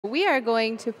We are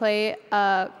going to play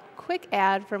a quick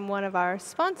ad from one of our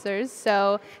sponsors,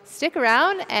 so stick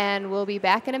around and we'll be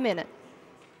back in a minute.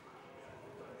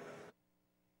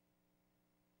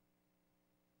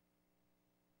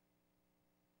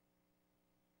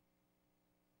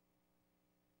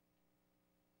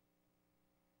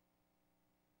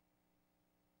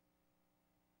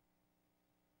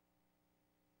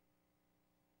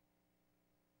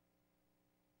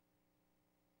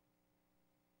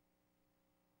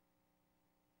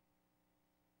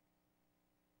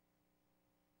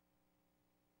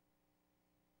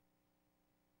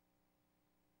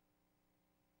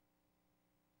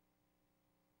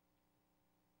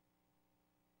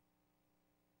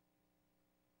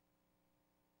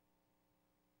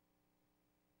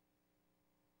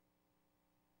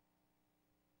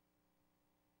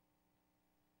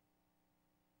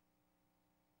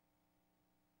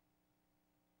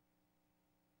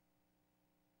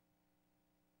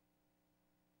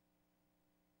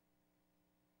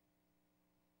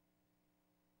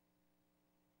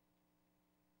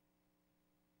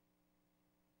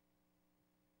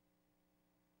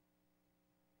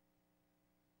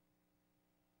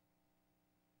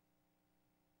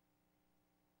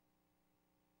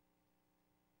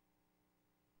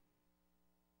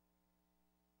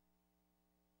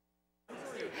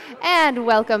 And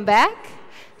welcome back.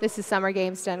 This is Summer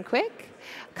Games Done Quick.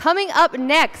 Coming up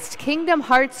next, Kingdom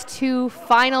Hearts 2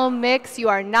 Final Mix. You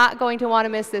are not going to want to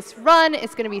miss this run.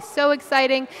 It's going to be so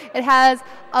exciting. It has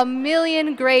a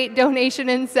million great donation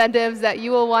incentives that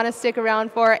you will want to stick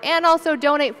around for and also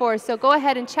donate for. So go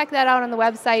ahead and check that out on the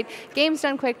website,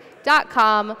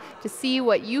 gamesdonequick.com, to see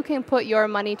what you can put your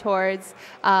money towards.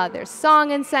 There's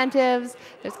song incentives.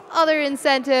 There's other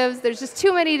incentives. There's just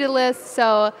too many to list.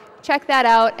 So check that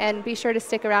out and be sure to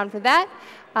stick around for that.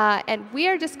 And we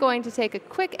are just going to take a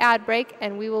quick ad break,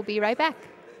 and we will be right back.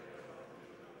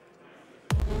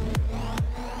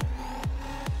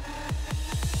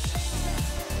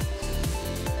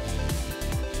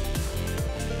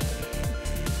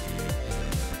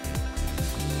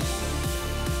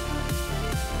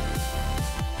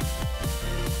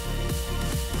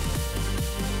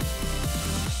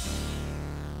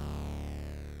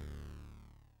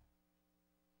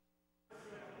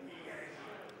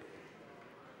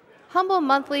 Humble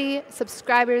monthly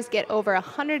subscribers get over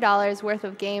 $100 worth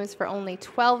of games for only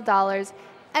 $12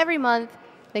 every month.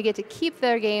 They get to keep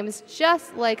their games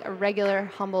just like a regular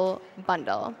Humble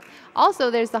bundle. Also,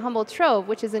 there's the Humble Trove,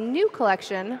 which is a new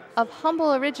collection of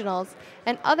Humble Originals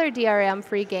and other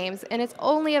DRM-free games, and it's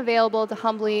only available to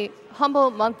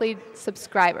Humble monthly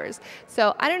subscribers.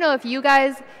 So I don't know if you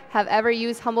guys have ever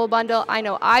used Humble Bundle. I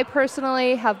know I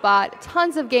personally have bought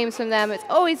tons of games from them. It's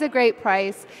always a great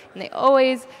price, and they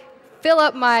always fill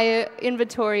up my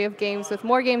inventory of games with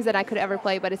more games than I could ever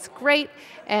play, but it's great,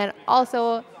 and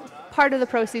also part of the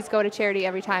proceeds go to charity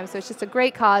every time, so it's just a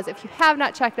great cause. If you have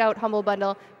not checked out Humble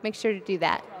Bundle, make sure to do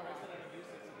that.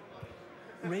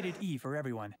 Rated E for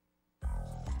everyone.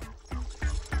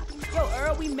 Yo,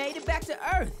 Earl, we made it back to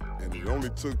Earth. And it only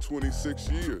took 26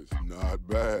 years. Not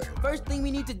bad. First thing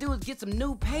we need to do is get some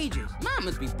new pages. Mine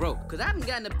must be broke, because I haven't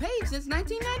gotten a page since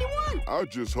 1991. I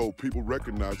just hope people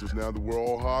recognize us now that we're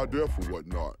all high def and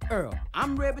whatnot. Earl,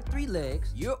 I'm red with 3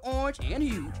 legs, you're orange and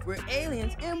huge, we're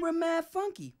aliens, and we're mad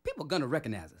funky. People gonna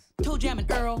recognize us. Toe Jam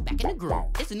and Earl, back in the groove.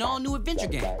 It's an all-new adventure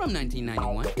game from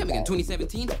 1991, coming in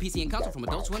 2017 to PC and console from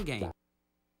Adult Swim Game.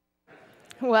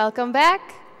 Welcome back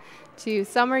to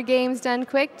Summer Games Done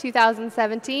Quick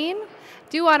 2017.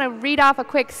 Do want to read off a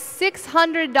quick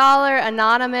 $600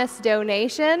 anonymous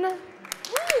donation.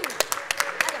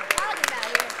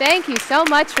 Thank you so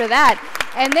much for that.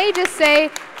 And they just say,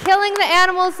 killing the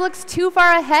animals looks too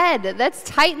far ahead. Let's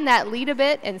tighten that lead a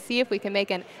bit and see if we can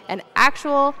make an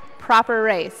actual proper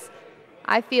race.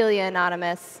 I feel you,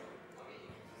 Anonymous.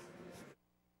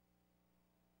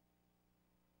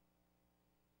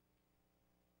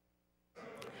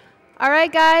 All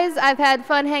right, guys, I've had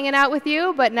fun hanging out with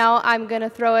you, but now I'm going to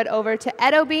throw it over to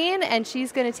Edo Bean, and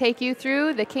she's going to take you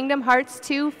through the Kingdom Hearts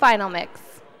 2 Final Mix.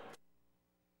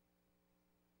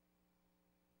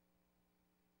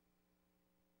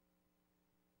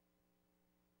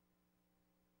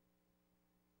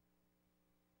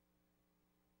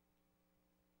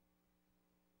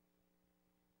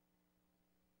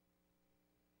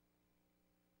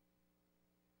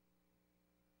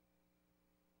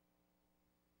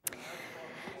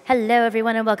 Hello,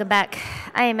 everyone, and welcome back.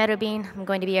 I am Edo Bean. I'm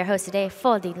going to be your host today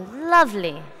for the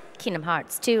lovely Kingdom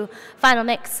Hearts 2 Final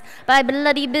Mix by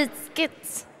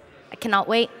Bl00dyBizkitz. I cannot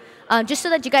wait. Just so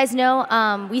that you guys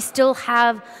know, we still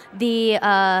have the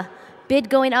bid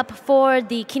going up for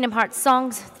the Kingdom Hearts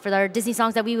songs, for our Disney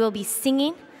songs that we will be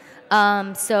singing.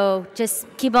 So just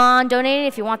keep on donating.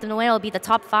 If you want them to win, it'll be the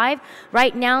top 5.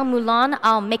 Right now, Mulan,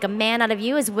 I'll Make a Man Out of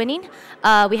You is winning.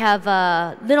 We have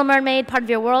Little Mermaid, Part of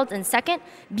Your World in second.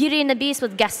 Beauty and the Beast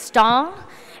with Gaston.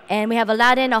 And we have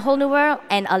Aladdin, A Whole New World,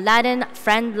 and Aladdin,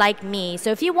 Friend Like Me.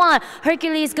 So if you want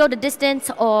Hercules, Go the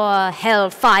Distance, or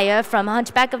Hellfire from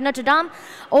Hunchback of Notre Dame,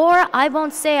 or I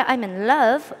Won't Say I'm in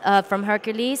Love from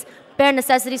Hercules, Bare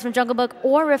Necessities from Jungle Book,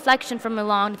 or Reflection from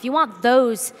Mulan, if you want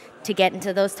those to get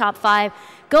into those top 5,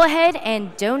 go ahead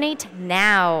and donate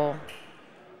now.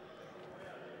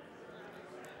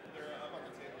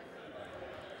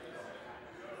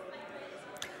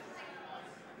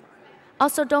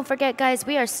 Also, don't forget, guys,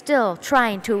 we are still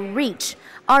trying to reach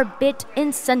our bit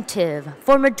incentive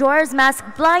for Majora's Mask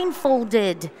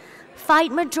blindfolded.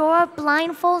 Fight Majora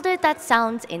blindfolded? That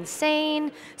sounds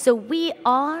insane. So we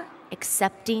are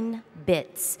accepting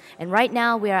bits. And right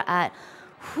now we are at,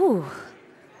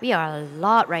 we are a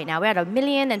lot right now. We're at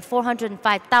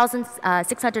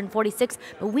 1,405,646,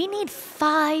 but we need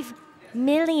 5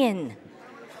 million.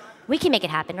 We can make it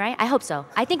happen, right? I hope so.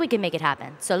 I think we can make it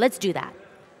happen. So let's do that.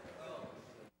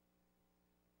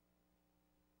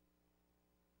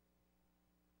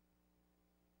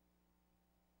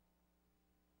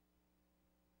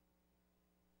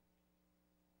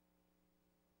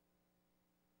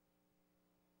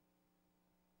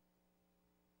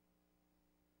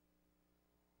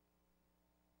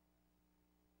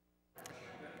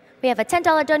 We have a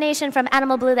 $10 donation from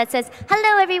Animal Blue that says,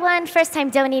 "Hello everyone, first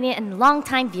time donating and long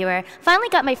time viewer. Finally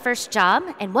got my first job,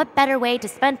 and what better way to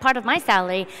spend part of my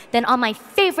salary than on my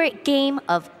favorite game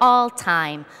of all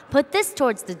time. Put this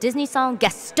towards the Disney song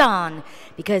Gaston,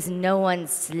 because no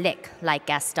one's slick like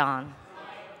Gaston."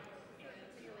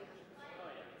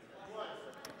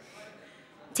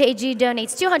 Teji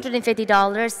donates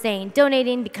 $250 saying,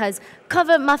 "Donating because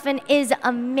Cover Muffin is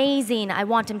amazing. I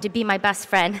want him to be my best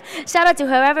friend. Shout out to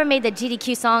whoever made the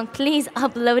GDQ song. Please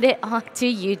upload it onto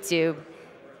YouTube."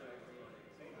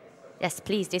 Yes,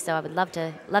 please do so. I would love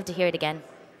to hear it again.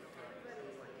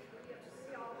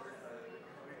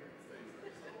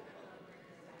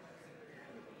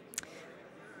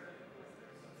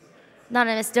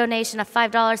 Anonymous donation of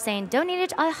 $5 saying,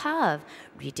 "Donated I have.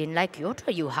 Reading like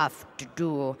Yoda you have to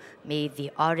do. May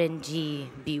the RNG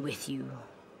be with you."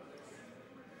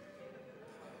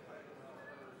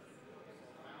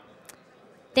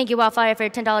 Thank you, Wildfire, for your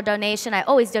 $10 donation. I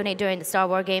always donate during the Star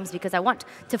Wars games because I want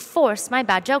to force my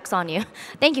bad jokes on you.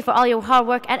 Thank you for all your hard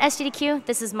work at SGDQ.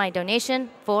 This is my donation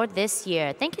for this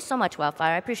year. Thank you so much,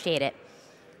 Wildfire. I appreciate it.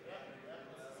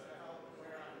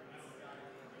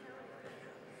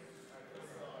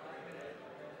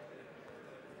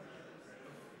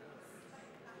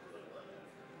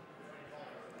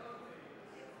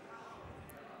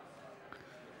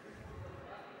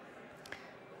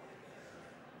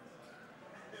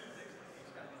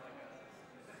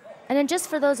 And then just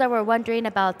for those that were wondering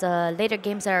about the later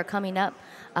games that are coming up,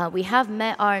 we have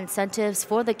met our incentives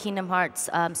for the Kingdom Hearts.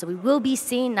 So we will be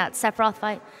seeing that Sephiroth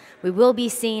fight. We will be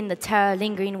seeing the Terra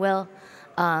Lingering Will.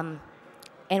 And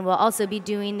we'll also be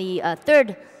doing the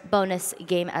third bonus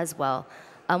game as well.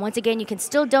 Once again, you can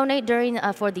still donate during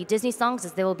for the Disney songs,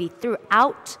 as they will be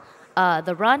throughout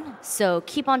the run. So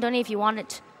keep on donating if you want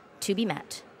it to be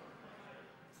met.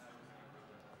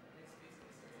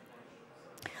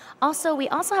 Also, we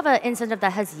also have an incentive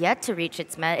that has yet to reach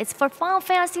its met. It's for Final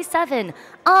Fantasy VII,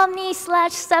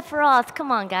 Omni/Sephiroth.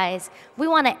 Come on, guys. We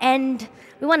want to end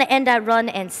that run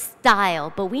in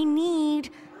style, but we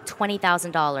need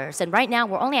 $20,000. And right now,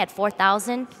 we're only at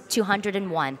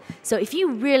 4,201. So if you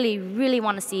really, really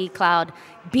want to see Cloud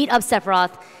beat up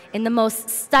Sephiroth in the most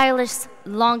stylish,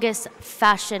 longest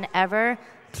fashion ever,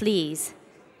 please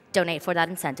donate for that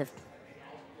incentive.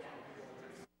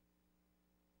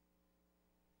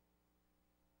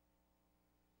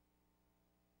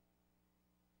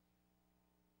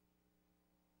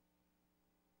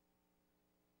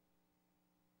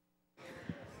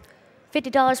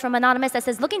 $50 from Anonymous that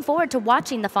says, "Looking forward to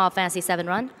watching the Final Fantasy VII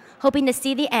run. Hoping to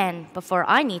see the end before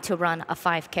I need to run a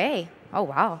 5K. Oh,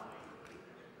 wow.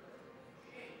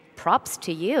 Props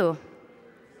to you.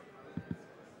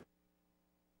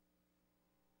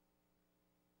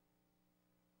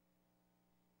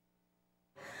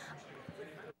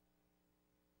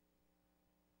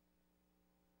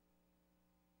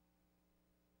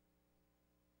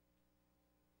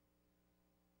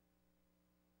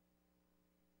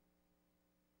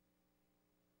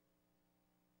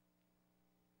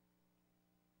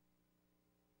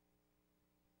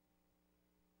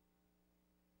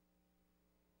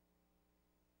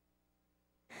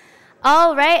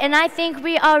 All right, and I think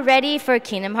we are ready for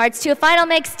Kingdom Hearts 2 Final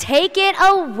Mix. Take it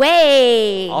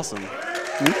away. Awesome. All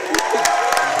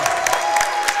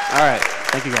right,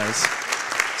 thank you guys.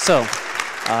 So,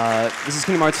 this is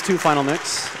Kingdom Hearts 2 Final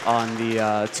Mix on the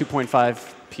 2.5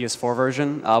 PS4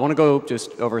 version. I want to go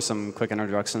just over some quick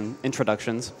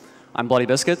introductions. I'm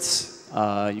Bl00dyBizkitz.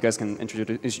 You guys can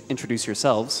introduce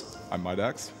yourselves. I'm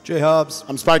Midax. J-Hubs.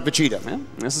 I'm Spike Vegeta. Yeah,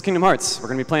 this is Kingdom Hearts. We're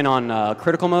going to be playing on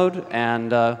critical mode,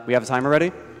 and we have a timer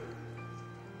ready.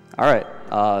 All right,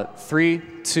 3,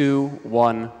 2,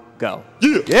 1, go.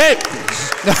 Yeah!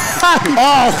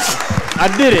 Oh,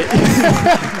 I did it.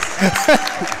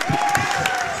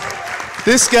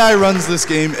 This guy runs this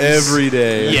game every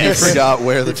day. Yes. He forgot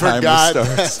where the timer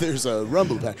starts. There's a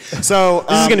rumble pack. So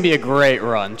this is going to be a great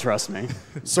run, trust me.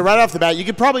 So right off the bat, you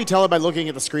can probably tell it by looking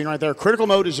at the screen right there. Critical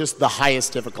mode is just the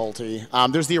highest difficulty.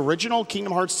 There's the original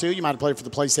Kingdom Hearts 2. You might have played it for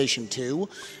the PlayStation 2.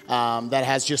 That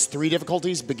has just 3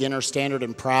 difficulties, beginner, standard,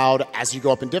 and proud. As you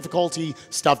go up in difficulty,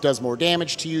 stuff does more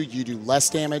damage to you. You do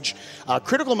less damage.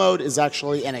 Critical mode is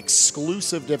actually an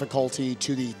exclusive difficulty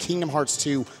to the Kingdom Hearts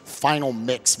 2 Final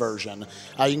Mix version.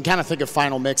 You can kind of think of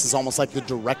Final Mix as almost like the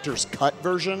director's cut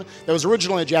version. That was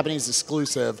originally a Japanese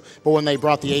exclusive, but when they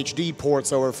brought the HD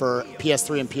ports over for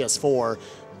PS3 and PS4,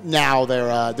 now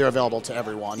they're available to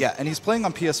everyone. Yeah, and he's playing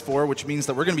on PS4, which means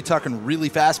that we're going to be talking really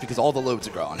fast because all the loads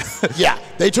are gone. Yeah,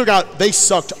 they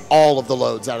sucked all of the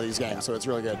loads out of these games, so it's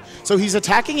really good. So he's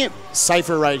attacking it,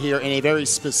 Cypher right here, in a very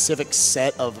specific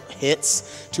set of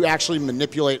hits to actually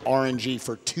manipulate RNG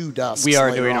for 2 dusks. We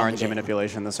are doing RNG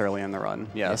manipulation this early in the run,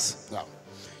 yes. Yeah. No.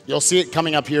 You'll see it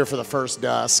coming up here for the first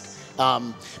dusk.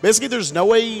 Basically, there's no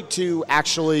way to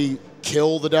actually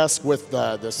kill the dusk with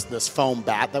this foam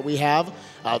bat that we have,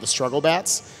 the struggle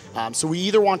bats. So we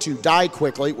either want to die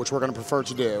quickly, which we're going to prefer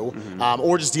to do,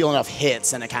 or just deal enough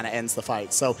hits and it kind of ends the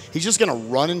fight. So he's just going to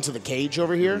run into the cage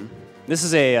over here. This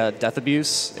is a death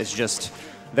abuse. It's just,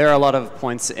 there are a lot of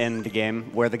points in the game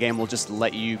where the game will just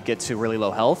let you get to really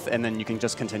low health, and then you can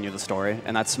just continue the story.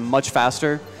 And that's much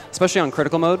faster, especially on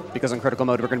critical mode, because on critical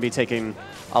mode we're going to be taking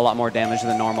a lot more damage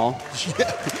than normal.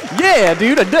 Yeah,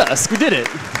 dude, a dusk. We did it.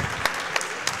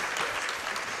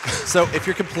 So if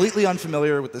you're completely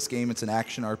unfamiliar with this game, it's an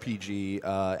action RPG,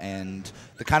 and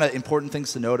the kind of important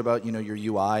things to note about your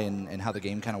UI and how the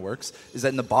game kind of works is that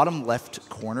in the bottom left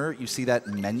corner, you see that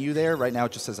menu there. Right now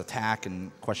it just says attack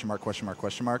and question mark, question mark,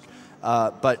 question mark.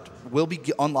 But we'll be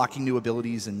unlocking new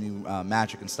abilities and new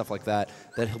magic and stuff like that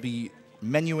he'll be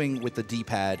menuing with the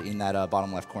D-pad in that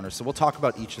bottom left corner. So we'll talk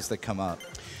about each as they come up.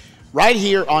 Right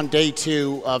here on day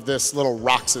 2 of this little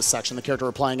Roxas section, the character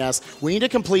we're playing as, we need to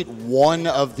complete 1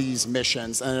 of these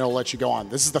missions, and it'll let you go on.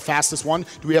 This is the fastest one.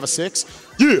 Do we have a 6?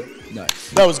 Yeah!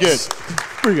 Nice. That was good.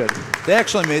 Pretty good. They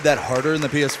actually made that harder in the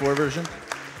PS4 version?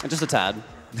 And just a tad.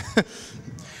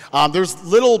 There's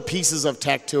little pieces of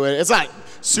tech to it. It's not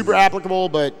super applicable,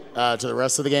 but to the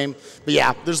rest of the game. But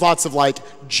yeah, there's lots of like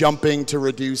jumping to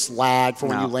reduce lag for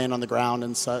when you land on the ground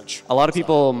and such. A lot of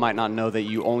people might not know that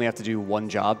you only have to do 1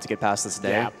 job to get past this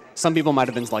day. Yeah. Some people might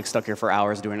have been like stuck here for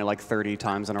hours doing it like 30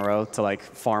 times in a row to like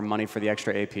farm money for the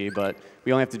extra AP, but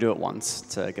we only have to do it once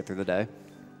to get through the day.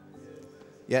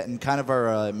 Yeah, and kind of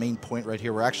our main point right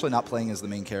here, we're actually not playing as the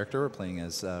main character, we're playing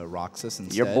as Roxas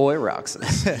instead. Your boy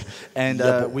Roxas.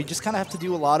 And we just kind of have to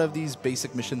do a lot of these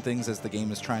basic mission things as the game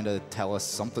is trying to tell us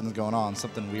something's going on,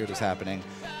 something weird is happening,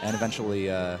 and eventually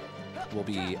we'll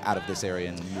be out of this area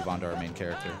and move on to our main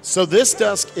character. So this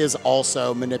dusk is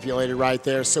also manipulated right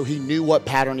there, so he knew what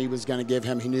pattern he was going to give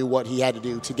him. He knew what he had to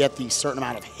do to get the certain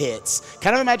amount of hits.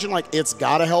 Kind of imagine like it's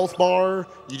got a health bar,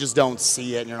 you just don't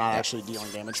see it and you're not actually dealing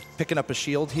damage. Picking up a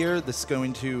shield here, this is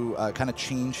going to kind of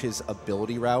change his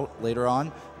ability route later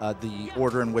on. The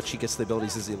order in which he gets the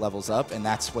abilities as he levels up, and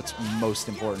that's what's most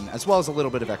important, as well as a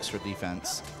little bit of extra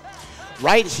defense.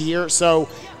 Right here, so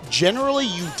generally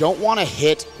you don't want to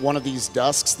hit one of these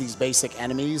dusks, these basic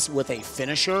enemies, with a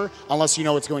finisher unless you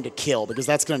know it's going to kill, because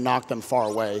that's going to knock them far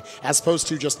away, as opposed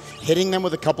to just hitting them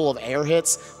with a couple of air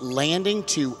hits, landing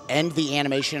to end the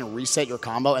animation and reset your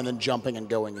combo, and then jumping and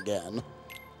going again.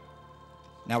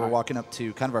 Now we're walking up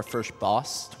to kind of our first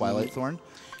boss, Twilight Thorn.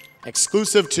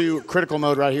 Exclusive to critical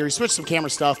mode right here. He switched some camera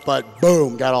stuff, but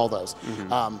boom, got all those.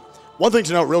 One thing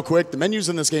to note real quick, the menus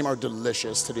in this game are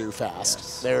delicious to do fast.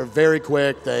 Yes. They're very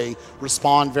quick, they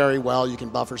respond very well, you can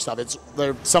buffer stuff.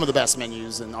 They're some of the best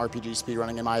menus in RPG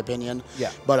speedrunning in my opinion.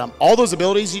 Yeah. But all those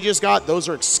abilities you just got, those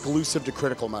are exclusive to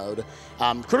critical mode.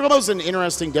 Critical mode is an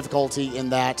interesting difficulty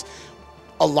in that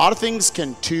A lot of things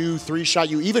can 2, 3-shot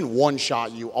you, even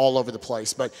 1-shot you all over the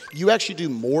place, but you actually do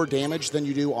more damage than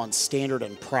you do on Standard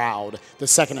and Proud, the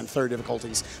 2nd and 3rd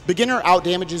difficulties. Beginner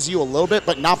out-damages you a little bit,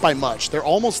 but not by much. They're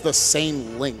almost the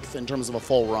same length in terms of a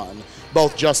full run,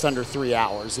 both just under 3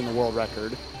 hours in the world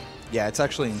record. Yeah, it's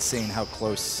actually insane how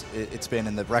close it's been,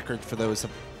 and the record for those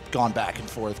have gone back and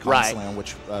forth constantly on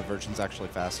which version's actually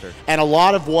faster. And a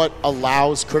lot of what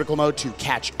allows critical mode to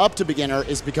catch up to beginner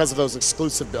is because of those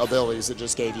exclusive abilities it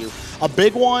just gave you. A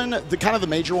big one, the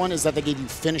major one, is that they gave you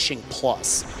finishing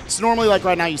plus. So normally, like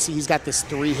right now, you see he's got this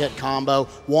 3-hit combo,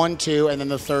 1, 2, and then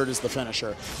the 3rd is the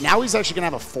finisher. Now he's actually going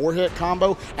to have a 4-hit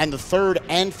combo, and the 3rd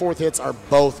and 4th hits are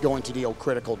both going to deal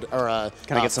critical or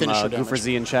Can I get some Goofer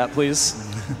Z in chat, please?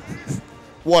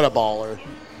 What a baller.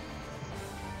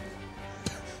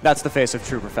 That's the face of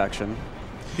true perfection.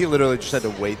 He literally just had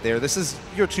to wait there. This is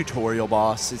your tutorial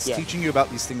boss. It's teaching you about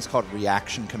these things called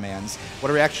reaction commands. What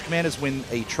a reaction command is when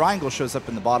a triangle shows up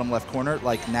in the bottom left corner,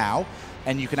 like now,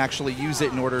 and you can actually use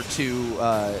it in order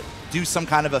to do some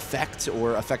kind of effect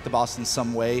or affect the boss in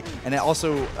some way. And it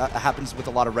also happens with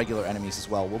a lot of regular enemies as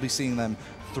well. We'll be seeing them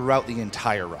throughout the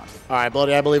entire run. All right,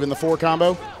 Bloody, I believe in the 4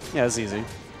 combo. Yeah, it's easy.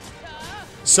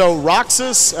 So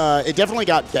Roxas, it definitely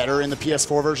got better in the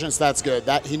PS4 version, so that's good.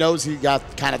 He knows he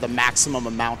got kind of the maximum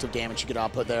amount of damage he could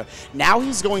output there. Now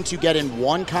he's going to get in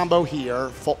 1 combo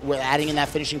here, with adding in that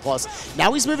finishing plus.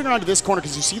 Now he's moving around to this corner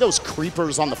because you see those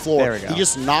creepers on the floor. There we go. He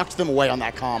just knocked them away on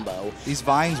that combo. These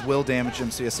vines will damage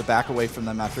him, so he has to back away from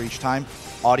them after each time.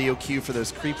 Audio cue for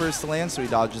those creepers to land, so he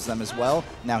dodges them as well.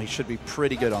 Now he should be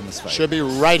pretty good on this fight. Should be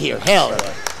right here. Hell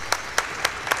yeah.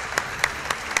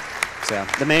 So yeah,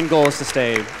 the main goal is to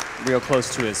stay real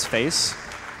close to his face.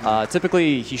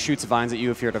 Typically, he shoots vines at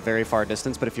you if you're at a very far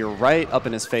distance, but if you're right up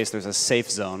in his face, there's a safe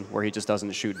zone where he just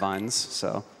doesn't shoot vines.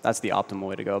 So that's the optimal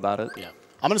way to go about it. Yeah.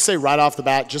 I'm going to say right off the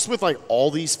bat, just with like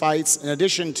all these fights, in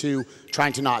addition to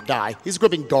trying to not die, he's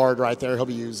equipping guard right there. He'll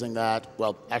be using that.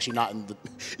 Well, actually not in the...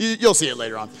 You'll see it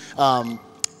later on.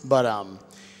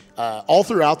 All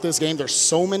throughout this game, there's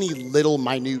so many little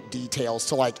minute details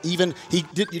to like even,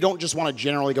 you don't just want to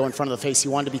generally go in front of the face. He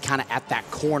wanted to be kind of at that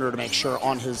corner to make sure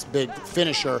on his big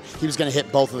finisher, he was going to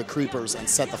hit both of the creepers and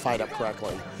set the fight up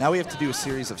correctly. Now we have to do a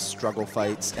series of struggle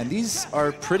fights, and these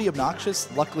are pretty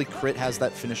obnoxious. Luckily, Crit has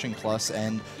that finishing plus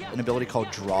and an ability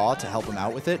called Draw to help him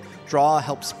out with it. Draw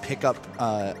helps pick up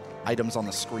items on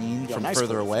the screen from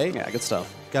further away. Yeah, good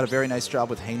stuff. Got a very nice job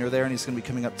with Hainer there, and he's going to be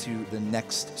coming up to the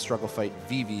next struggle fight,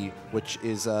 Vivi, which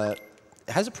is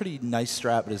has a pretty nice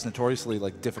strat, but is notoriously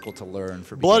like difficult to learn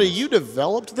for beginners. Bloody, you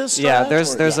developed this strat? Yeah,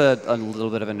 there's a little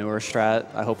bit of a newer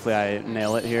strat. Hopefully I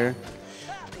nail it here.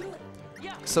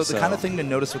 So the kind of thing to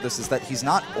notice with this is that he's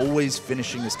not always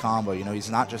finishing his combo. You know, he's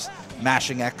not just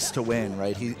mashing X to win,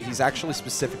 right? He's actually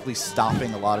specifically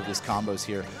stopping a lot of his combos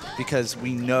here because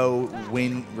we know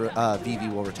when Vivi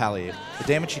will retaliate. The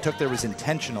damage he took there was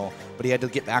intentional, but he had to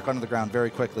get back onto the ground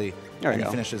very quickly, and he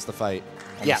finishes the fight.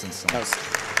 Yeah,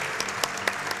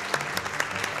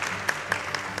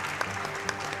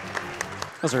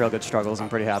 those are real good struggles. I'm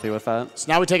pretty happy with that.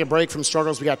 So now we take a break from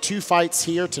struggles. We got 2 fights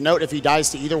here. To note, if he dies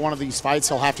to either one of these fights,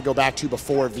 he'll have to go back to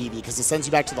before Vivi because it sends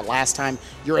you back to the last time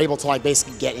you're able to like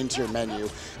basically get into your menu.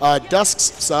 Dusks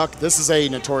suck. This is a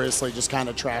notoriously just kind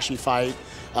of trashy fight.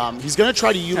 He's going to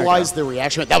try to utilize the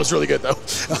reaction. That was really good, though.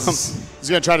 He's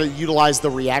going to try to utilize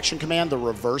the reaction command, the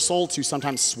reversal, to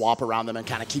sometimes swap around them and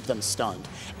kind of keep them stunned.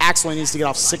 Axel needs to get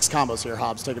off 6 combos here.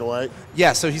 Hobbs, take it away.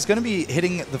 Yeah, so he's going to be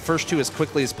hitting the first 2 as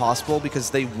quickly as possible because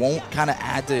they won't kind of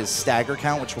add to his stagger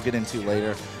count, which we'll get into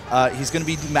later. He's going to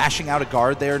be mashing out a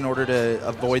guard there in order to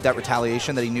avoid that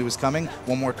retaliation that he knew was coming.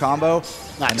 1 more combo,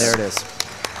 and there it is.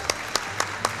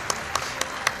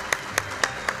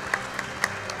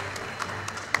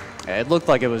 It looked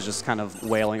like it was just kind of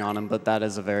wailing on him, but that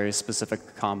is a very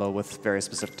specific combo with very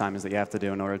specific timings that you have to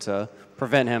do in order to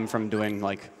prevent him from doing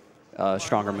like a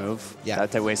stronger move. Yeah.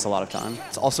 That wastes a lot of time.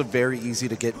 It's also very easy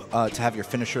to get to have your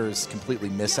finishers completely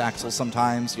miss Axel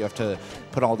sometimes. You have to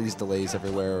put all these delays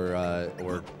everywhere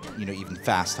or you know, even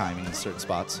fast timing in certain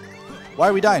spots. Why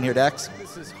are we dying here, Dax?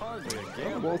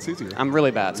 Well, it's easier. I'm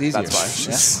really bad. It's easier.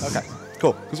 That's why. Yeah? Okay,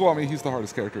 cool. Because, well, I mean, he's the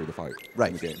hardest character to fight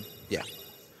in the game. Yeah.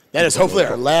 That is hopefully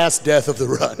our last death of the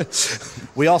run.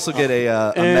 We also get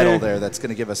a medal there that's going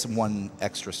to give us 1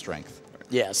 extra strength.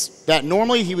 Yes. That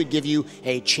normally he would give you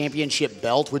a championship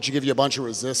belt, which would give you a bunch of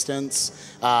resistance,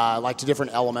 like to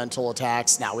different elemental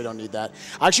attacks. Now we don't need that.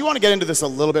 I actually want to get into this a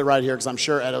little bit right here because I'm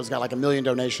sure Edo's got like 1 million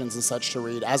donations and such to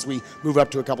read as we move up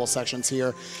to a couple of sections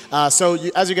here. As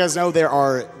you guys know, there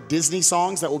are Disney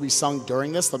songs that will be sung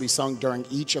during this. They'll be sung during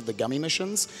each of the gummy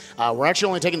missions. We're actually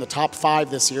only taking the top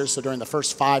 5 this year, so during the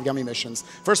first 5 gummy missions.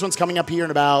 First one's coming up here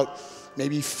in about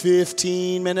maybe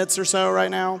 15 minutes or so right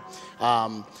now.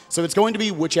 So it's going to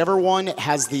be whichever one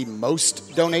has the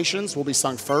most donations will be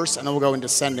sung first, and then we'll go in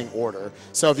descending order.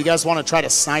 So if you guys want to try to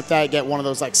snipe that, get one of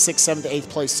those like 6th, 7th, 8th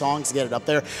place songs to get it up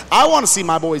there. I want to see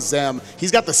my boy Zem.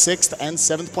 He's got the 6th and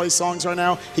 7th place songs right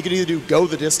now. He could either do Go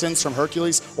the Distance from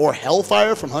Hercules or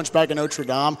Hellfire from Hunchback of Notre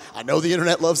Dame. I know the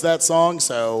internet loves that song,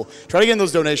 so try to get in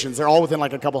those donations. They're all within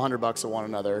like a couple $100 of one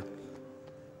another.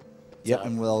 Yep,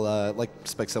 and we'll, like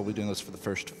Spike said, we'll be doing this for the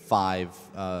first 5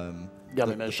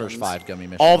 gummy missions. The first 5 gummy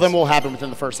missions. All of them will happen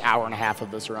within the first hour and a half of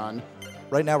this run.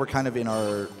 Right now, we're kind of in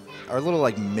our little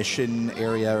like mission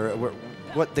area.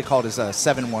 What they call it is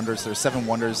 7 wonders. There's 7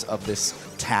 wonders of this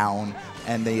town,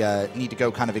 and they need to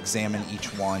go kind of examine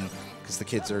each one because the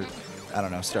kids are, I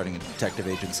don't know, starting a detective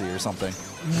agency or something.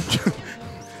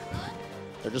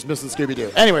 They're just missing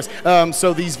Scooby-Doo. Anyways,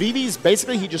 so these VVs,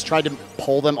 basically he just tried to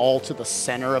pull them all to the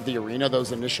center of the arena,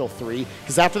 those initial 3,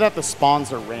 because after that the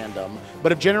spawns are random.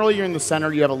 But if generally you're in the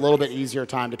center, you have a little bit easier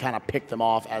time to kind of pick them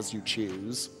off as you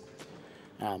choose.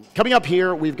 Coming up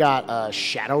here, we've got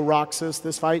Shadow Roxas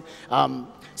this fight.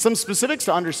 Some specifics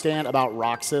to understand about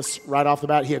Roxas right off the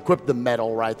bat. He equipped the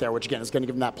medal right there, which again is going to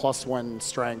give him that +1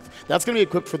 strength. That's going to be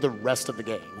equipped for the rest of the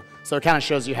game. So it kind of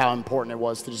shows you how important it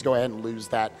was to just go ahead and lose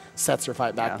that Setzer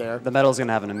fight back there. The medal is going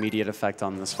to have an immediate effect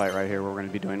on this fight right here, where we're going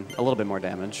to be doing a little bit more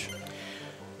damage.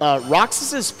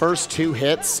 Roxas's first 2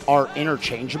 hits are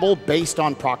interchangeable based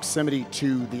on proximity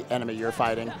to the enemy you're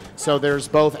fighting. So there's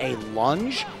both a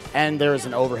lunge and there's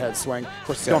an overhead swing. Of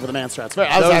course, it's going for the man strats. Air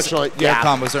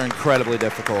combos are incredibly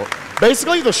difficult.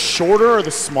 Basically, the shorter or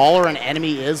the smaller an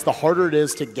enemy is, the harder it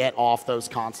is to get off those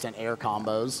constant air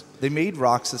combos. They made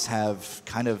Roxas have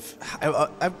kind of,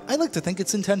 I like to think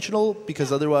it's intentional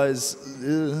because otherwise,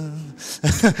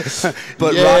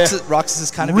 but yeah. Roxas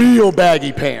is kind of real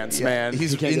baggy pants, man.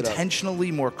 He's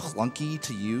intentionally more clunky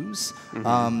to use,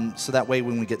 so that way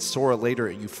when we get Sora later,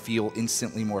 you feel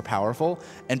instantly more powerful.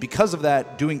 And because of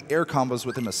that, doing air combos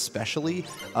with him especially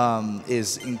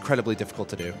is incredibly difficult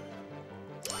to do.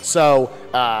 So,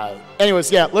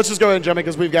 anyways, yeah, let's just go ahead and jump in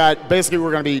because we've got, basically we're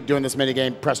going to be doing this mini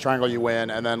game, press triangle, you win,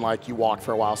 and then like you walk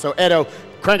for a while. So, Edo,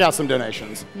 crank out some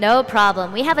donations. No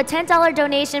problem. We have a $10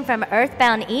 donation from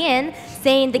Earthbound Ian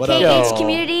saying the KH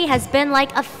community has been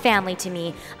like a family to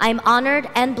me. I'm honored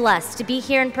and blessed to be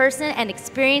here in person and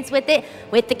experience with it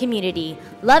with the community.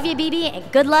 Love you, BB,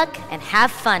 and good luck and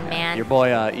have fun, man. Your boy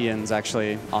Ian's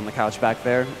actually on the couch back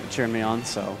there cheering me on,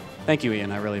 so thank you,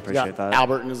 Ian. I really appreciate that.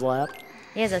 Albert in his lap.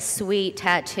 He has a sweet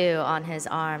tattoo on his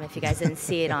arm. If you guys didn't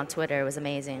see it on Twitter, it was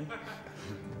amazing.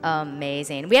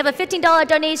 Amazing. We have a $15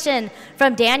 donation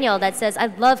from Daniel that says, I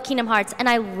love Kingdom Hearts and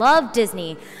I love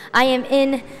Disney. I am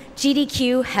in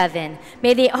GDQ heaven.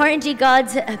 May the RNG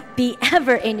gods be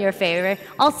ever in your favor.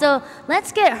 Also,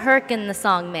 let's get Herc in the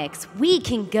song mix. We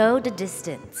can go the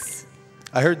distance.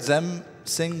 I heard Zem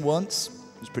sing once.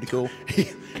 It was pretty cool.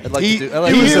 I'd like he to do,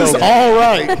 is all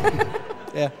right.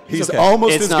 Yeah, he's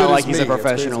almost as good as me. It's not like he's a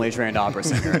professionally trained opera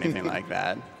singer or anything like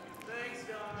that.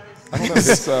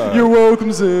 You're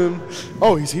welcome, Zim.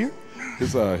 Oh, he's here?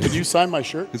 Did you sign my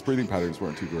shirt? His breathing patterns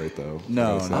weren't too great, though.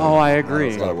 No. Oh, I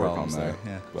agree. He's got to work on that,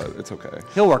 but it's okay.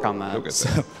 He'll work on that. He'll get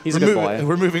there. He's a good boy.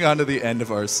 We're moving on to the end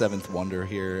of our 7th wonder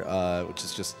here, which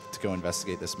is just to go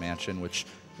investigate this mansion, which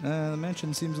the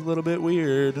mansion seems a little bit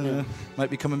weird. Might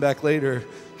be coming back later.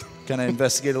 Kind of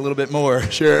investigate a little bit more.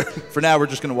 Sure. For now, we're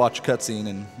just going to watch a cutscene.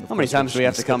 And how many times do we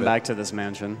have to come back to this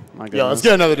mansion? My goodness. Yeah, let's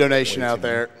get another donation out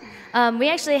there. We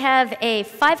actually have a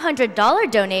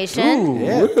 $500 donation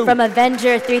from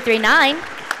Avenger339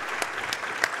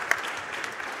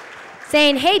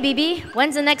 saying, hey, BB,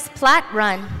 when's the next plat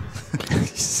run?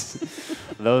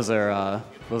 Those are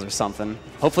something.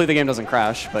 Hopefully the game doesn't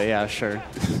crash, but yeah, sure.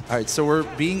 All right, so we're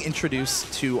being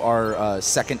introduced to our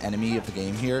second enemy of the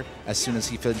game here. As soon as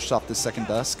he finishes off this second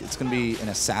dusk, it's going to be an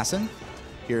assassin.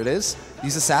 Here it is.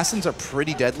 These assassins are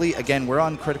pretty deadly. Again, we're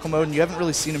on critical mode, and you haven't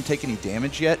really seen him take any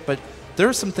damage yet, but there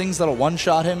are some things that'll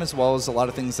one-shot him, as well as a lot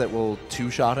of things that will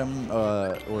two-shot him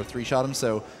or three-shot him.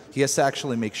 So he has to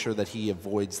actually make sure that he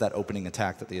avoids that opening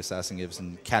attack that the assassin gives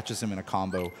and catches him in a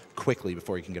combo quickly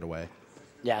before he can get away.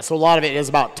 Yeah, so a lot of it is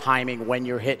about timing when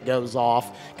your hit goes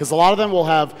off, because a lot of them will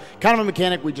have kind of a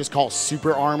mechanic we just call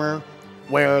super armor,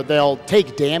 where they'll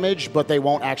take damage, but they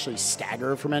won't actually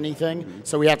stagger from anything.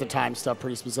 So we have to time stuff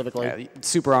pretty specifically. Yeah,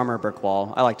 super armor, brick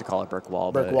wall. I like to call it brick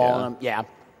wall. Brick but wall, yeah.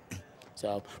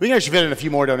 So we can actually fit in a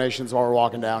few more donations while we're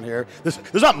walking down here.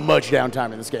 There's not much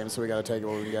downtime in this game, so we got to take it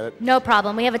where we can get it. No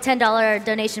problem. We have a $10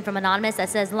 donation from Anonymous that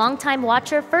says, long-time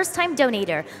watcher, first-time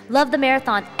donator. Love the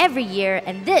marathon every year,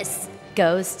 and this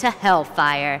goes to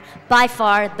Hellfire. By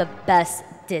far the best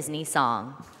Disney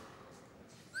song.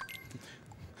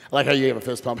 I like how you gave a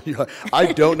fist pump. You're like,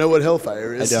 I don't know what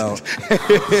Hellfire is. I don't.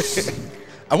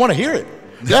 I want to hear it.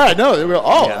 Yeah, no.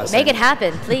 Oh. Yeah, Make it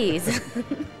happen, please.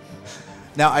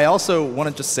 Now, I also want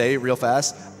to just say real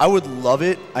fast, I would love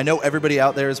it. I know everybody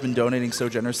out there has been donating so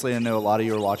generously. I know a lot of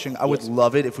you are watching. I would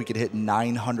love it if we could hit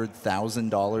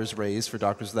 $900,000 raised for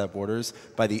Doctors Without Borders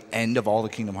by the end of all the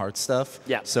Kingdom Hearts stuff.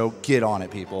 Yeah. So get on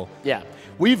it, people. Yeah.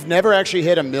 We've never actually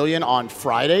hit 1 million on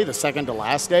Friday, the second to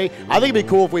last day. I think it'd be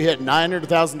cool if we hit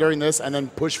 900,000 during this and then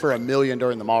push for 1 million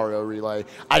during the Mario relay.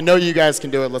 I know you guys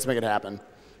can do it. Let's make it happen.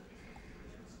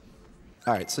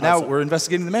 All right, so now we're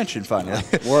investigating the mansion finally.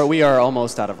 We are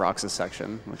almost out of Roxas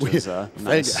section, which is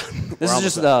nice. This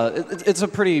is just it's a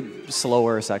pretty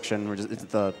slower section. It's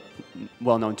the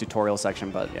well-known tutorial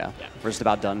section, but yeah, we're just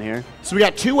about done here. So we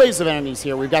got 2 waves of enemies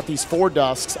here. We've got these 4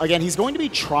 dusks. Again, he's going to be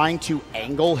trying to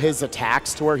angle his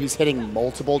attacks to where he's hitting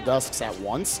multiple dusks at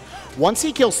once. Once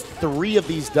he kills 3 of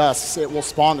these dusks, it will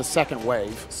spawn the second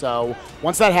wave. So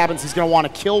once that happens, he's going to want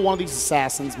to kill one of these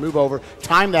assassins, move over,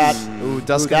 time that. Ooh,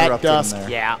 dusk that interrupted dusk. him there.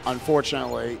 Yeah,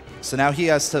 unfortunately. So now he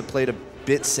has to play it a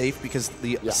bit safe because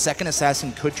the second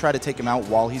assassin could try to take him out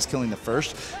while he's killing the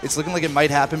first. It's looking like it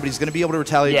might happen, but he's going to be able to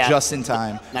retaliate just in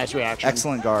time. Nice reaction.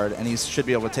 Excellent guard, and he should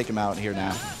be able to take him out here now.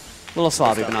 A little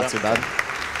sloppy, but not too bad.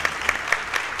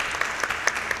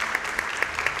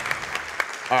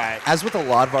 All right. As with a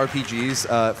lot of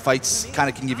RPGs, fights kind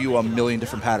of can give you a million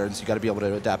different patterns. You got to be able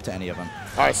to adapt to any of them.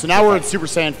 All right, so now we're in Super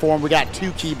Saiyan form. We got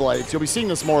 2 Keyblades. You'll be seeing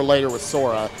this more later with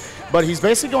Sora. But he's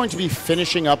basically going to be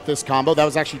finishing up this combo. That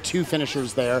was actually 2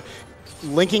 finishers there.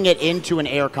 Linking it into an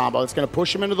air combo. It's going to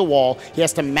push him into the wall. He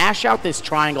has to mash out this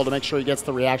triangle to make sure he gets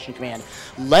the reaction command.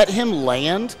 Let him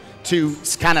land to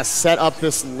kind of set up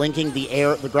this linking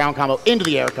the ground combo into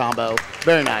the air combo.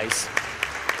 Very nice.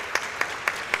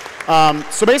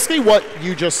 So basically what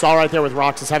you just saw right there with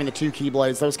Roxas having the 2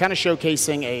 Keyblades, that was kind of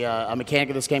showcasing a mechanic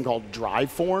of this game called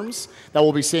drive forms that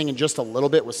we'll be seeing in just a little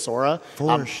bit with Sora.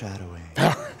 Foreshadowing.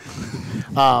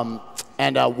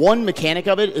 One mechanic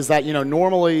of it is that,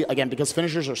 normally, again, because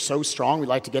finishers are so strong, we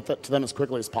like to get to them as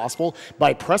quickly as possible.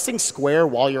 By pressing square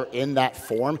while you're in that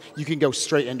form, you can go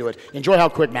straight into it. Enjoy how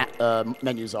quick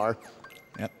menus are.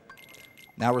 Yep.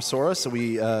 Now we're Sora, so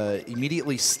we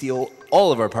immediately steal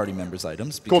all of our party members'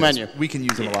 items. Cool menu. We can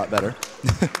use them a lot better.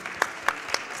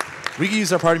 We can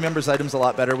use our party members' items a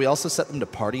lot better. We also set them to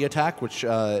party attack, which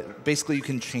basically you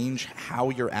can change how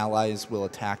your allies will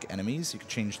attack enemies. You can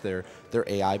change their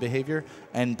AI behavior,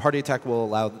 and party attack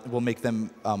will make them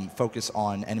focus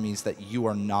on enemies that you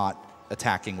are not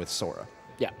attacking with Sora.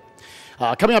 Yeah.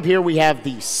 Coming up here, we have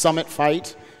the Summit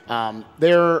fight.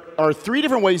 There are 3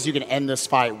 different ways you can end this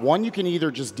fight. One, you can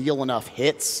either just deal enough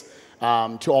hits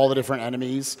to all the different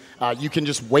enemies. You can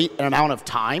just wait an amount of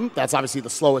time. That's obviously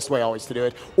the slowest way always to do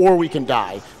it. Or we can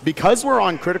die. Because we're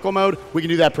on critical mode, we can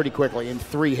do that pretty quickly, in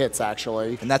 3 hits,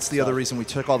 actually. And that's the other reason we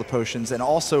took all the potions, and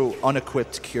also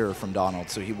unequipped Cure from Donald,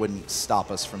 so he wouldn't stop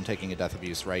us from taking a Death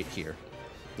Abuse right here.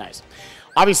 Nice.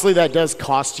 Obviously, that does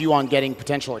cost you on getting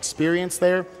potential experience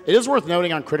there. It is worth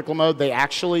noting on critical mode, they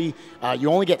actually,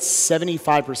 you only get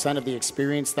 75% of the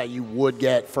experience that you would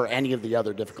get for any of the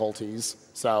other difficulties.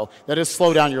 So that does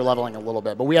slow down your leveling a little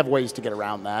bit, but we have ways to get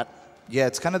around that. Yeah,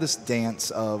 it's kind of this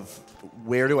dance of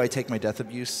where do I take my Death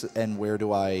Abuse and where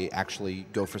do I actually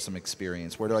go for some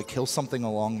experience? Where do I kill something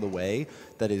along the way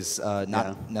that is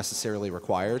not necessarily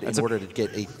required in order to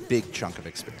get a big chunk of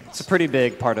experience? It's a pretty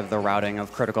big part of the routing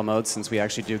of critical mode, since we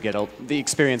actually do get the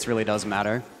experience really does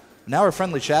matter. Now our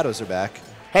friendly shadows are back.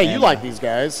 Hey, you like these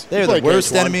guys. They're the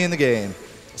worst enemy in the game.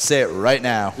 Say it right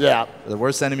now. Yeah. They're the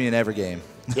worst enemy in every game.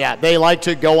 Yeah, they like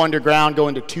to go underground, go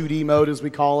into 2D mode, as we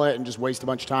call it, and just waste a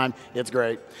bunch of time. It's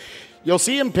great. You'll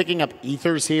see him picking up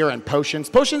ethers here and potions.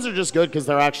 Potions are just good because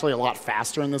they're actually a lot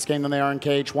faster in this game than they are in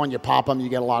Cage. One, you pop them, you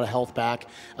get a lot of health back.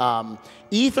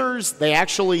 Ethers, they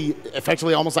actually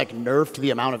effectively almost like nerfed the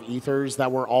amount of ethers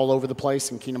that were all over the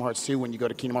place in Kingdom Hearts 2 when you go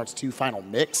to Kingdom Hearts 2 Final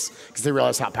Mix, because they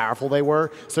realized how powerful they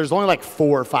were. So there's only like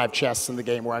 4 or 5 chests in the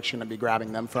game we're actually going to be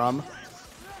grabbing them from.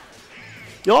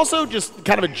 You'll also just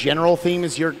kind of a general theme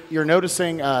is you're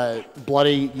noticing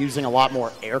Bloody using a lot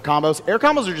more air combos. Air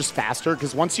combos are just faster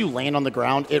because once you land on the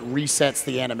ground, it resets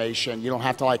the animation. You don't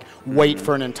have to like wait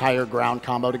for an entire ground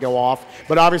combo to go off.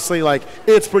 But obviously, like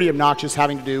it's pretty obnoxious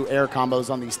having to do air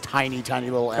combos on these tiny, tiny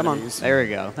little enemies. Come on, there we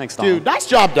go. Thanks, Donald. Dude, nice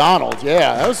job, Donald.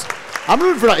 Yeah, that was. I'm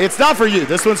rooting for. It's not for you.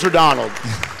 This one's for Donald.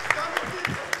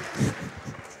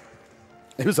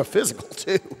 It was a physical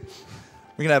too.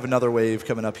 We're going to have another wave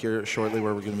coming up here shortly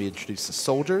where we're going to be introduced to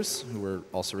soldiers, who are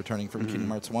also returning from Kingdom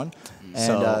Hearts 1.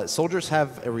 And soldiers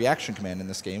have a reaction command in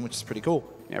this game, which is pretty cool.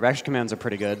 Yeah, reaction commands are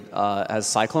pretty good. As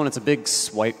Cyclone, it's a big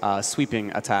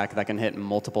sweeping attack that can hit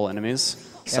multiple enemies.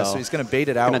 So he's going to bait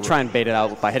it out. Going to try and bait it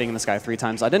out by hitting this guy 3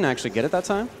 times. I didn't actually get it that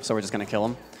time, so we're just going to kill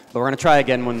him. But we're going to try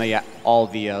again when all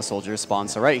the soldiers spawn.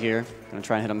 So right here, going to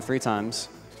try and hit him 3 times.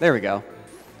 There we go.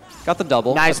 Got the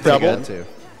double. Nice That's double. Good too.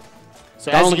 So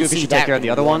Donald and Goofy should take care of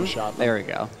the other one. There we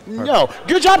go. No,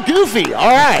 good job, Goofy. All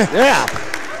right, yeah.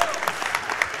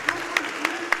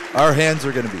 Our hands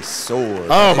are going to be sore.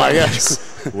 Oh my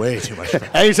gosh. Way too much fun.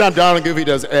 Anytime Donald and Goofy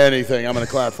does anything, I'm going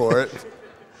to clap for it.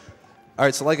 All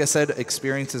right, so like I said,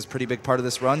 experience is a pretty big part of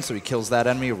this run, so he kills that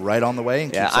enemy right on the way.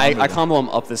 And yeah, keeps on I moving. combo him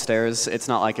up the stairs. It's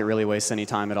not like it really wastes any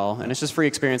time at all. And it's just free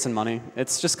experience and money.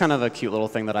 It's just kind of a cute little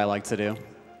thing that I like to do.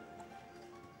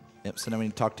 Yep, so now we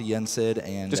need to talk to Yensid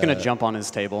and... Just going to jump on his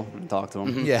table and talk to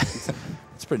him. Yeah,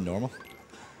 it's pretty normal.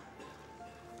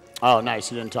 Oh,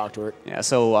 nice. You didn't talk to her. Yeah,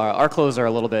 so our clothes are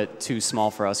a little bit too small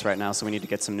for us right now, so we need to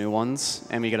get some new ones.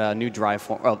 And we get a new drive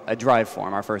form,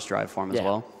 our first drive form as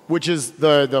well. Which is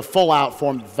the full-out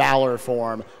form, Valor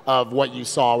form of what you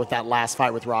saw with that last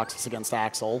fight with Roxas against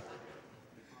Axel.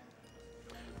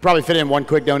 Probably fit in one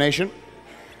quick donation.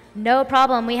 No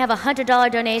problem. We have a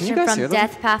 $100 donation from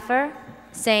Death Paffer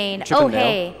saying, "Oh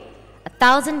hey,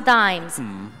 1,000 dimes.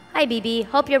 Hi BB.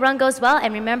 Hope your run goes well,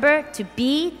 and remember to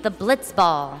be the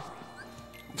Blitzball."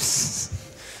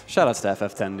 Shout out to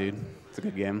FF10, dude. It's a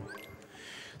good game.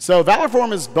 So Valor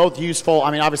form is both useful,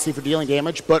 I mean, obviously for dealing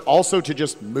damage, but also to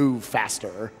just move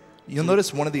faster. You'll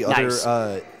notice one of the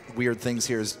other weird things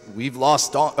here is we've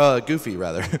lost Goofy,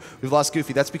 rather. We've lost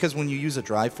Goofy. That's because when you use a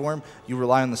drive form, you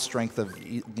rely on the strength of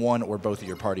one or both of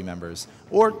your party members.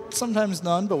 Or sometimes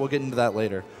none, but we'll get into that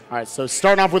later. All right, so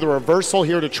starting off with a reversal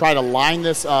here to try to line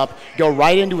this up, go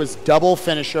right into his double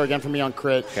finisher again from me on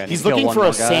crit. Okay, he's looking for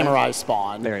a samurai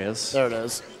spawn. There he is. There it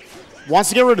is. Wants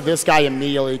to get rid of this guy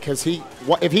immediately because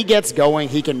if he gets going,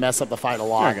 he can mess up the fight a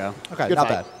lot. There you go. Okay, Good not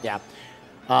fight. bad.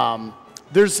 Yeah.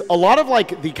 There's a lot of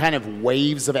like the kind of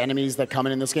waves of enemies that come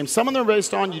in this game. Some of them are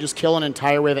based on you just kill an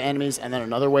entire wave of enemies and then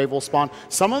another wave will spawn.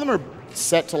 Some of them are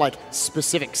set to like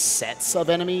specific sets of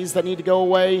enemies that need to go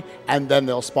away and then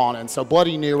they'll spawn in. So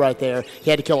Bloody knew right there he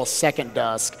had to kill a second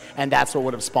Dusk and that's what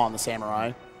would have spawned the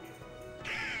samurai.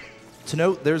 To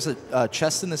note, there's a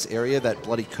chest in this area that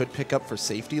Bloody could pick up for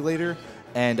safety later,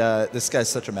 and this guy's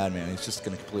such a madman, he's just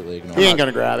going to completely ignore it. He ain't going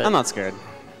to grab it. I'm not scared.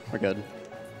 We're good.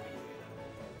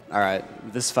 All right,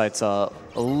 this fight's a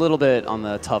little bit on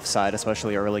the tough side,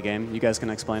 especially early game. You guys can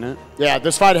explain it? Yeah,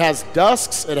 this fight has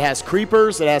Dusks, it has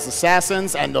Creepers, it has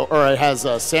Assassins, or it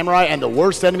has Samurai, and the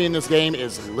worst enemy in this game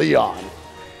is Leon.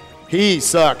 He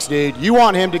sucks, dude. You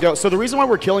want him to go. So the reason why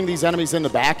we're killing these enemies in the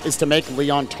back is to make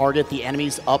Leon target the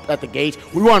enemies up at the gate.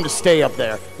 We want him to stay up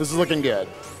there. This is looking good.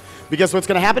 Because what's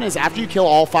going to happen is after you kill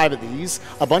all 5 of these,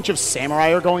 a bunch of Samurai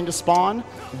are going to spawn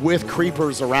with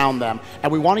Creepers around them.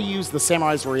 And we want to use the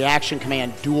Samurai's reaction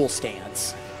command, Dual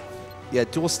Stance. Yeah,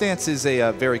 Dual Stance is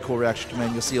a very cool reaction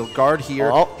command. You'll see he'll guard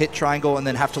here, hit triangle, and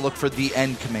then have to look for the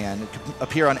end command. It could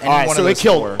appear on any one of those 4. So it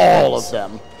killed all of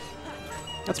them.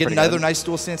 That's Get another nice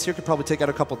Dual Stance here. Could probably take out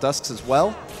a couple Dusks as well.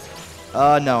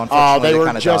 No, unfortunately, they were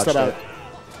kind of just dodged about it.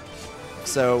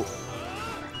 So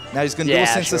now he's going to Dual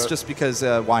Stance this just because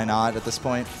why not at this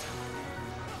point.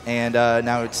 And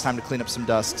now it's time to clean up some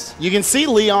Dusks. You can see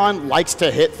Leon likes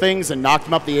to hit things and knock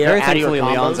them up the air. Very thankfully,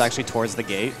 Leon's actually towards the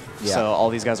gate, yeah. So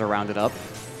all these guys are rounded up.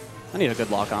 I need a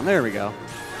good lock on. There we go.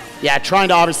 Yeah, trying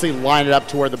to obviously line it up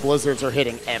to where the Blizzards are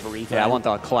hitting everything. Yeah, I want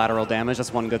the collateral damage.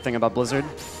 That's one good thing about Blizzard.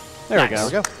 There we go. There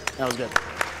we go. That was good.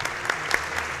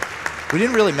 We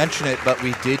didn't really mention it, but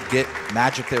we did get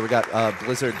magic there. We got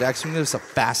Blizzard Dex. Can you give us a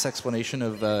fast explanation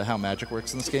of how magic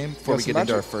works in this game before we get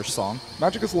into our first song?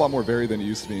 Magic is a lot more varied than it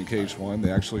used to be in Cage 1.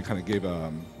 They actually kind of gave,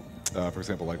 for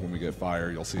example, like when we get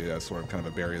fire, you'll see it as sort of kind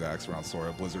of a barrier that acts around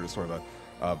Sora. Blizzard is sort of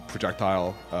a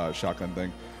projectile shotgun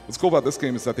thing. What's cool about this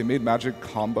game is that they made magic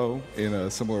combo in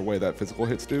a similar way that physical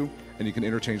hits do, and you can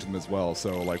interchange them as well.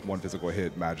 So like one physical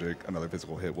hit, magic, another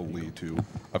physical hit will lead to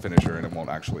a finisher, and it won't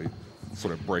actually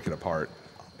sort of break it apart.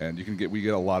 And we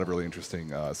get a lot of really interesting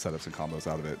setups and combos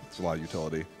out of it. It's a lot of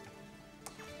utility.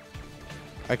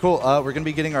 right, cool. We're going to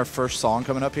be getting our first song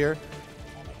coming up here,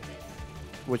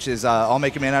 which is I'll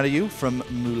Make a Man Out of You from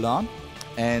Mulan.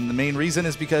 And the main reason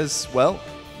is because, well,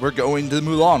 we're going to the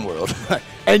Mulan world.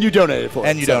 And you donated for it.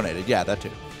 And you donated, yeah, that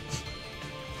too.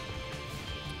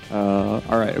 All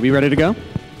right, are we ready to go? All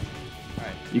right.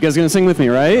 You guys gonna sing with me,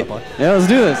 right? Yeah, let's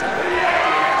do this. All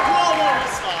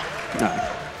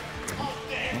right.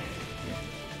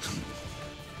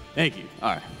 Thank you.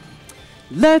 All right.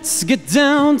 Let's get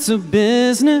down to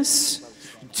business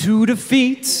to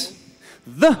defeat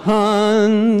the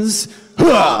Huns.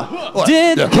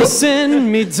 Did you send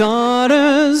me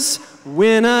daughters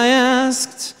when I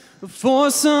asked for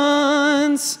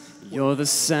sons? You're the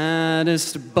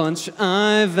saddest bunch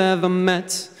I've ever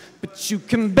met, but you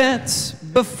can bet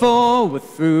before we're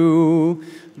through,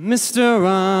 Mister,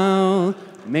 I'll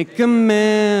make a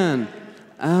man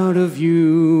out of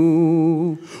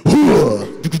you.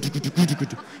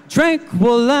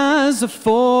 Tranquil as a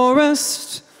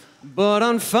forest, but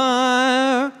on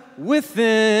fire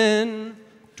within.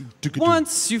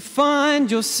 Once you find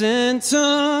your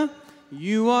center,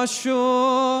 you are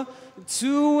sure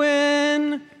to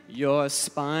win. You're a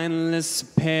spineless,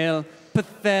 pale,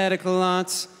 pathetic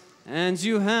lot, and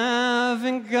you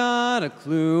haven't got a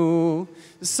clue.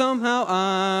 Somehow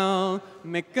I'll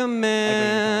make a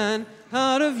man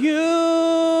out of you.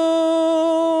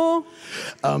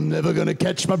 I'm never gonna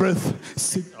catch my breath.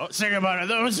 Sing about it,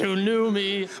 those who knew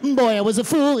me. Boy, I was a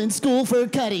fool in school for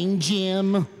cutting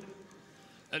gym.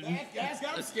 Yes,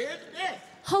 I'm scared to death.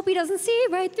 Hope he doesn't see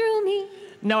right through me.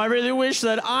 Now I really wish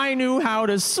that I knew how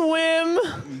to swim.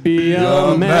 Be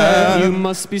a man, you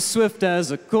must be swift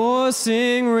as a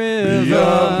coursing river. Be a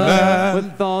man,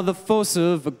 with all the force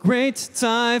of a great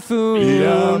typhoon. Be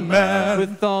a man,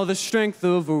 with all the strength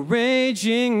of a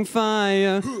raging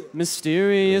fire.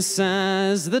 Mysterious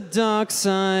as the dark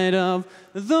side of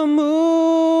the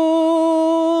moon.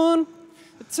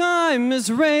 Time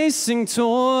is racing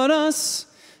toward us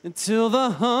until the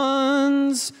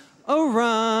Huns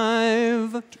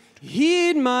arrive.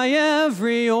 Heed my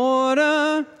every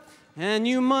order, and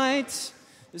you might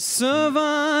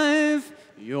survive.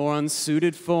 You're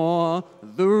unsuited for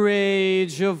the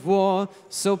rage of war,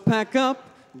 so pack up,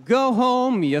 go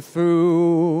home, you're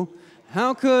through.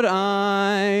 How could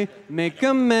I make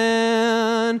a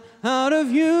man out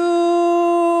of you?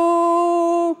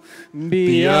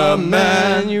 Be a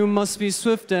man, you must be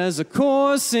swift as a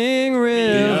coursing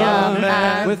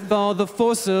river. With all the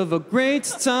force of a great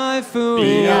typhoon.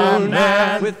 Be a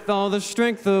man, with all the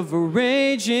strength of a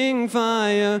raging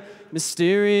fire.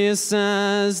 Mysterious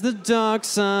as the dark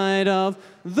side of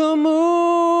the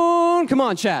moon. Come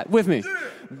on, chat, with me.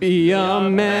 Be a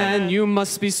man, you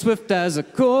must be swift as a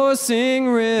coursing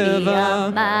river. Be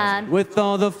a man. With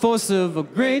all the force of a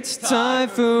great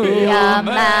typhoon. Be a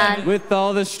man. With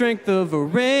all the strength of a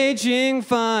raging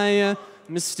fire.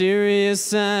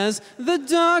 Mysterious as the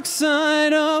dark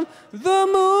side of the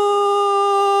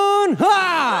moon.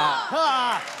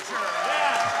 Ha!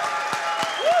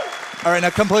 All right, now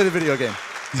come play the video game.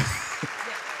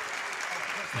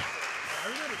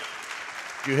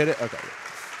 You hit it? Okay.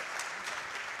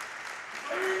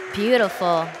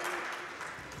 Beautiful.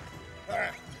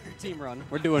 Team run.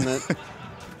 We're doing it.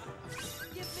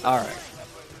 All right.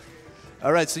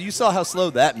 All right, so you saw how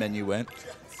slow that menu went.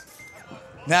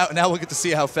 Now we'll get to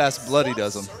see how fast Bloody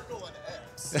does them.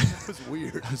 That was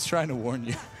weird. I was trying to warn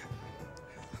you.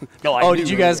 Oh, did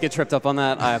you guys get tripped up on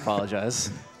that? I apologize.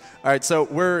 All right, so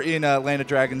we're in Land of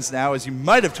Dragons now, as you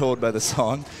might have told by the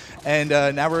song. And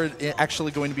now we're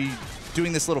actually going to be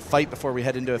doing this little fight before we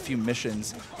head into a few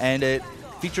missions. And it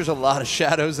features a lot of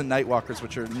shadows and Nightwalkers,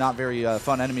 which are not very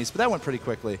fun enemies, but that went pretty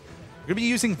quickly. We're going to be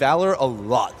using Valor a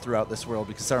lot throughout this world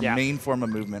because it's our main form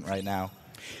of movement right now.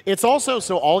 It's also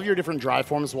so all of your different drive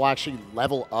forms will actually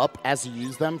level up as you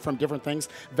use them from different things.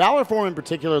 Valor form in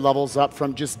particular levels up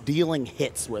from just dealing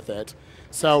hits with it.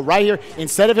 So right here,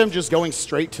 instead of him just going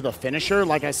straight to the finisher,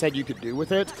 like I said you could do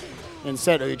with it,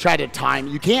 instead you try to time,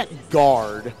 you can't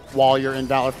guard while you're in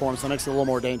Valor form, so it makes it a little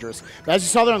more dangerous. But as you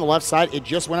saw there on the left side, it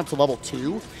just went up to level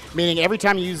 2, meaning every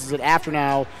time he uses it after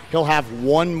now, he'll have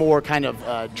one more kind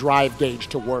of drive gauge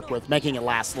to work with, making it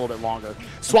last a little bit longer.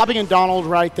 Swapping in Donald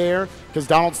right there, because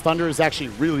Donald's Thunder is actually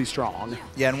really strong.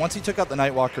 Yeah, and once he took out the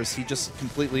Nightwalkers, he just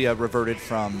completely reverted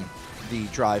from the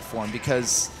drive form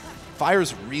because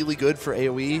Fire's really good for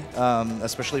AoE,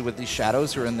 especially with these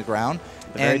shadows who are in the ground.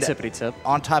 Very tippity tip.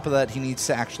 On top of that, he needs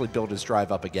to actually build his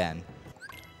drive up again.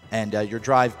 And your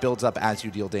drive builds up as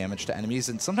you deal damage to enemies,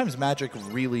 and sometimes magic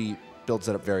really builds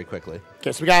it up very quickly.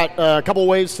 Okay, so we got a couple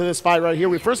waves to this fight right here.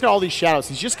 We first got all these shadows.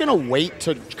 He's just going to wait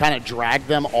to kind of drag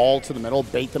them all to the middle,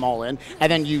 bait them all in, and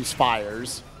then use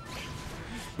fires.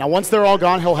 Now, once they're all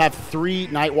gone, he'll have 3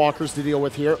 Nightwalkers to deal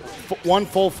with here. One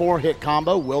full 4-hit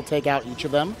combo will take out each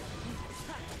of them.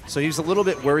 So he was a little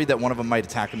bit worried that one of them might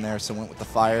attack him there, so went with the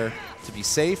fire to be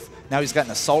safe. Now he's got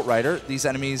an Assault Rider. These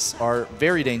enemies are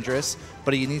very dangerous,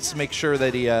 but he needs to make sure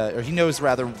that he knows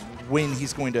rather when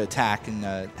he's going to attack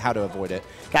and how to avoid it.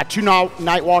 Got 2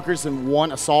 Nightwalkers and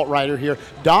 1 Assault Rider here.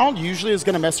 Donald usually is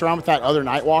going to mess around with that other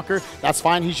Nightwalker. That's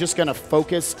fine. He's just going to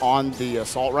focus on the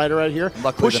Assault Rider right here,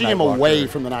 pushing him away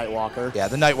from the Nightwalker. Yeah,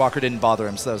 the Nightwalker didn't bother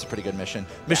him, so that was a pretty good mission.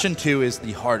 Mission 2 is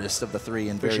the hardest of the 3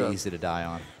 and very easy to die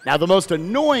on. Now, the most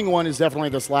annoying one is definitely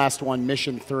this last one,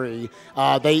 Mission 3.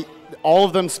 All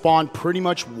of them spawn pretty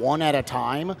much one at a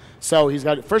time. So he's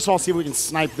got, first of all, see if we can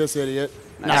snipe this idiot.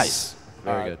 Nice.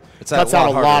 Very good. It cuts out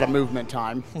a lot of movement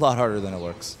time. A lot harder than it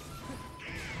looks.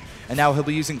 And now he'll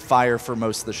be using fire for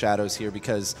most of the shadows here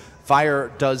because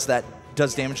fire does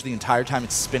damage the entire time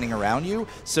it's spinning around you.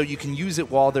 So you can use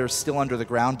it while they're still under the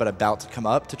ground but about to come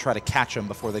up to try to catch them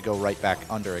before they go right back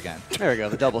under again. There we go,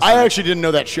 the double. I actually didn't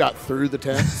know that shot through the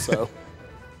tent, so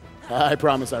I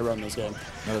promise I run this game.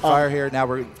 Another fire here. Now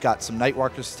we've got some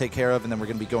Nightwalkers to take care of, and then we're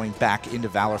going to be going back into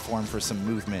Valor form for some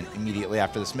movement immediately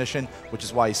after this mission, which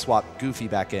is why he swapped Goofy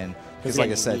back in. Because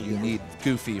like I said, you need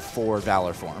Goofy for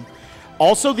Valor form.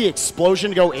 Also, the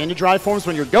explosion to go into dry forms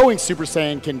when you're going Super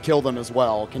Saiyan can kill them as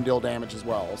well, can deal damage as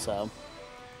well. So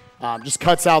just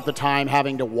cuts out the time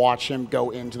having to watch him go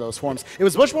into those forms. It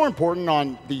was much more important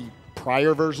on the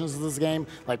prior versions of this game,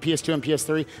 like PS2 and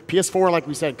PS3. PS4, like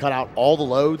we said, cut out all the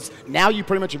loads. Now you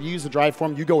pretty much, if you use the drive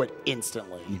form, you go it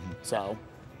instantly. So, all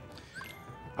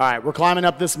right, we're climbing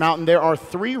up this mountain. There are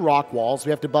 3 rock walls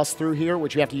we have to bust through here,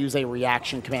 which we have to use a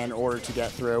reaction command in order to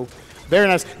get through. Very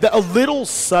nice. A little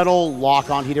subtle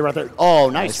lock-on he did right there. Oh,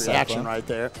 nice reaction right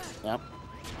there. Yep.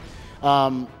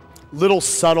 Little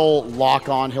subtle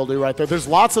lock-on he'll do right there. There's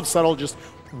lots of subtle just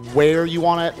where you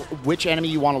want to, which enemy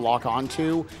you want to lock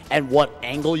onto, and what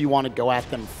angle you want to go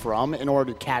at them from in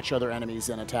order to catch other enemies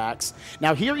in attacks.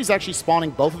 Now here he's actually spawning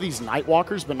both of these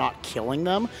Nightwalkers but not killing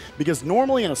them, because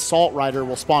normally an Assault Rider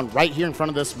will spawn right here in front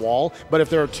of this wall, but if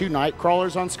there are 2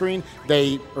 Nightcrawlers on screen,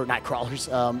 or Nightcrawlers,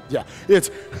 yeah,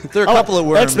 there are a couple of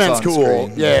worms X-Men's on cool.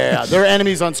 screen. Yeah, there are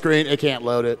enemies on screen, it can't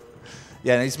load it.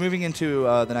 Yeah, and he's moving into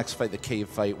the next fight, the cave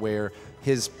fight, where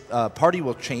his party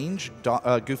will change.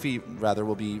 Goofy, rather,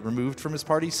 will be removed from his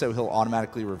party, so he'll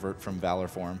automatically revert from Valor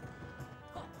form.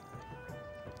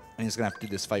 And he's going to have to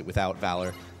do this fight without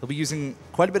Valor. He'll be using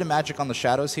quite a bit of magic on the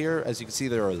shadows here. As you can see,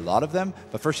 there are a lot of them.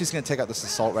 But first, he's going to take out this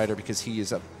Assault Rider because he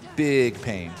is a big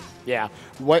pain. Yeah,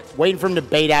 waiting for him to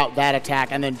bait out that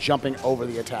attack and then jumping over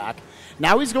the attack.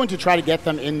 Now he's going to try to get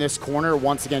them in this corner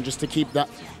once again, just to keep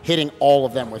hitting all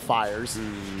of them with fires.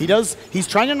 He's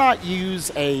trying to not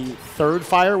use a 3rd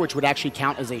fire, which would actually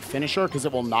count as a finisher because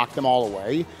it will knock them all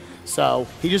away. So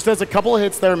he just does a couple of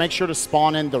hits there, make sure to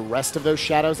spawn in the rest of those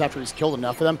shadows after he's killed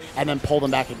enough of them, and then pull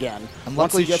them back again. And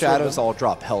luckily shadows all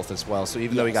drop health as well, so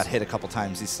even though he got hit a couple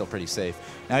times, he's still pretty safe.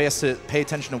 Now he has to pay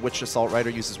attention to which Assault Rider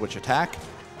uses which attack.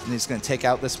 And he's going to take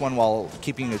out this one while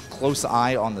keeping a close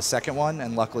eye on the second one,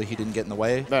 and luckily he didn't get in the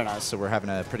way. Very nice. So we're having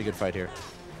a pretty good fight here.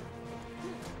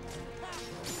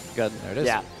 Good. There it is.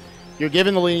 Yeah. You're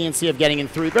given the leniency of getting in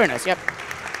 3. Very nice. Yep.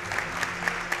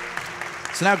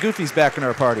 So now Goofy's back in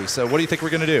our party. So what do you think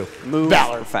we're going to do? Move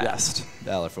Valor fast. Yeah.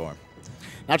 Valor form.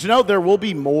 Now, to note, there'll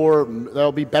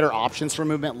be better options for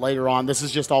movement later on. This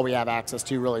is just all we have access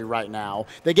to really right now.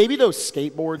 They gave you those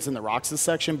skateboards in the Roxas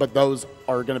section, but those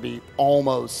are going to be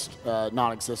almost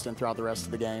non-existent throughout the rest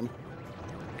of the game.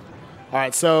 All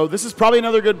right, so this is probably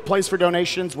another good place for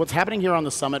donations. What's happening here on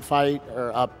the Summit fight,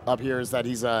 or up here, is that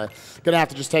he's going to have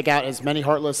to just take out as many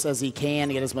Heartless as he can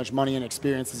to get as much money and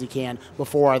experience as he can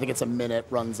before, I think it's a minute,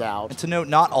 runs out. And to note,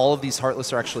 not all of these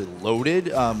Heartless are actually loaded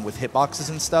with hitboxes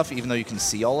and stuff, even though you can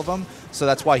see all of them. So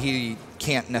that's why he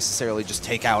can't necessarily just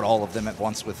take out all of them at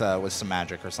once with some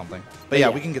magic or something. But yeah,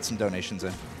 we can get some donations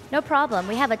in. No problem.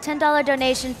 We have a $10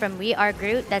 donation from We Are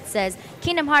Groot that says,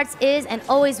 Kingdom Hearts is and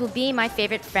always will be my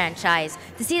favorite franchise.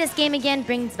 To see this game again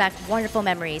brings back wonderful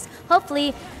memories.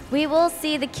 Hopefully, we will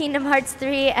see the Kingdom Hearts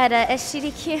 3 at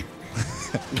SGDQ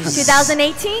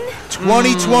 2018?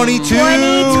 2022!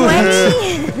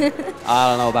 2020! I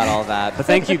don't know about all that, but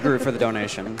thank you, Groot, for the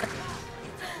donation.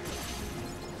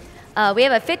 We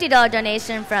have a $50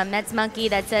 donation from Mets Monkey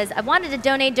that says, I wanted to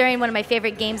donate during one of my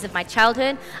favorite games of my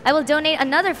childhood. I will donate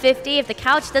another $50 if the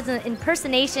couch does an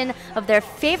impersonation of their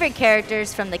favorite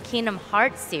characters from the Kingdom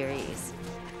Hearts series.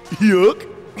 Yuck.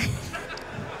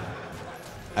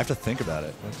 I have to think about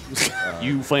it.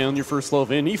 You found your first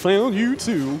love, and he found you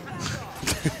too.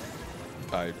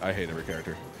 I hate every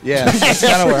character. Yeah, that's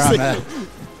kind of where I'm at.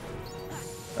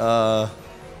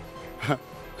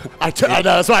 I know,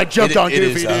 that's why I jumped on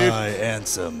Goofy, dude.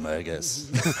 Handsome, I guess.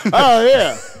 Oh,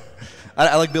 yeah.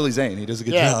 I like Billy Zane. He does a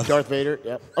good job. Darth Vader.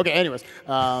 Yep. Okay. Anyways,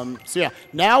 so yeah,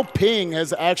 now Ping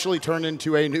has actually turned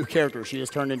into a new character. She has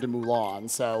turned into Mulan.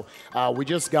 So we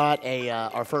just got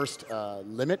our first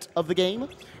limit of the game.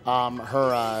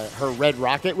 Her red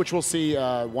rocket, which we'll see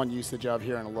one usage of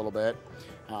here in a little bit.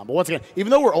 But once again, even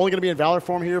though we're only going to be in Valor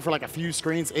form here for like a few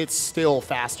screens, it's still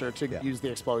faster to use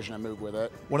the explosion and move with it.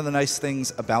 One of the nice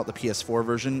things about the PS4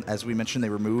 version, as we mentioned, they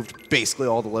removed basically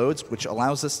all the loads, which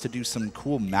allows us to do some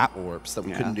cool map warps that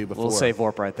we couldn't do before. We'll save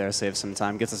warp right there, save some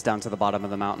time. Gets us down to the bottom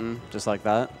of the mountain, just like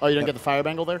that. Oh, you didn't get the fire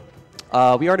bangle there?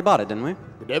 We already bought it, didn't we?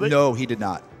 Did we? No, he did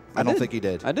not. I don't think he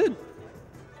did. I did.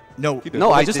 No,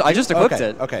 I just equipped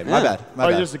it. Okay, my bad. My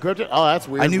bad. You just equipped it? Oh, that's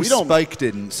weird. I knew Spike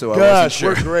didn't, so I wasn't Gosh, sure.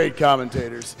 we're great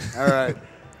commentators. All right.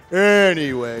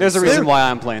 Anyway. There's a reason why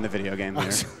I'm playing the video game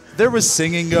here. There was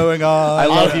singing going on. I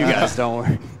love you guys, don't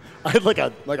worry. I had like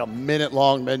a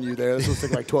minute-long menu there. This will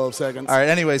take like 12 seconds. All right,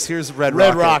 anyways, here's Red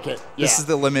Rocket. Yeah. This is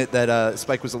the limit that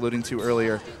Spike was alluding to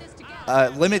earlier.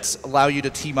 Limits allow you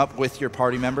to team up with your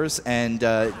party members,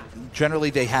 and generally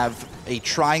they have a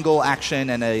triangle action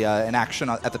and an action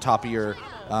at the top of your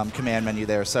command menu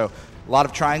there. So a lot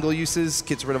of triangle uses,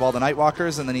 gets rid of all the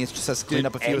Nightwalkers, and then he just has to clean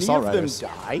up a few Assault Riders. Did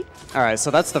any of them die? All right,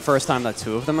 so that's the first time that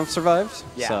 2 of them have survived.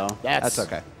 Yeah, so that's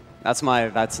okay. That's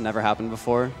never happened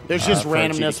before. There's just for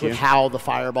randomness GDQ. with how the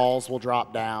fireballs will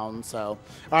drop down. So, all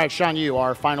right, Sean, you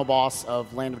our final boss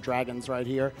of Land of Dragons right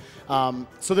here.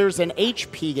 So there's an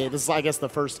HP gate. This is, I guess, the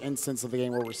first instance of the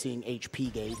game where we're seeing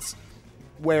HP gates,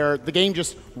 where the game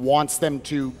just wants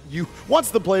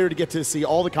wants the player to get to see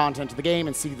all the content of the game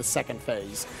and see the second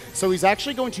phase. So he's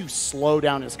actually going to slow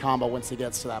down his combo once he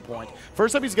gets to that point.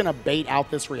 First up, he's going to bait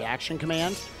out this reaction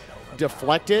command,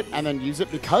 deflect it, and then use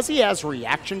it. Because he has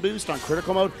reaction boost on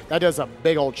critical mode, that does a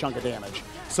big old chunk of damage.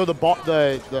 So the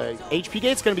HP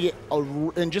gate's going to be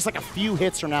in just like a few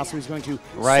hits from now, so he's going to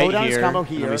slow down his combo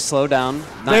here. We slow down.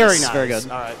 Nice. Very nice. Very good.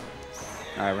 All right.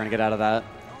 All right, we're going to get out of that.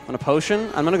 On a potion,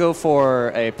 I'm going to go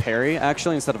for a parry,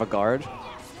 actually, instead of a guard.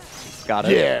 Got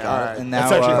it. Yeah, Got it. And now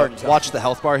watch the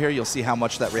health bar here. You'll see how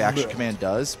much that reaction command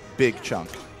does. Big chunk.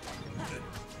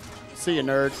 See you,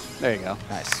 nerd. There you go.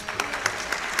 Nice.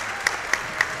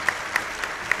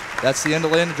 That's the end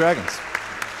of Land of Dragons.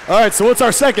 All right, so what's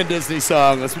our second Disney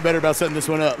song? Let's be better about setting this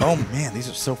one up. Oh, man, these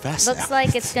are so fast Looks now.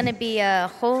 like it's going to be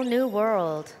a whole new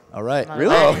world. All right.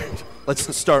 Really? Oh,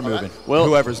 let's start moving. Well,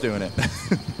 whoever's doing it.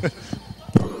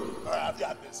 All right, I've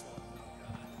got this one.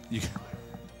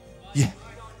 Yeah.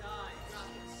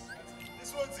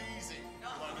 This one's easy.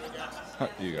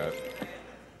 You got it.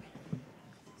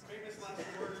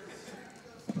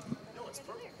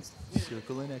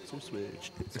 Circle and X or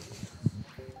switch.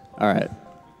 All right.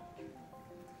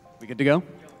 We good to go?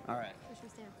 All right.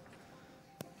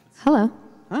 Hello.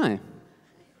 Hi. Would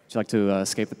you like to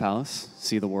escape the palace,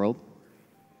 see the world?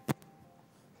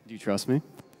 Do you trust me?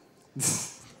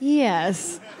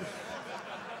 Yes.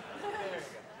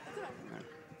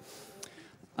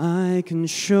 I can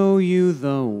show you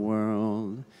the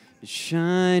world,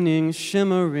 shining,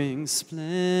 shimmering,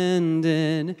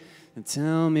 splendid. And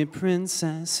tell me,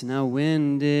 princess, now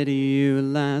when did you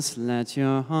last let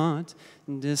your heart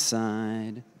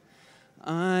decide?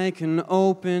 I can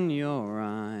open your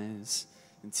eyes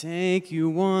and take you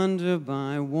wonder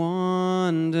by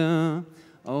wonder,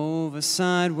 over,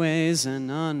 sideways,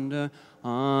 and under,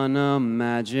 on a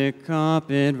magic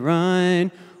carpet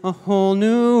ride. A whole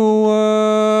new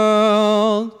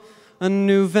world, a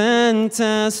new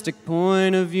fantastic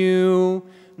point of view.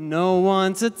 No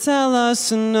one to tell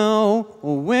us no,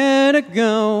 or where to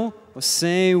go, or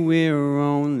say we're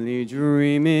only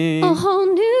dreaming. A whole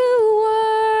new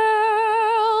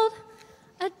world,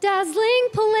 a dazzling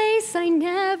place I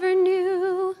never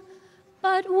knew.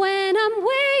 But when I'm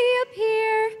way up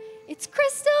here, it's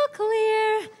crystal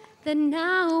clear that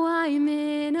now I'm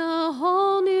in a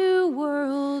whole new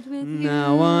world with you.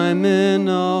 Now I'm in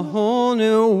a whole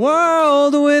new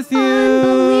world with you.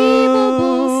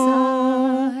 Unbelievable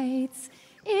sights,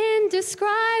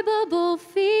 indescribable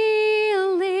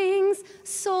feelings,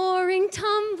 soaring,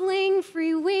 tumbling,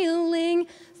 freewheeling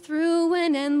through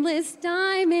an endless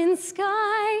diamond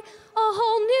sky. A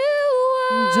whole new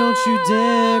world. Don't you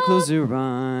dare close your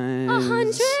eyes.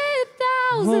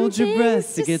 100,000 Hold your breath,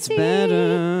 things it to gets see.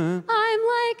 better. I'm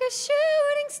like a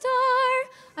shooting star.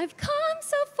 I've come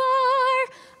so far.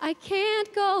 I I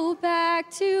can't go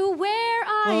back to where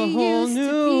I whole used to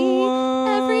new be.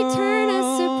 Every world turn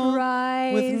a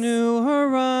surprise. with new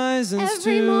horizons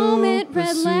Every to moment red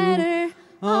pursue. letter.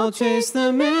 I'll chase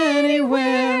them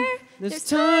anywhere. There's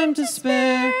time to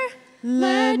spare.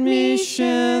 Let me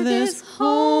share this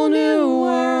whole new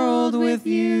world with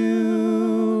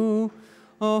you.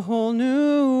 A whole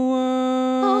new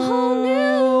world. A whole new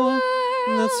world.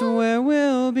 That's where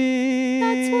we'll be.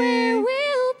 That's where we'll be.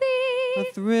 A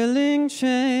thrilling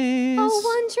chase. A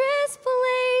wondrous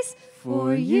place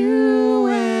for you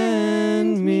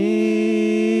and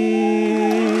me.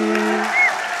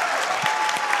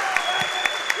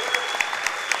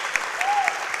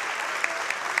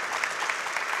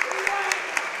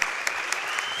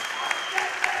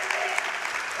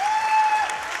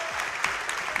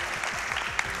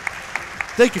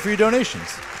 Thank you for your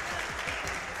donations.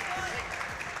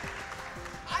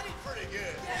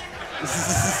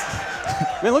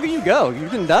 Man, look at you go. You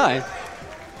didn't die.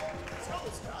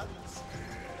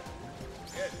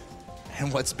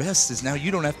 And what's best is now you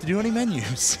don't have to do any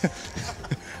menus.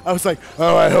 I was like,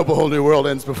 oh, I hope A Whole New World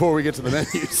ends before we get to the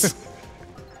menus.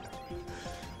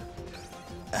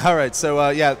 All right, so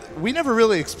yeah, we never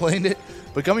really explained it,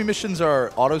 but gummy missions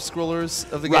are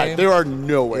auto-scrollers of the game. Right, there are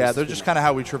no ways. Yeah, they're just kind of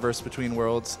how we traverse between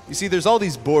worlds. You see, there's all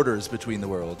these borders between the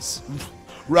worlds.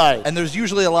 Right. And there's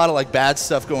usually a lot of like bad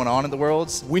stuff going on in the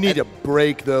worlds. We need to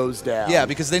break those down. Yeah,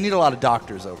 because they need a lot of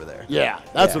doctors over there. Yeah,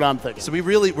 that's what I'm thinking. So we're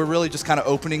really just kind of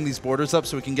opening these borders up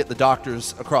so we can get the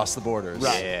doctors across the borders.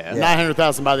 Right. Yeah.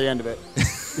 900,000 by the end of it.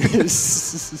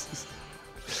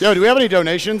 Yo, do we have any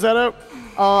donations, Edo?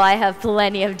 Oh, I have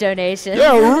plenty of donations.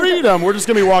 Yeah, read them. We're just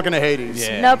going to be walking to Hades.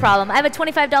 Yeah. No problem. I have a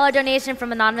 $25 donation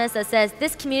from Anonymous that says,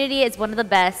 this community is one of the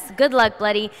best. Good luck,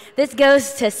 Bloody. This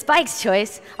goes to Spike's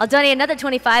choice. I'll donate another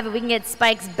 25 if we can get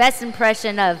Spike's best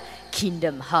impression of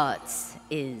Kingdom Hearts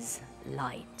is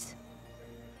light.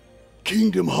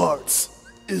 Kingdom Hearts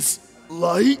is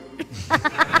light?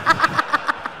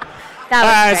 That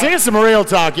was So great. here's some real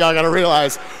talk y'all got to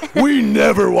realize. We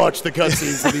never watch the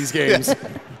cutscenes of these games.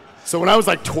 So when I was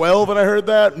like 12 and I heard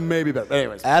that, maybe better. But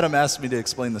anyways. Adam asked me to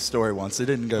explain the story once. It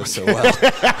didn't go so well.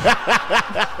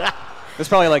 There's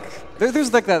probably like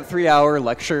there's like that 3-hour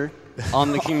lecture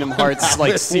on the Kingdom Hearts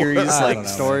like series like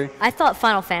story. I thought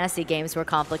Final Fantasy games were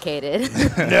complicated.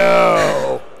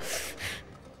 No.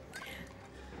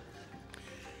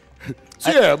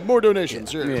 So yeah, more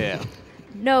donations. Sure. Yeah.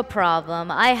 No problem.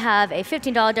 I have a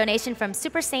 $15 donation from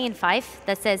Super Saiyan 5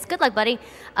 that says, good luck, buddy.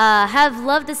 Have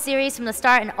loved the series from the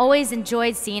start and always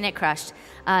enjoyed seeing it crushed.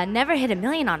 Never hit 1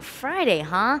 million on Friday,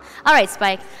 huh? All right,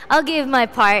 Spike, I'll give my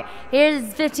part.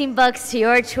 Here's 15 bucks to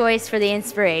your choice for the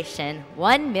inspiration.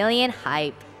 1 million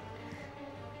hype.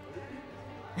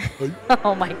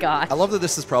 Oh my gosh. I love that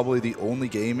this is probably the only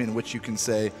game in which you can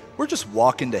say, we're just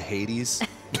walking to Hades.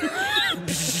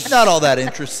 Not all that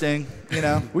interesting, you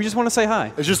know? We just want to say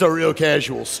hi. It's just a real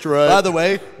casual strut. By the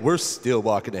way, we're still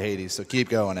walking to Hades, so keep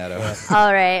going, Edo.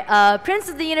 All right. Prince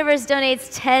of the Universe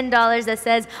donates $10 that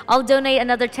says, I'll donate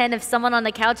another 10 if someone on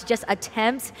the couch just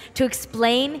attempts to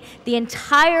explain the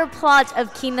entire plot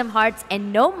of Kingdom Hearts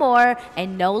in no more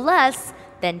and no less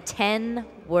than 10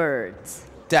 words.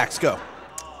 Dax, go.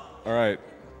 All right.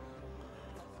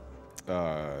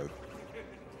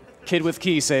 Kid with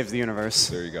key saves the universe.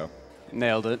 There you go.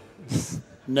 Nailed it.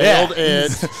 Nailed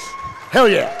it. Hell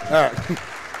yeah. All right.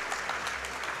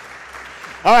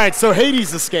 All right, so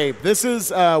Hades Escape. This is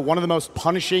one of the most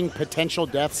punishing potential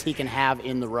deaths he can have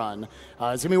in the run. He's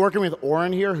going to be working with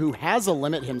Orin here, who has a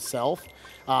limit himself.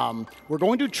 We're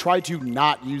going to try to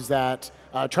not use that.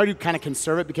 Try to kind of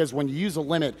conserve it, because when you use a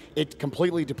limit, it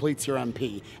completely depletes your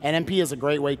MP. And MP is a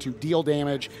great way to deal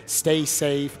damage, stay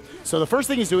safe. So the first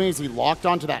thing he's doing is he locked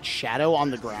onto that shadow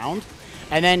on the ground.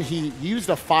 And then he used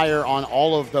a fire on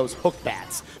all of those hook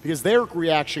bats, because their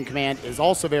reaction command is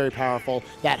also very powerful,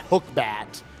 that hook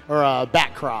bat, or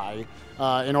bat cry,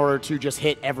 in order to just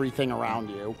hit everything around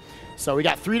you. So we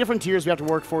got 3 different tiers we have to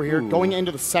work for here. Ooh. Going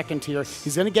into the second tier,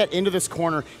 he's going to get into this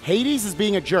corner. Hades is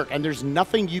being a jerk, and there's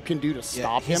nothing you can do to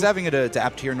stop him. He's having to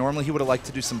adapt here. Normally he would have liked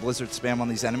to do some Blizzard spam on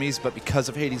these enemies, but because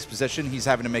of Hades' position, he's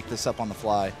having to make this up on the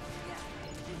fly.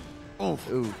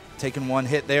 Ooh, taking 1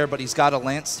 hit there, but he's got a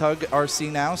Lance Tug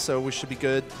RC now, so we should be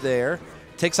good there.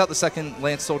 Takes out the second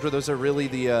Lance Soldier. Those are really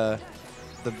the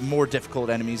more difficult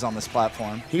enemies on this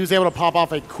platform. He was able to pop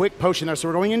off a quick potion there, so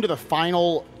we're going into the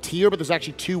final tier, but there's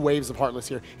actually 2 waves of Heartless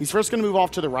here. He's first going to move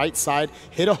off to the right side,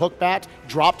 hit a hook bat,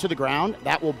 drop to the ground.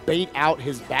 That will bait out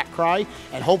his bat cry,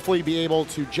 and hopefully be able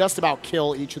to just about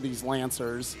kill each of these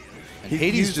Lancers. And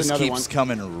Hades just keeps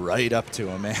coming right up to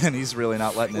him, man. He's really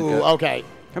not letting it go. Okay.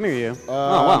 Come here, you. Oh,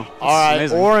 wow. All right,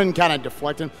 amazing. Oren kind of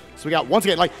deflecting. So we got, once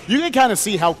again, like, you can kind of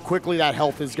see how quickly that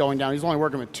health is going down. He's only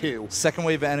working with 2. Second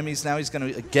wave of enemies now. He's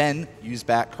going to, again, use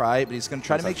back cry, but he's going to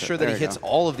try to make sure that he hits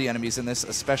all of the enemies in this,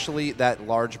 especially that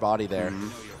large body there.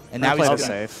 And now he's going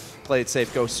to play it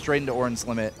safe, go straight into Oren's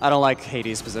limit. I don't like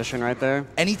Hades' position right there.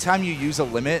 Anytime you use a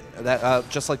limit, that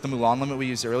just like the Mulan limit we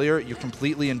used earlier, you're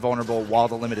completely invulnerable while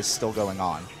the limit is still going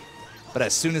on. But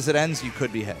as soon as it ends, you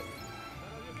could be hit.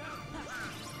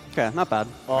 Okay, not bad.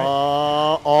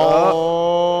 We're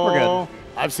good.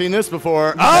 I've seen this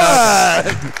before.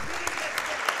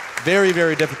 Very,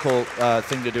 very difficult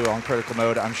thing to do on critical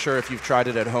mode. I'm sure if you've tried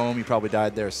it at home, you probably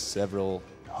died there several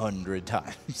hundred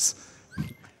times.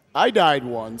 I died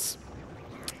once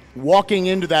walking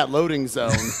into that loading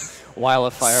zone. While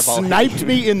a fireball sniped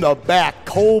me in the back,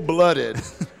 cold-blooded.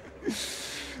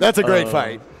 That's a great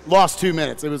fight. Lost 2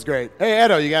 minutes. It was great. Hey,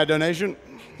 Edo, you got a donation?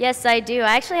 Yes, I do.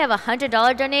 I actually have a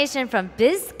 $100 donation from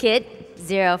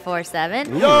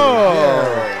Bizkit2017.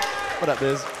 Yo! What up,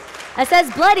 Biz? It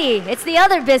says bloody. It's the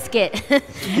other biscuit.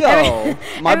 Yo,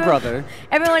 my brother.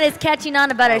 Everyone is catching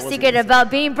on about our secret about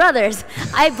being brothers.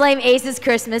 I blame Ace's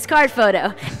Christmas card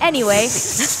photo. Anyway,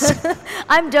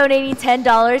 I'm donating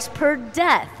 $10 per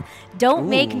death. Don't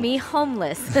make me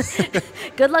homeless.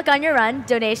 Good luck on your run.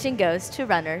 Donation goes to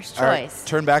Runner's Choice. All right,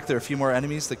 turn back. There are a few more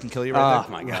enemies that can kill you right there.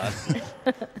 Oh, my God.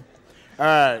 All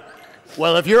right.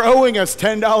 Well, if you're owing us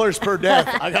 $10 per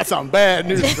death, I got some bad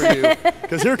news for you.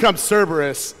 Because here comes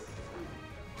Cerberus.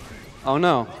 Oh,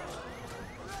 no.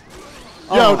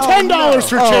 Yo, $10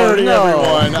 for charity,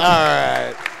 everyone. All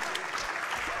right.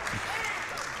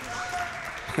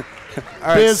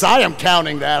 Biz, I am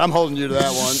counting that. I'm holding you to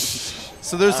that one.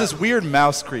 So there's this weird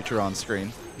mouse creature on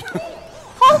screen.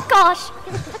 Oh, gosh.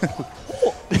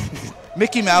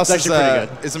 Mickey Mouse is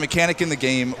a mechanic in the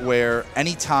game where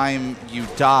anytime you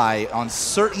die on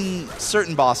certain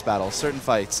boss battles, certain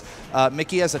fights,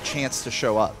 Mickey has a chance to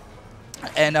show up.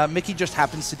 And Mickey just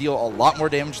happens to deal a lot more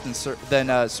damage than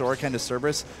Sora can to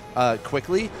Cerberus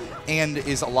quickly and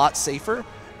is a lot safer.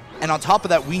 And on top of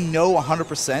that, we know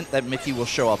 100% that Mickey will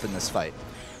show up in this fight.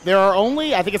 There are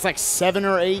only, I think it's like 7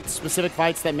 or 8 specific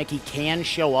fights that Mickey can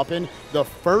show up in. The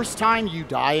first time you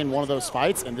die in one of those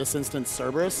fights, in this instance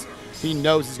Cerberus, he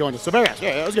knows he's going to. So very nice.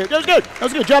 Yeah, that was good. That was good. That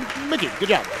was a good job, Mickey. Good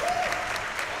job.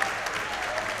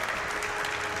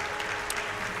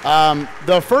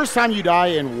 The first time you die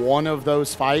in one of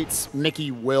those fights, Mickey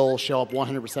will show up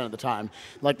 100% of the time.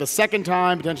 Like the second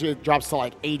time, potentially it drops to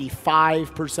like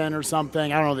 85% or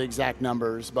something. I don't know the exact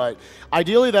numbers, but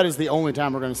ideally that is the only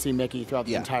time we're going to see Mickey throughout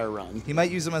the entire run. He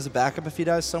might use him as a backup if he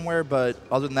dies somewhere, but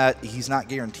other than that, he's not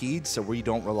guaranteed, so we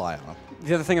don't rely on him.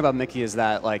 The other thing about Mickey is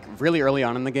that, like, really early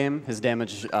on in the game, his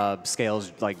damage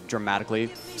scales like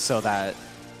dramatically, so that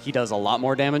he does a lot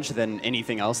more damage than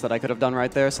anything else that I could have done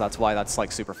right there, so that's why that's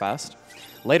like super fast.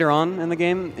 Later on in the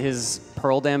game, his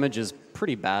pearl damage is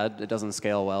pretty bad. It doesn't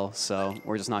scale well, so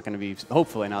we're just not going to be,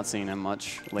 hopefully, not seeing him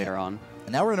much later on.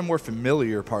 And now we're in a more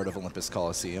familiar part of Olympus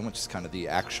Coliseum, which is kind of the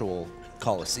actual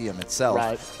Coliseum itself.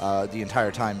 Right. The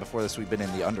entire time before this, we've been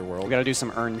in the underworld. We got to do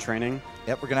some urn training.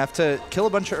 Yep, we're going to have to kill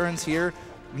a bunch of urns here.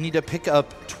 We need to pick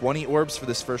up 20 orbs for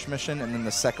this first mission, and then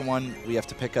the second one, we have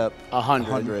to pick up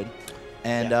 100.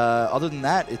 And other than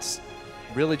that, it's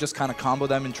really just kind of combo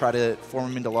them and try to form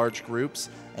them into large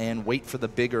groups and wait for the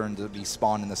big urn to be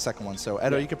spawned in the second one. So,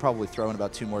 Edo, you could probably throw in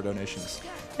about 2 more donations.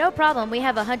 No problem. We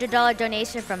have a $100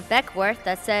 donation from Beckworth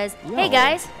that says, hey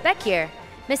guys, Beck here.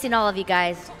 Missing all of you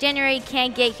guys. January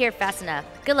can't get here fast enough.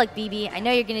 Good luck, BB. I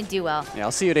know you're going to do well. Yeah,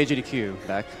 I'll see you at AGDQ,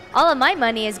 Beck. All of my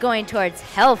money is going towards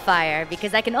Hellfire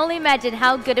because I can only imagine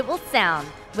how good it will sound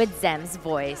with Zem's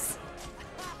voice.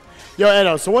 Yo,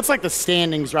 Edo, so what's like the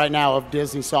standings right now of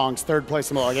Disney songs, third place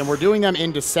and below? Again, we're doing them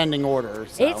in descending order.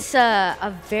 So. It's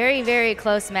a very, very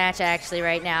close match actually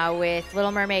right now with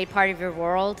Little Mermaid, Part of Your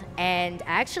World, and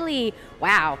actually,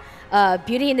 wow,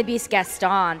 Beauty and the Beast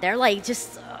Gaston. They're like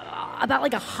just about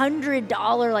like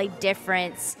 $100 like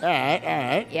difference. All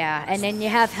right. Yeah, and then you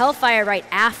have Hellfire right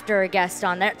after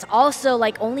Gaston. That's also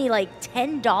like only like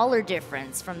 $10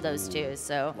 difference from those two.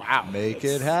 So wow, make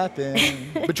it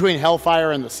happen. Between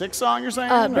Hellfire and the 6th song, you're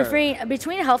saying?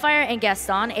 Between Hellfire and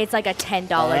Gaston, it's like a $10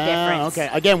 difference. Okay,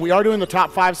 again, we are doing the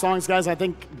top 5 songs, guys. I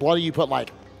think Bloody, you put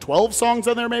like 12 songs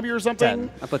in there, maybe, or something.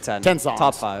 10. I put 10. 10 songs.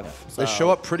 Top 5. So. They show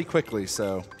up pretty quickly,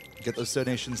 so get those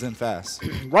donations in fast.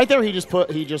 Right there, he just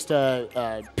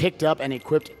picked up and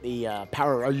equipped the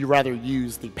power, or you rather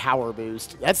use the power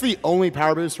boost. That's the only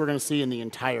power boost we're going to see in the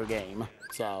entire game.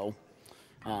 So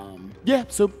Yeah,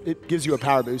 so it gives you a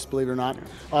power boost, believe it or not.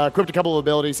 Equipped a couple of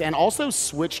abilities and also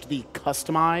switched the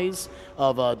customize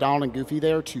of Donald and Goofy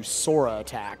there to Sora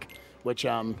attack, which,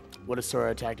 what does Sora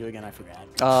attack do again? I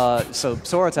forgot. So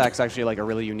Sora attack is actually like a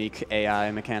really unique AI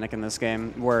mechanic in this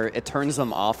game where it turns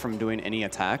them off from doing any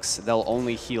attacks. They'll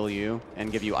only heal you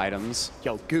and give you items.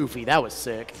 Yo, Goofy, that was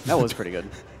sick. That was pretty good.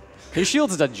 His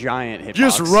shield is a giant hitbox.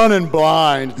 Just running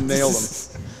blind, nailed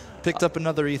him. Picked up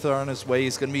another ether on his way.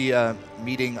 He's going to be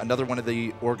meeting another one of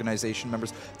the organization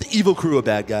members, the evil crew of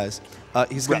bad guys.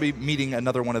 He's going to be meeting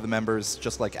another one of the members,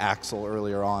 just like Axel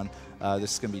earlier on.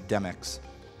 This is going to be Demix.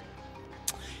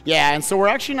 Yeah, and so we're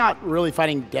actually not really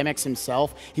fighting Demix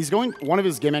himself. He's going. One of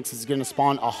his gimmicks is going to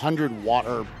spawn 100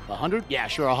 water. 100? Yeah,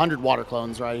 sure, 100 water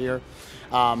clones right here.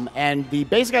 And the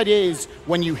basic idea is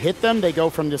when you hit them, they go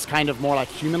from this kind of more like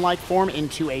human-like form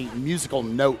into a musical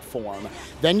note form.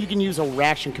 Then you can use a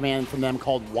reaction command from them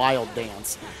called Wild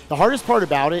Dance. The hardest part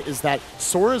about it is that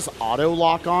Sora's auto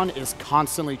lock-on is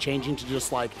constantly changing to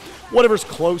just like whatever's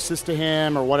closest to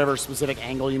him or whatever specific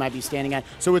angle you might be standing at.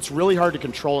 So it's really hard to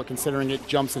control it considering it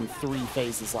jumps in 3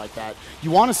 phases like that.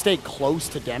 You want to stay close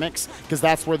to Demix because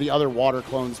that's where the other water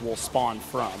clones will spawn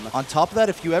from. On top of that,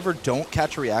 if you ever don't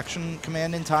catch a reaction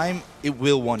command in time, it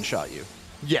will one-shot you.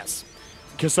 Yes.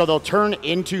 Because so they'll turn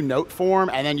into note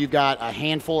form, and then you've got a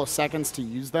handful of seconds to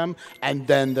use them, and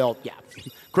then they'll,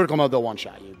 critical mode, they'll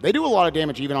one-shot you. They do a lot of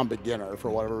damage even on beginner for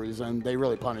whatever reason. They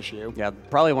really punish you. Yeah,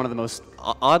 probably one of the most,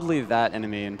 oddly that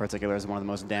enemy in particular is one of the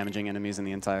most damaging enemies in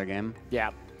the entire game.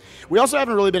 Yeah. We also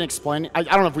haven't really been explaining, I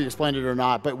don't know if we explained it or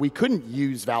not, but we couldn't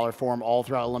use Valor Form all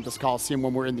throughout Olympus Coliseum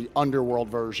when we're in the Underworld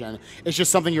version. It's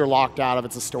just something you're locked out of.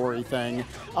 It's a story thing.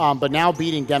 But now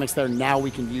beating Demix there, now we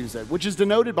can use it, which is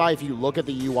denoted by, if you look at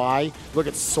the UI, look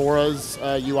at Sora's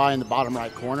UI in the bottom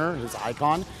right corner, his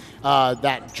icon,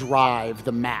 that drive,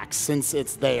 the max. Since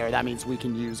it's there, that means we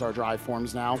can use our drive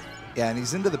forms now. Yeah, and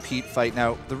he's into the Pete fight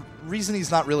now. The reason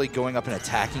he's not really going up and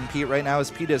attacking Pete right now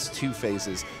is Pete has 2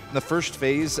 phases. And the first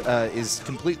phase is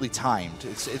completely timed.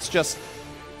 It's just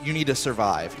you need to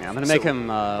survive. Yeah, I'm going to make him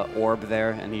orb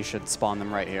there, and he should spawn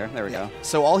them right here. There we go.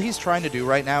 So all he's trying to do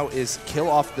right now is kill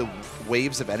off the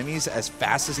waves of enemies as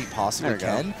fast as he possibly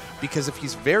can, because if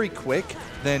he's very quick,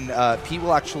 then Pete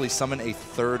will actually summon a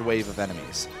 3rd wave of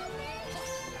enemies.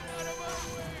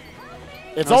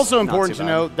 It's also important to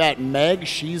note that Meg,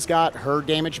 she's got her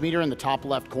damage meter in the top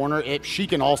left corner. She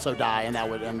can also die, and that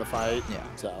would end the fight. Yeah.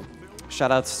 So,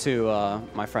 shoutouts to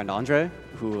my friend Andre,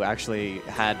 who actually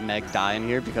had Meg die in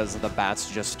here because the bats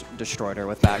just destroyed her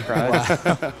with Bat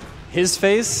Cry. His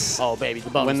face, baby, the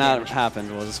bonus when damage. that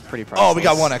happened was pretty priceless. Oh, we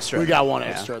got 1 extra. We got 1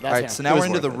 extra. That's all right, so now we're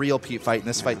into the real Pete fight, and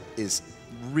this fight is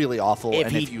really awful.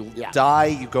 If you die,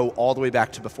 you go all the way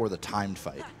back to before the timed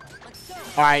fight.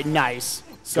 All right, nice.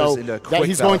 So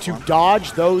he's going to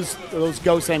dodge those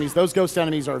ghost enemies. Those ghost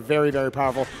enemies are very, very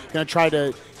powerful. Going to try to.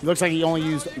 It looks like he only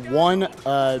used 1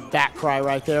 Bat Cry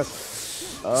right there.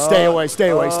 Stay away! Stay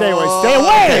away! Stay away! Stay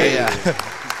away! Yeah.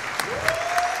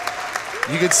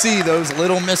 You could see those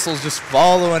little missiles just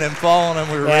following him.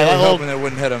 We were really hoping it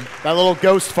wouldn't hit him. That little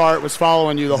ghost fart was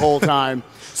following you the whole time.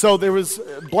 So there was,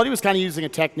 Bloody was kind of using a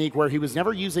technique where he was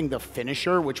never using the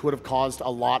finisher, which would have caused a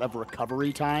lot of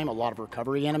recovery time, a lot of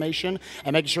recovery animation,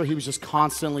 and making sure he was just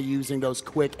constantly using those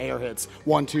quick air hits,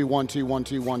 1, 2, 1, 2, 1,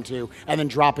 2, 1, 2, and then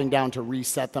dropping down to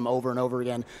reset them over and over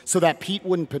again so that Pete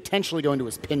wouldn't potentially go into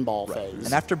his pinball phase.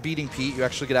 And after beating Pete, you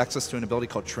actually get access to an ability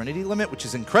called Trinity Limit, which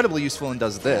is incredibly useful and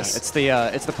does this. Yeah,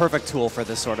 it's the perfect tool for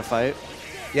this sort of fight.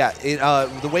 Yeah,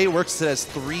 the way it works is it has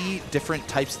 3 different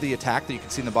types of the attack that you can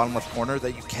see in the bottom left corner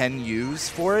that you can use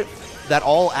for it that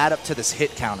all add up to this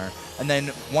hit counter. And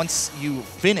then once you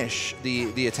finish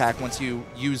the attack, once you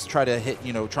try to hit,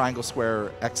 triangle,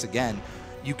 square, X again,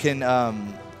 you can,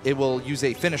 it will use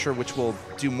a finisher which will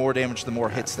do more damage the more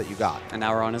hits that you got. And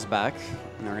now we're on his back,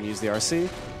 and we're going to use the RC.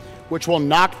 Which will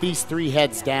knock these 3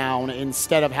 heads down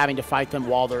instead of having to fight them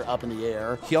while they're up in the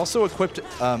air. He also equipped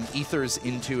ethers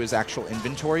into his actual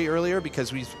inventory earlier because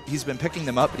he's been picking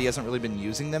them up, but he hasn't really been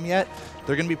using them yet.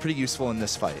 They're going to be pretty useful in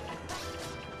this fight.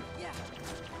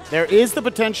 There is the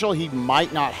potential he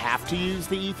might not have to use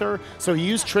the ether, so he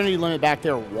used Trinity Limit back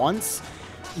there once.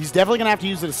 He's definitely going to have to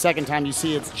use it a second time. You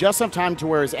see, it's just enough time to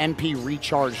where his MP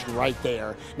recharged right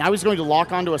there. Now he's going to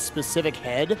lock onto a specific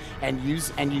head and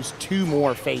use 2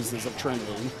 more phases of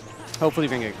Trinity. Hopefully we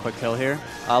can get a quick kill here.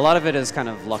 A lot of it is kind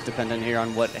of luck dependent here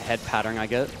on what head pattern I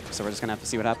get, so we're just going to have to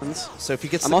see what happens. So if he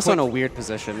gets I'm also in a weird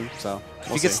position, so if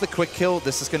he gets the quick kill,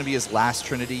 this is going to be his last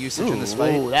Trinity usage in this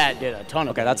fight. Ooh, that did a ton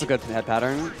of Okay, that's a good head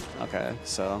pattern. Okay,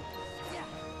 so...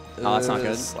 Oh, that's not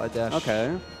good. Slide dash.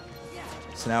 Okay.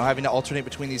 So now having to alternate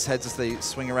between these heads as they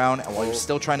swing around, and while you're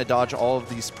still trying to dodge all of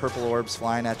these purple orbs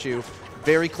flying at you.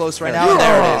 Very close right now. And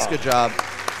there it is. Good job.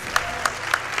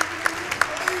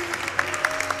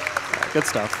 Good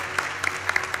stuff.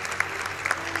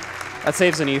 That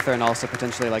saves an ether and also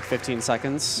potentially like 15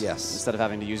 seconds. Yes. Instead of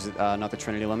having to use another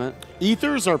Trinity limit.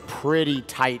 Ethers are pretty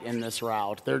tight in this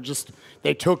route.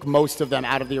 They took most of them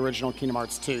out of the original Kingdom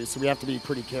Hearts 2, so we have to be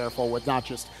pretty careful with not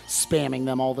just spamming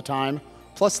them all the time.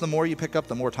 Plus, the more you pick up,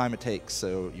 the more time it takes,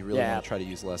 so you really want to try to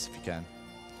use less if you can.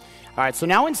 All right, so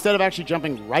now instead of actually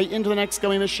jumping right into the next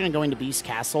gummy mission and going to Beast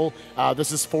Castle,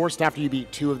 this is forced after you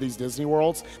beat 2 of these Disney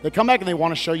worlds. They come back and they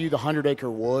want to show you the 100-acre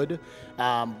wood.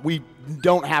 We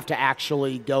don't have to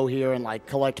actually go here and like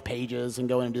collect pages and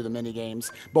go in and do the mini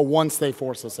games, but once they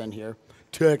force us in here,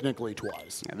 technically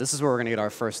twice. Yeah, this is where we're going to get our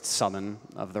first summon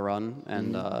of the run,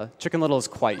 and Chicken Little is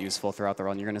quite useful throughout the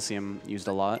run. You're going to see him used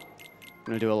a lot. I'm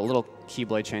going to do a little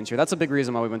Keyblade change here. That's a big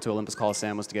reason why we went to Olympus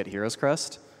Coliseum, was to get Hero's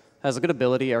Crest. Has a good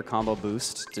ability, air combo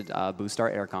boost, to boost our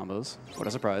air combos. What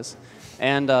a surprise.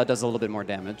 And does a little bit more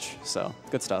damage, so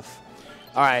good stuff.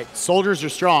 All right, soldiers are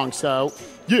strong, so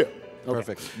yeah.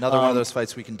 Perfect. Another one of those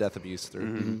fights we can death abuse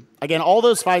through. Again, all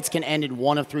those fights can end in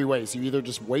one of 3 ways. You either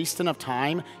just waste enough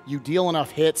time, you deal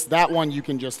enough hits, that one you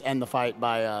can just end the fight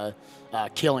by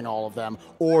killing all of them,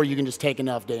 or you can just take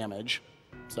enough damage.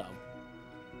 So.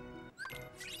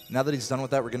 Now that he's done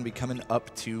with that, we're going to be coming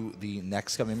up to the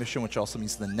next gummy mission, which also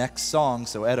means the next song.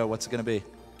 So, Edo, what's it going to be?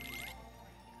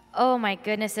 Oh my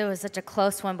goodness, it was such a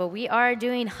close one, but we are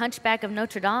doing Hunchback of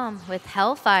Notre Dame with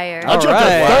Hellfire. I jumped to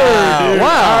 3rd, dude.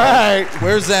 Wow. All right.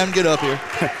 Where's Zem? Get up here.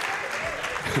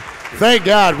 Thank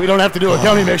God we don't have to do a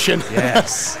gummy mission.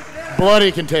 Yes.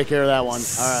 Bloody can take care of that one.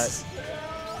 All right.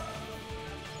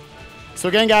 So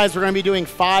again, guys, we're going to be doing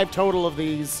 5 total of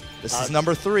these. This is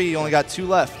number 3. You only got 2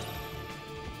 left.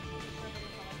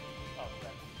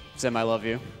 Zim, I love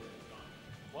you.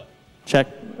 Check.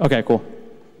 Okay, cool.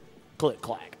 Click,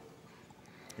 clack.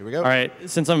 Here we go. All right,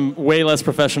 since I'm way less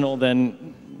professional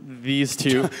than these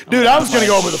two. Dude, I was going to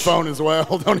go over the phone as well.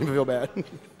 Don't even feel bad.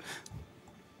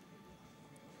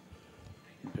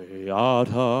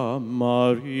 Beata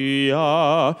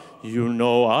Maria, you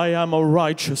know I am a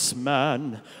righteous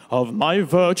man. Of my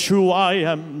virtue I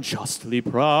am justly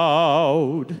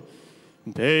proud.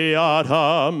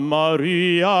 Beata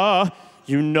Maria,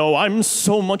 you know I'm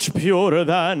so much purer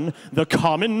than the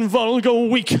common, vulgar,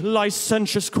 weak,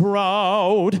 licentious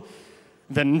crowd.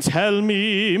 Then tell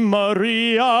me,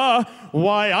 Maria,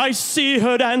 why I see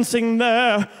her dancing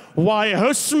there, why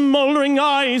her smoldering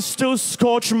eyes still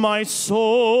scorch my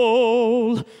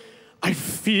soul. I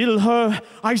feel her,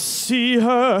 I see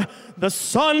her, the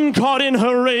sun caught in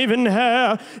her raven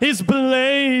hair is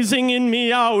blazing in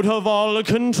me out of all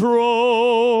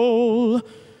control.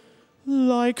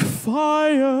 Like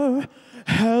fire,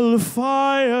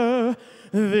 hellfire,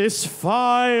 this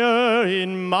fire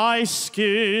in my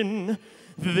skin,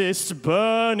 this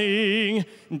burning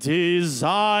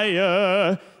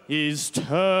desire is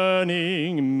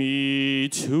turning me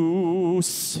to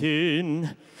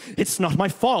sin. It's not my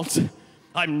fault.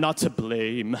 I'm not to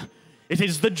blame. It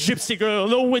is the gypsy girl,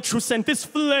 the witch who sent this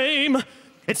flame.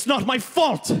 It's not my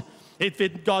fault. It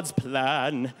fit God's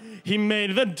plan. He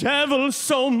made the devil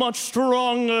so much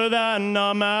stronger than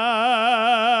a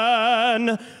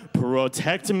man.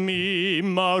 Protect me,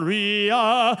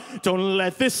 Maria. Don't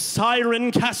let this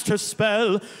siren cast her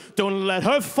spell. Don't let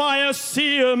her fire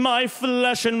sear my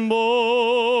flesh and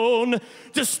bone.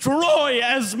 Destroy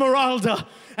Esmeralda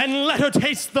and let her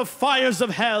taste the fires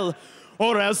of hell.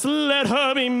 Or else let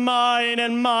her be mine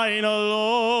and mine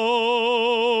alone.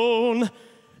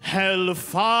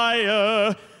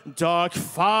 Hellfire, dark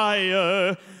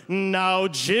fire, now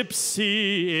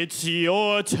gypsy, it's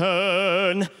your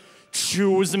turn.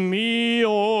 Choose me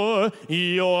or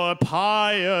your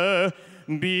pyre,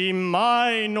 be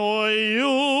mine or you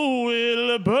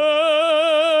will burn.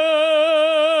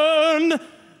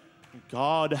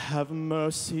 God have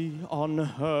mercy on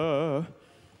her,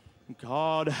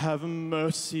 God have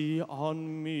mercy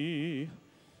on me.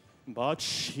 But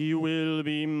she will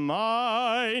be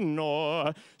mine,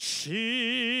 or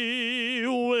she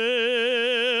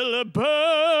will burn.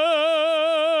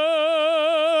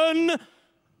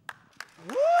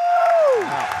 Woo!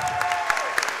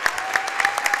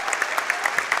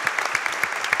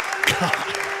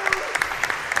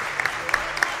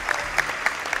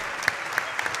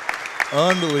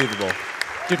 Unbelievable.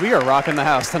 Dude, we are rocking the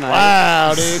house tonight.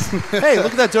 Wow, dude. Hey,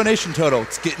 look at that donation total.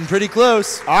 It's getting pretty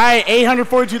close. All right,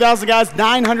 842,000 guys,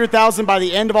 900,000 by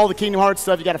the end of all the Kingdom Hearts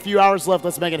stuff. You got a few hours left.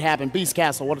 Let's make it happen. Beast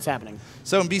Castle, what is happening?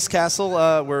 So in Beast Castle,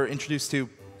 we're introduced to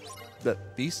the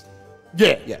Beast.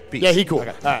 Yeah. Yeah, Beast. Yeah, he cool.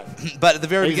 Okay. All right. But at the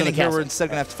very He's in beginning the here, castle. we're instead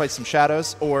going to have to fight some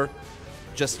shadows or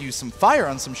just use some fire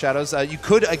on some shadows. You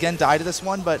could, again, die to this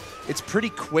one, but it's pretty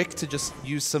quick to just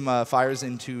use some fires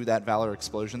into that Valor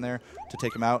Explosion there to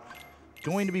take him out.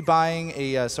 Going to be buying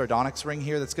a Sardonyx ring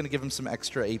here that's going to give him some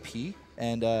extra AP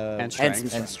and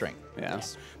strength. And strength. Yeah.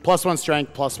 Yes. +1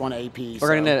 strength, +1 AP.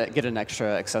 We're going to get an extra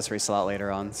accessory slot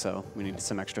later on, so we need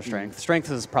some extra strength. Strength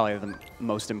is probably the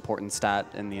most important stat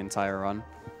in the entire run.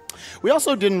 We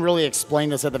also didn't really explain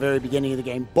this at the very beginning of the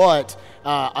game, but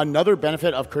another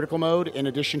benefit of critical mode, in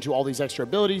addition to all these extra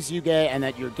abilities you get and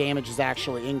that your damage is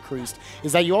actually increased,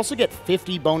 is that you also get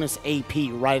 50 bonus AP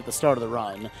right at the start of the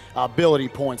run, ability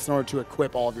points in order to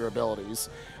equip all of your abilities.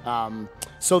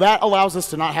 So that allows us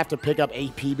to not have to pick up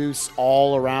AP boosts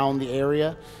all around the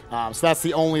area. So that's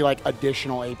the only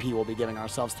additional AP we'll be giving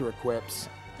ourselves through equips.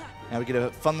 Now we get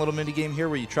a fun little mini game here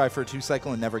where you try for a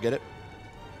 2-cycle and never get it.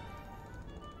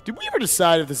 Did we ever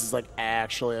decide if this is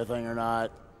actually a thing or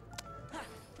not?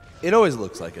 It always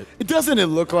looks like it. Doesn't it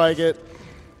look like it?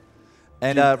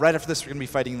 And right after this, we're going to be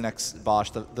fighting the next boss,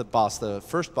 the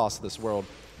first boss of this world,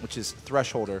 which is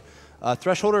Thresholder.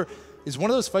 Thresholder is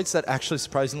one of those fights that actually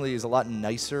surprisingly is a lot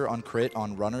nicer on crit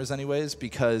on runners anyways,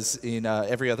 because in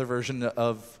every other version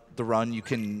of the run, you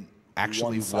can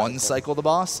actually one-cycle the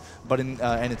boss, but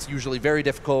and it's usually very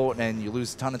difficult, and you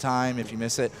lose a ton of time if you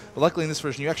miss it. But luckily in this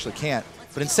version, you actually can't.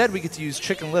 But instead, we get to use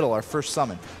Chicken Little, our first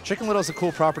summon. Chicken Little is a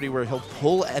cool property where he'll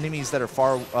pull enemies that are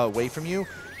far away from you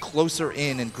closer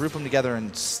in and group them together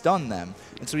and stun them.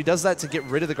 And so he does that to get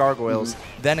rid of the gargoyles,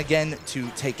 then again to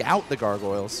take out the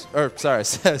gargoyles. Or, sorry, I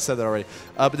said that already.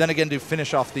 But then again to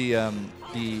finish off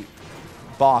the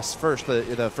boss first,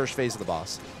 the first phase of the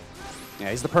boss. Yeah,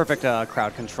 he's the perfect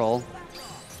crowd control.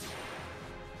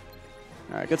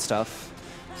 All right, good stuff.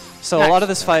 So Nice. A lot of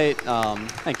this fight,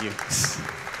 thank you.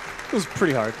 It was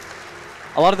pretty hard.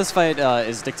 A lot of this fight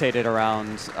is dictated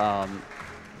around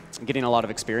getting a lot of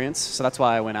experience. So that's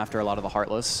why I went after a lot of the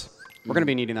Heartless. We're going to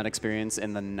be needing that experience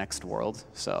in the next world.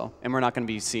 So, and we're not going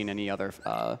to be seeing any other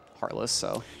Heartless,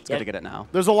 so it's good to get it now.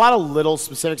 There's a lot of little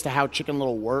specifics to how Chicken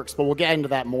Little works, but we'll get into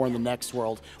that more in the next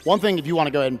world. One thing, if you want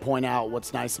to go ahead and point out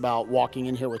what's nice about walking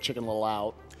in here with Chicken Little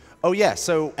out. Oh yeah,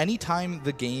 so anytime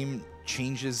the game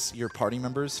changes your party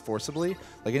members forcibly,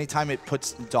 like anytime it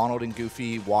puts Donald and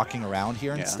Goofy walking around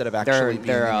here instead of actually being in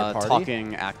your party.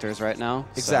 Talking actors right now.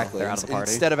 Exactly. So they're out of the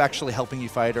party. Instead of actually helping you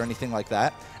fight or anything like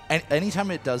that. And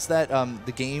anytime it does that,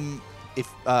 the game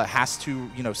has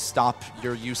to stop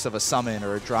your use of a summon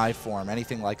or a drive form,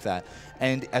 anything like that.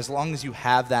 And as long as you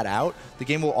have that out, the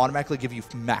game will automatically give you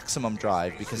maximum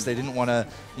drive because they didn't want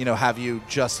to have you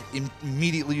just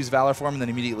immediately use Valor form and then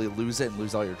immediately lose it and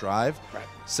lose all your drive. Right.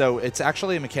 So it's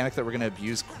actually a mechanic that we're going to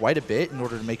abuse quite a bit in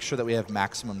order to make sure that we have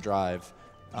maximum drive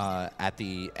at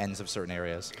the ends of certain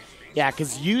areas. Yeah,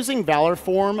 because using Valor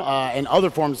form and other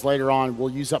forms later on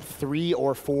will use up 3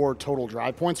 or 4 total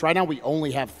drive points. Right now we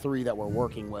only have 3 that we're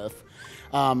working with.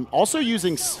 Also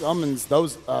using summons,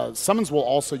 those summons will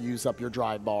also use up your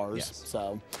drive bars. Yes.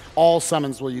 So all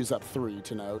summons will use up 3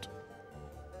 to note.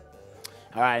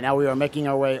 All right, now we are making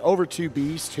our way over to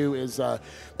Beast, who is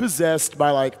possessed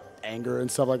by anger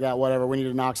and stuff like that, whatever. We need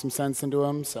to knock some sense into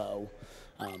him, so...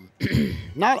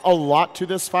 not a lot to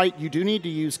this fight. You do need to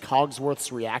use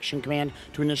Cogsworth's reaction command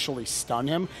to initially stun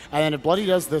him. And then if Bloody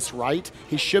does this right,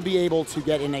 he should be able to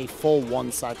get in a full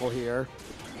 1 cycle here.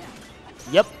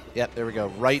 Yep. Yep, there we go.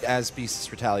 Right as Beast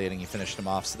is retaliating, you finished him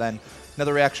off. So then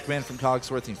another reaction command from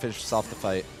Cogsworth, and he finishes off the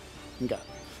fight. Okay.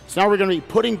 So now we're going to be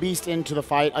putting Beast into the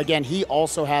fight. Again, he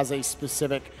also has a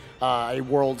specific, a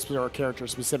world or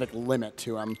character-specific limit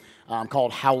to him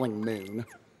called Howling Moon.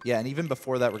 Yeah, and even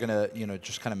before that, we're going to,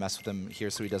 just kind of mess with him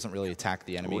here so he doesn't really attack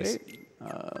the enemies.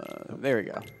 There we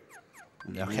go.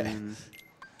 Okay.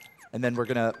 And then we're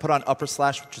going to put on Upper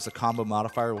Slash, which is a combo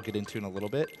modifier we'll get into in a little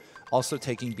bit. Also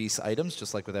taking Beast's items,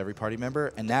 just like with every party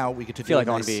member. And now we get to I feel like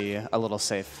I want to be a little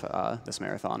safe this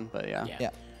marathon, but yeah. Yeah.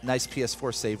 Nice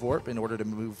PS4 save warp in order to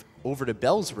move over to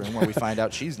Belle's room where we find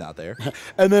out she's not there.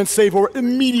 And then save warp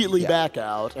immediately back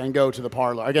out and go to the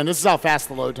parlor. Again, this is how fast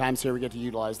the load times here. We get to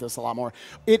utilize this a lot more.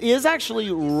 It is actually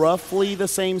roughly the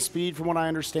same speed from what I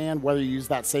understand, whether you use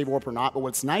that save warp or not. But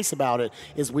what's nice about it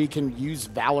is we can use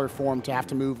Valor form to have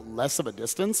to move less of a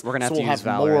distance. We're going to have so to we'll use have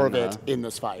Valor more of it in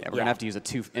this fight. Yeah, we're going to have to use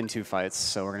it in 2 fights,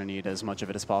 so we're going to need as much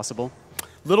of it as possible.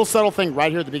 Little subtle thing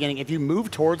right here at the beginning. If you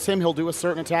move towards him, he'll do a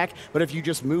certain attack. But if you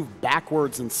just move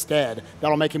backwards instead,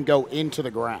 that'll make him go into the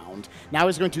ground. Now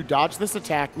he's going to dodge this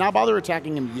attack, not bother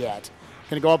attacking him yet.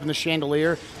 Going to go up in the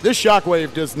chandelier. This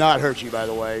shockwave does not hurt you, by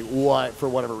the way, for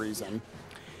whatever reason.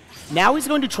 Now he's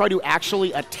going to try to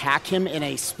actually attack him in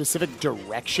a specific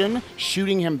direction,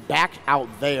 shooting him back out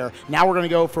there. Now we're going to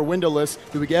go for windowless.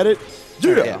 Do we get it?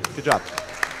 Yeah. Good job.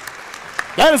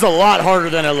 That is a lot harder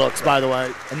than it looks, by the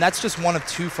way. And that's just one of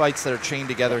 2 fights that are chained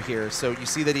together here. So you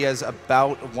see that he has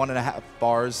about 1.5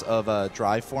 bars of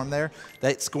drive form there.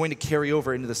 That's going to carry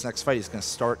over into this next fight. He's going to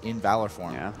start in Valor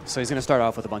form. Yeah, so he's going to start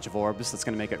off with a bunch of orbs. That's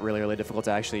going to make it really, really difficult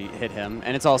to actually hit him.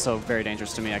 And it's also very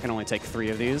dangerous to me. I can only take 3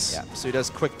 of these. Yeah, so he does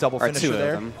quick double finisher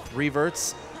there.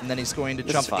 Reverts, and then he's going to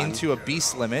jump into a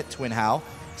Beast Limit, Twin Howl.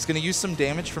 He's going to use some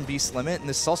damage from Beast Limit, and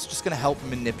this is also just going to help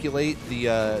manipulate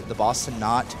the boss to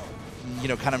not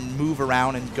kind of move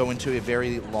around and go into a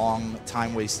very long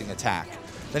time-wasting attack.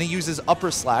 Then he uses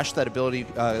Upper Slash, that ability,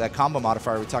 that combo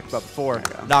modifier we talked about before,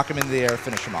 knock him into the air,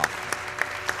 finish him off.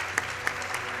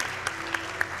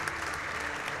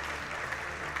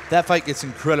 That fight gets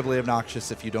incredibly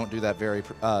obnoxious if you don't do that very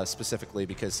specifically,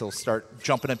 because he'll start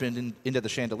jumping up into the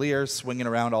chandelier, swinging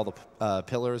around all the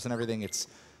pillars and everything. It's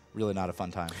really not a fun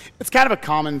time. It's kind of a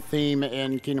common theme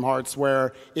in Kingdom Hearts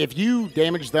where if you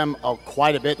damage them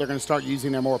quite a bit, they're going to start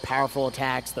using their more powerful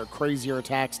attacks, their crazier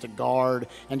attacks to guard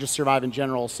and just survive in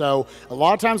general. So a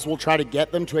lot of times we'll try to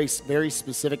get them to a very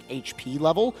specific HP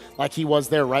level, like he was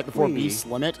there right before Beast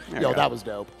Limit. Yo, that was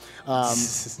dope.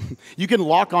 You can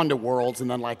lock onto worlds and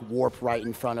then like warp right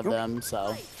in front of them,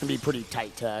 so it can be pretty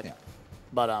tight tech. Yeah.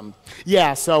 But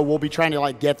yeah, so we'll be trying to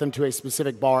like get them to a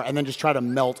specific bar and then just try to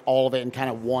melt all of it in kind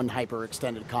of one hyper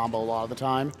extended combo a lot of the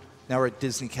time. Now we're at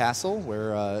Disney Castle,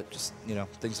 where just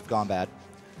things have gone bad.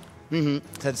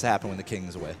 Tends to happen when the king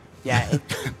is away. Yeah.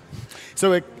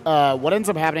 So what ends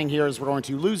up happening here is we're going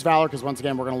to lose Valor because once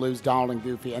again we're going to lose Donald and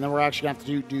Goofy, and then we're actually going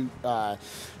to have to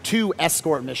do 2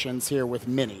 escort missions here with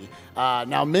Minnie.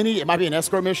 Now Minnie, it might be an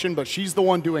escort mission, but she's the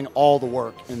one doing all the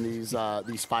work in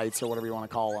these fights or whatever you want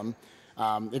to call them.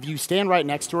 If you stand right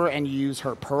next to her and you use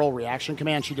her Pearl reaction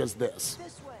command, she does this.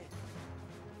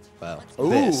 Wow.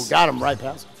 Ooh, got him right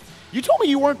past. You told me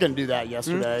you weren't going to do that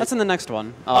yesterday. That's in the next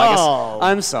one. Oh, I guess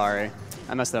I'm sorry.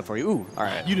 I messed it up for you. Ooh, all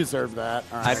right. You deserve that.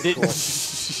 All right, I did. Cool.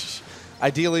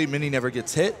 Ideally, Minnie never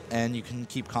gets hit, and you can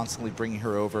keep constantly bringing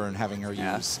her over and having her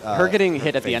use her getting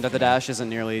hit at the end of the dash isn't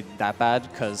nearly that bad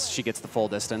because she gets the full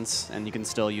distance, and you can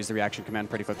still use the reaction command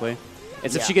pretty quickly.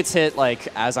 It's if she gets hit, like,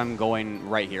 as I'm going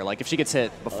right here. Like, if she gets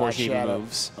hit before she even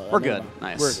moves, we're good.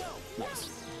 Nice. We're good.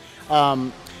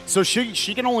 Nice. So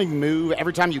she can only move,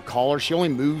 every time you call her, she only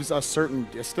moves a certain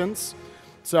distance.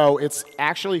 So it's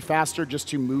actually faster just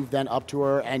to move then up to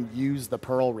her and use the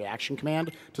Pearl reaction command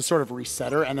to sort of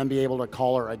reset her and then be able to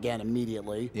call her again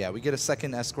immediately. Yeah, we get a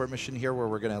second escort mission here where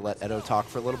we're going to let Edo talk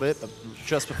for a little bit.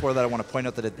 Just before that, I want to point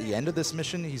out that at the end of this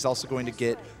mission, he's also going to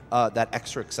get that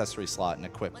extra accessory slot and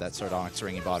equip that Sardonyx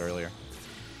ring he bought earlier.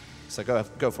 So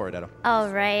go for it, Edo. All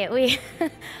right.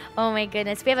 Oh my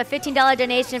goodness. We have a $15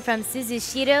 donation from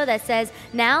Suzushiro that says,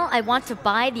 now I want to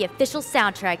buy the official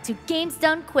soundtrack to Games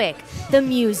Done Quick, the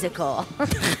musical.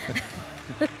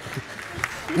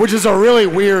 Which is a really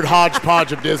weird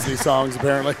hodgepodge of Disney songs,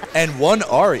 apparently. And one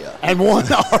aria. That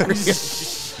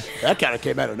kind of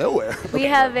came out of nowhere. We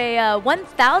have a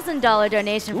 $1,000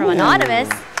 donation from Anonymous.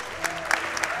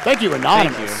 Thank you,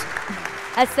 Anonymous. Thank you.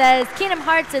 That says, Kingdom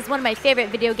Hearts is one of my favorite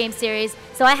video game series,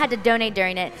 so I had to donate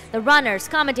during it. The runners,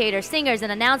 commentators, singers,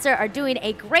 and announcer are doing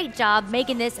a great job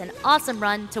making this an awesome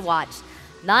run to watch.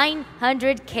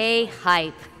 900K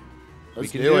hype. We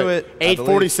can do it.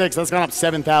 846. That's gone up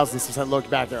 7,000 since I looked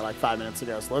back there like 5 minutes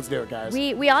ago. So let's do it, guys.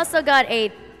 We also got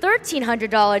a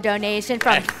 $1,300 donation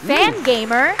from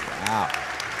Fangamer. Wow.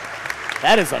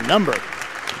 That is a number.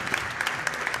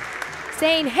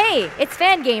 Saying, hey, it's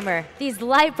Fangamer. These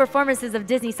live performances of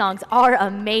Disney songs are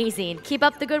amazing. Keep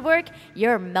up the good work.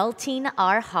 You're melting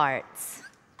our hearts.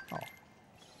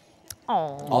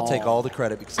 Oh. I'll take all the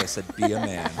credit because I said be a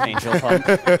man. Angel pump.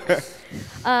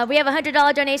 We have a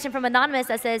 $100 donation from Anonymous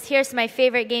that says, here's my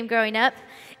favorite game growing up.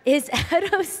 Is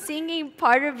Edo singing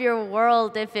part of your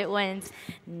world if it wins?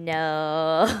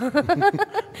 No.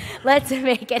 Let's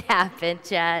make it happen,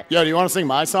 chat. Yo, do you want to sing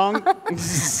my song?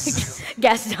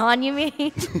 Gaston, you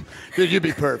mean? Dude, you'd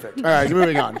be perfect. All right,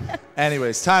 moving on.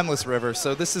 Anyways, Timeless River.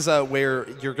 So this is where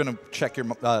you're going to check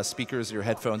your speakers, your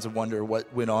headphones, and wonder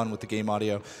what went on with the game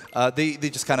audio. They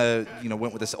just kind of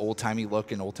went with this old-timey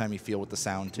look and old-timey feel with the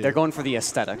sound, too. They're going for the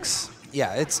aesthetics.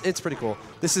 Yeah, it's pretty cool.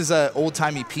 This is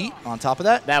old-timey Pete on top of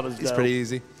that. That was It's pretty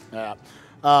easy. Yeah.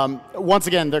 Once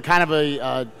again, they're kind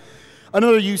of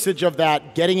Another usage of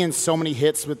that, getting in so many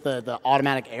hits with the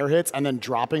automatic air hits and then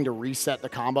dropping to reset the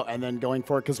combo and then going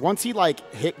for it. Because once he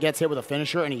gets hit with a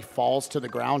finisher and he falls to the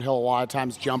ground, he'll a lot of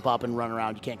times jump up and run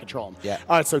around. You can't control him. Yeah.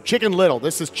 All right, so Chicken Little.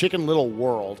 This is Chicken Little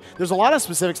World. There's a lot of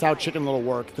specifics to how Chicken Little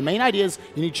work. The main idea is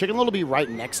you need Chicken Little to be right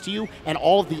next to you and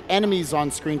all of the enemies on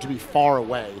screen to be far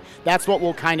away. That's what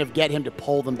will kind of get him to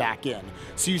pull them back in.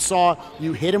 So you saw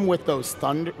you hit him with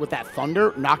that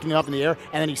thunder, knocking it up in the air,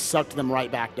 and then he sucked them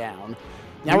right back down.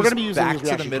 Now we're going to be using back these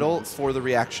to the middle commands for the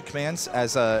reaction commands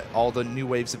as all the new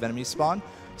waves of enemies spawn.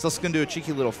 He's also going to do a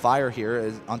cheeky little fire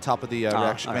here on top of the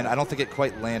reaction command. Right. I don't think it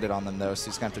quite landed on them, though,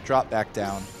 so he's going to have to drop back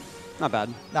down. Not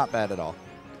bad. Not bad at all.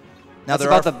 Now That's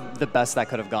about the best that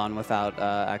could have gone without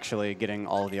actually getting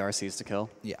all of the RCs to kill.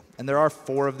 Yeah, and there are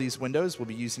 4 of these windows. We'll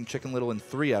be using Chicken Little in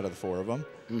 3 out of the 4 of them.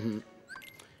 Mm-hmm.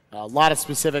 A lot of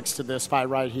specifics to this fight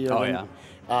right here. Oh, yeah.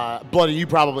 Bloody, you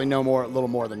probably know a little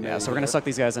more than me. Yeah, so we're going to suck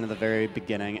these guys into the very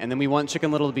beginning, and then we want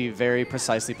Chicken Little to be very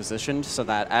precisely positioned so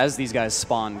that as these guys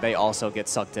spawn, they also get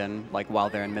sucked in, like while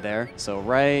they're in midair. So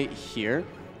right here,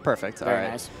 perfect. Very all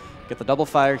right, nice. Get the double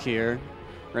fire here.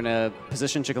 We're going to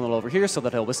position Chicken Little over here so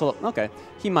that he'll whistle up. Okay,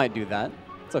 he might do that.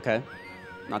 It's okay.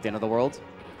 Not the end of the world.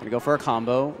 Going to go for a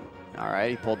combo. All right,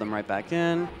 he pulled them right back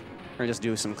in. We're going to just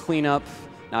do some cleanup.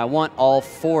 Now I want all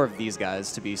 4 of these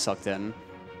guys to be sucked in.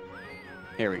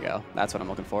 Here we go. That's what I'm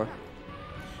looking for.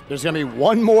 There's going to be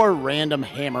one more random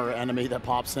hammer enemy that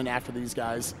pops in after these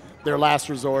guys. Their last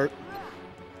resort.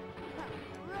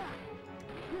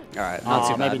 All right, not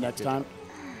too bad. Maybe next time.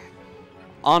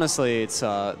 Honestly, it's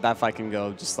that fight can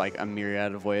go just like a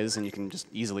myriad of ways, and you can just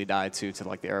easily die to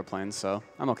like the airplanes. So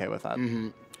I'm okay with that. Mm-hmm.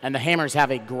 And the hammers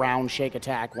have a ground shake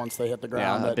attack once they hit the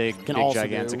ground. Yeah, a big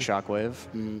gigantic shockwave.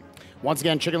 Mm-hmm. Once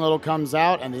again, Chicken Little comes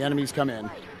out, and the enemies come in.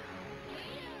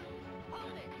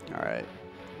 All right,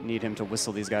 need him to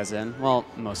whistle these guys in. Well,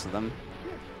 most of them.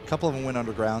 A couple of them went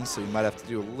underground, so you might have to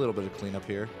do a little bit of cleanup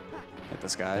here. Hit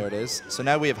this guy. There it is. So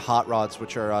now we have hot rods,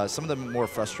 which are some of the more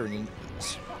frustrating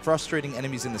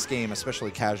enemies in this game,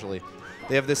 especially casually.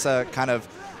 They have this kind of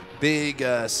big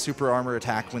super armor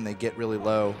attack when they get really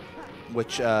low,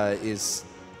 which is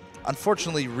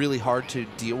unfortunately really hard to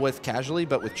deal with casually,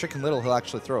 but with Chicken Little, he'll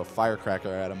actually throw a firecracker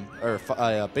at him, or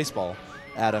a baseball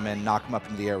at him and knock him up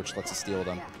into the air, which lets us steal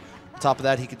them. On top of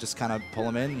that, he could just kind of pull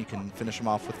him in. You can finish him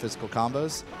off with physical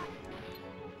combos.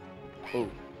 Ooh.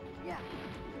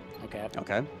 Okay.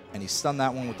 Okay. And he stunned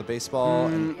that one with the baseball.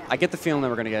 And I get the feeling that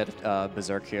we're going to get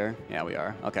Berserk here. Yeah, we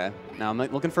are. Okay. Now I'm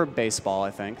looking for baseball,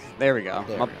 I think. There we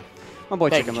go. My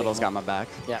boy Chicken Little's got my back.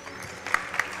 Yeah.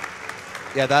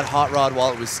 Yeah, that hot rod,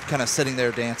 while it was kind of sitting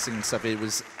there dancing and stuff, it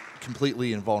was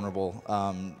completely invulnerable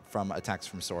from attacks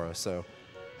from Sora. So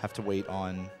have to wait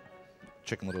on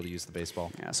Chicken Little to use the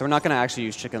baseball. Yeah, so we're not going to actually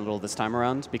use Chicken Little this time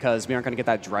around because we aren't going to get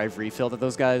that drive refill that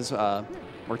those guys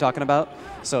were talking about.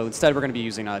 So instead, we're going to be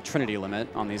using a Trinity Limit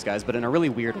on these guys, but in a really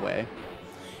weird way.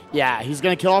 Yeah, he's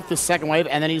going to kill off the second wave,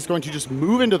 and then he's going to just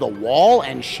move into the wall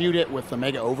and shoot it with the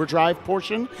Mega Overdrive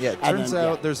portion. Yeah, it turns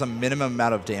out there's a minimum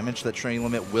amount of damage that Trinity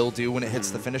Limit will do when it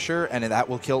hits the finisher, and that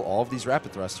will kill all of these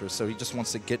rapid thrusters. So he just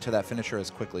wants to get to that finisher as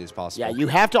quickly as possible. Yeah, you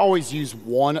have to always use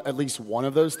at least one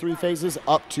of those 3 phases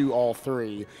up to all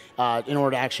 3 in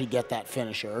order to actually get that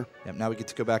finisher. Yep, now we get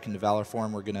to go back into Valor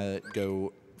form. We're going to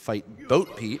go fight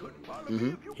Boat Pete.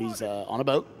 Mm-hmm. He's on a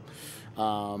boat.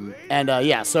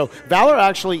 Yeah, so Valor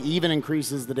actually even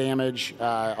increases the damage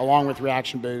along with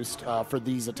reaction boost for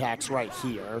these attacks right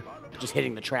here, just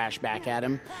hitting the trash back at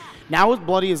him. Now with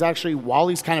Bloody is actually, while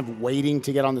he's kind of waiting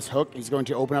to get on this hook, he's going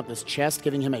to open up this chest,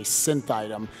 giving him a synth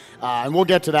item. And we'll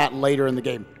get to that later in the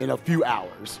game in a few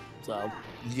hours. So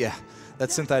yeah, that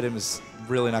synth item is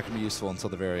really not going to be useful until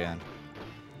the very end.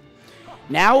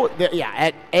 Now,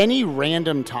 at any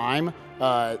random time,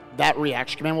 that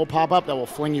reaction command will pop up that will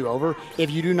fling you over.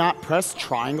 If you do not press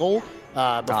triangle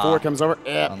before it comes over,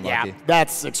 yeah,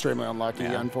 that's extremely unlucky,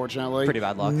 unfortunately. Pretty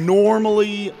bad luck.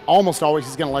 Normally, almost always,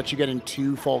 he's going to let you get in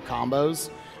 2 full combos,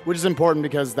 which is important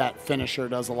because that finisher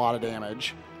does a lot of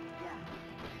damage.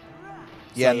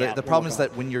 Yeah, so, the problem is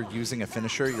that when you're using a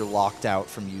finisher, you're locked out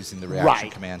from using the reaction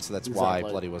command, so that's why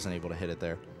Bloody wasn't able to hit it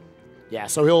there. Yeah,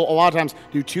 so he'll a lot of times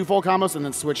do 2 full combos and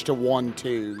then switch to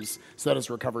 1-2s, so that his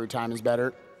recovery time is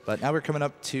better. But now we're coming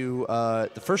up to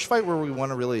the first fight where we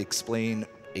want to really explain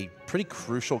a pretty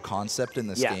crucial concept in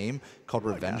this game called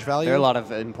Revenge Value. There are a lot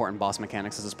of important boss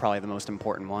mechanics. This is probably the most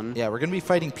important one. Yeah, we're going to be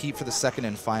fighting Pete for the second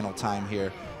and final time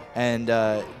here. And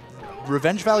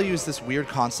Revenge Value is this weird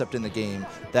concept in the game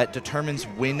that determines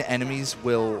when enemies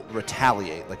will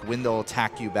retaliate, like when they'll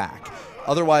attack you back.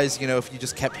 Otherwise, you know, if you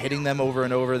just kept hitting them over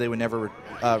and over, they would never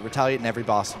retaliate, and every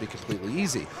boss would be completely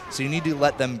easy. So you need to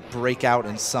let them break out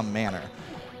in some manner.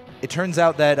 It turns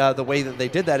out that the way that they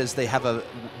did that is they have a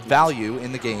value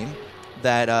in the game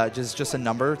that is just a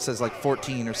number. It says like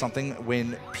 14 or something.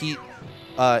 When Pete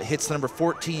hits the number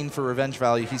 14 for revenge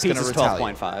value, he's going to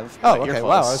retaliate. 12.5. Oh, okay.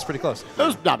 Wow, that was pretty close. That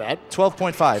was not bad.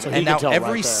 12.5. So and now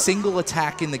every single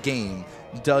attack in the game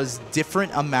does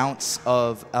different amounts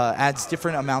of, adds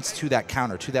different amounts to that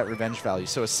counter, to that revenge value.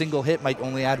 So a single hit might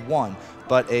only add 1,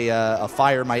 but a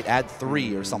fire might add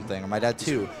 3 or something, or might add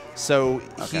 2. So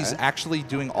he's actually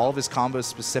doing all of his combos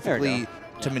specifically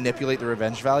to manipulate the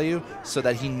revenge value so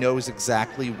that he knows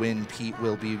exactly when Pete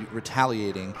will be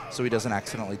retaliating so he doesn't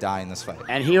accidentally die in this fight.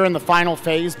 And here in the final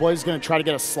phase, Blaze going to try to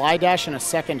get a slide dash and a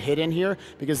second hit in here,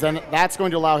 because then that's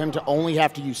going to allow him to only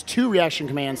have to use 2 reaction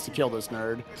commands to kill this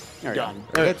nerd. Done.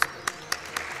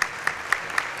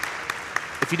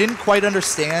 If you didn't quite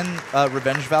understand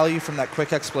revenge value from that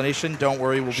quick explanation, don't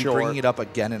worry. We'll be bringing it up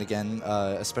again and again,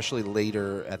 especially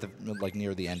later at the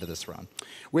near the end of this run.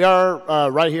 We are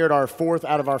right here at our 4th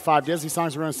out of our 5 Disney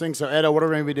songs we're going to sing. So, Edo, what are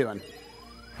we going to be doing?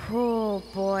 Oh,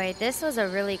 boy. This was a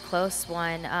really close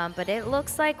one, but it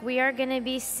looks like we are going to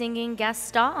be singing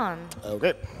Gaston.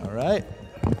 Okay. All right.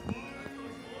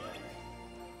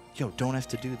 Yo, don't have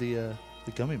to do the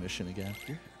gummy mission again.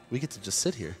 We get to just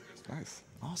sit here. Nice.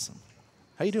 Awesome.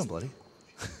 How you doing, Bloody?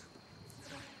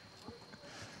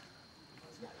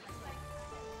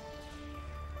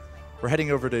 We're heading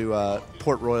over to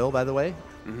Port Royal, by the way,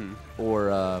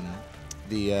 or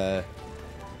the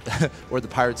or the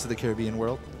Pirates of the Caribbean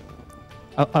world.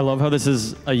 I love how this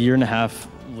is a year and a half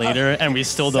later, and we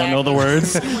still don't know the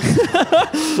words.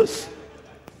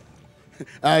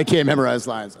 I can't memorize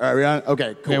lines. All right, we on?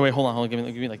 Okay, cool. Wait, hold on. Give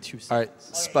me like 2 seconds. All right,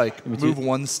 Spike, move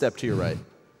 1 step to your right.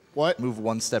 What? Move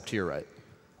 1 step to your right.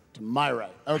 To my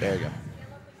right. Okay. There you go.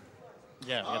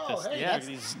 Yeah, we got this. Hey, yeah,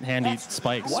 these handy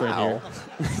spikes right here.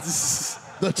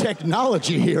 The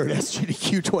technology here at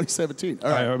SGDQ 2017. All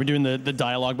right. Are we doing the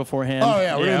dialogue beforehand? Oh,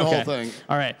 yeah, we're doing the whole thing.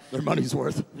 All right. Their money's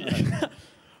worth.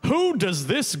 Who does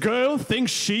this girl think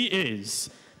she is?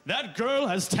 That girl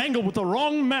has tangled with the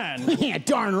wrong man. Yeah,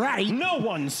 darn right. No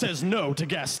one says no to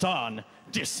Gaston.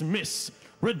 Dismissed,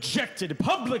 rejected,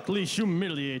 publicly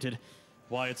humiliated.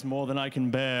 Why, it's more than I can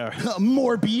bear.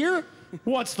 More beer?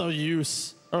 What's the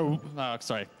use? Oh,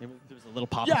 sorry. There was a little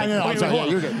pop. Yeah, no, I'm sorry. Yeah,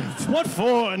 you're good. What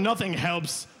for? Nothing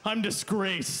helps. I'm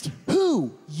disgraced.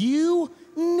 Who? You?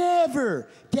 Never.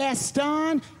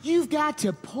 Gaston, you've got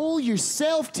to pull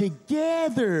yourself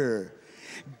together.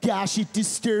 Gosh, it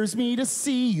disturbs me to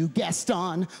see you,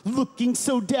 Gaston, looking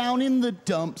so down in the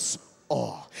dumps.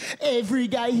 Oh, every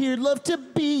guy here'd love to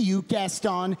be you,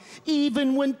 Gaston,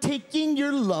 even when taking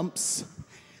your lumps.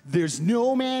 There's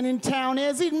no man in town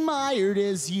as admired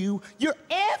as you. You're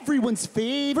everyone's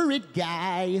favorite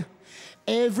guy.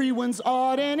 Everyone's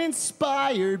awed and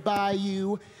inspired by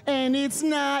you, and it's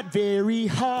not very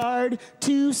hard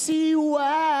to see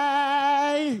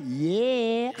why.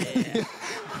 Yeah.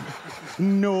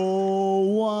 No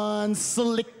one's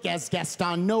slick as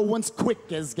Gaston, no one's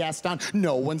quick as Gaston,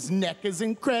 no one's neck is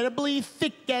incredibly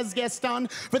thick as Gaston,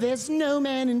 for there's no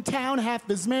man in town half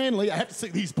as manly. I have to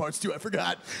sing these parts too, I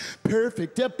forgot.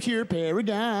 Perfect, a pure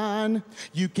paragon.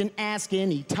 You can ask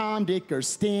any Tom, Dick, or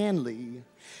Stanley,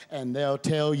 and they'll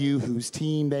tell you whose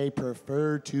team they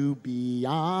prefer to be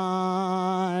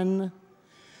on.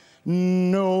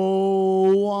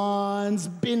 No one's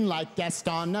been like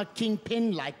Gaston, a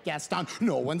kingpin like Gaston.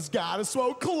 No one's got a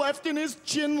swole cleft in his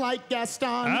chin like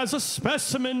Gaston. As a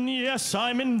specimen, yes,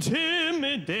 I'm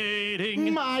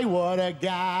intimidating. My, what a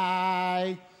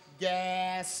guy.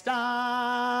 Gaston.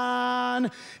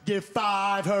 Give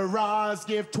 5 hurrahs,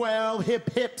 give 12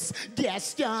 hip hips.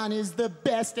 Gaston is the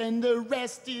best and the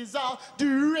rest is all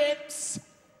drips.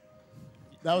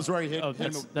 That was where he hit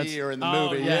him a beer in the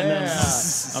movie. Yeah.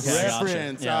 Yes. Okay,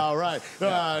 reference. Yeah. All right.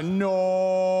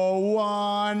 No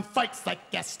one fights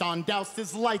like Gaston, doused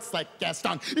his lights like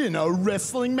Gaston. In a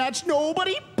wrestling match,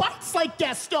 nobody bites like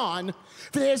Gaston.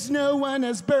 There's no one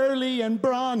as burly and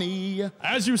brawny.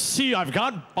 As you see, I've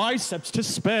got biceps to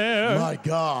spare. My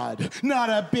God, not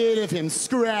a bit of him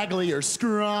scraggly or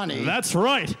scrawny. That's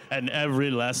right, and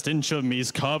every last inch of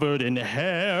me's covered in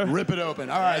hair. Rip it open.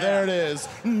 All right, there it is.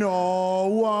 No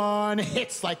one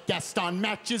hits like Gaston,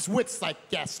 matches wits like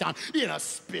Gaston. In a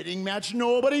spitting match,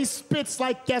 nobody spits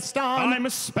like Gaston. I'm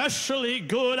especially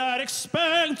good at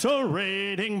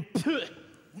expectorating.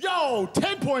 Yo,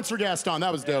 10 points for Gaston. That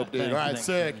was dope, dude. All right,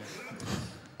 sick.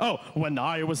 Oh, when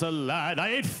I was a lad, I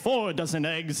ate 4 dozen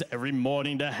eggs every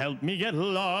morning to help me get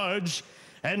large.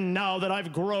 And now that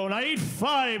I've grown, I eat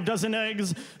 5 dozen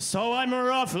eggs, so I'm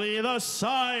roughly the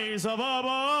size of a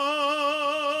bone.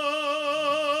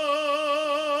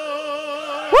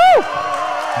 Woo!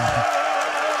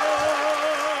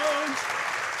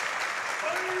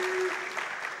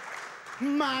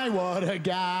 My, what a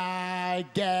guy,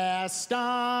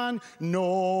 Gaston.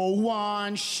 No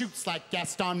one shoots like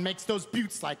Gaston, makes those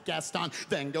buttes like Gaston,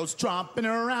 then goes tromping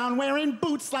around wearing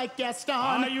boots like Gaston.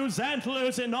 I use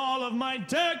antlers in all of my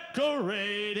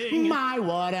decorating. My,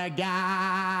 what a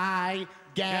guy,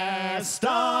 Gaston.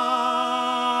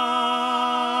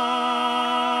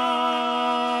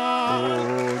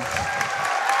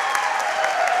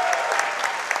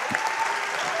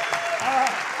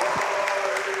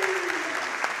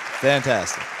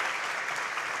 Fantastic.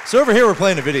 So over here, we're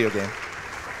playing a video game.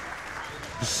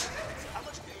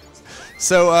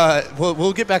 So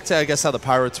we'll get back to, I guess, how the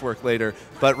pirates work later.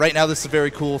 But right now, this is a very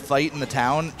cool fight in the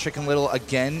town. Chicken Little,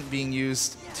 again, being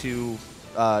used to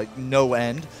no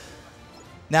end.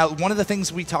 Now, one of the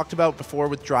things we talked about before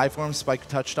with dry forms, Spike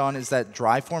touched on, is that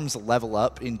dry forms level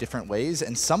up in different ways,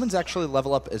 and summons actually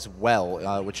level up as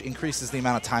well, which increases the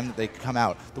amount of time that they come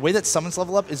out. The way that summons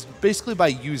level up is basically by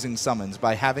using summons,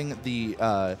 by having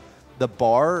the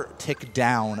bar tick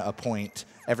down a point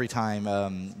every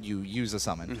time you use a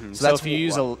summon. Mm-hmm. So if you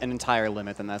use an entire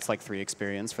limit, then that's like 3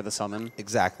 experience for the summon.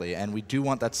 Exactly, and we do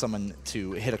want that summon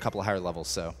to hit a couple of higher levels,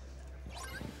 so.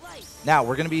 Now,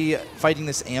 we're going to be fighting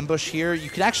this ambush here.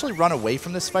 You can actually run away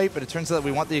from this fight, but it turns out that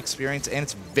we want the experience, and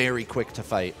it's very quick to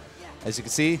fight. As you can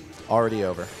see, already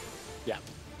over. Yeah.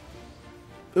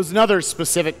 There's another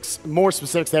more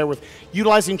specifics there with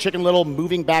utilizing Chicken Little,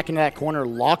 moving back into that corner,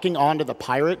 locking onto the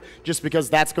pirate, just because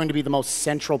that's going to be the most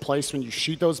central place when you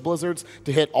shoot those blizzards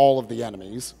to hit all of the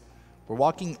enemies. We're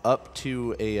walking up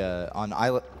to a on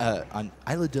Isla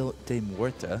de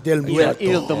Muerta. Del Muerto.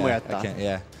 Il de Muerta.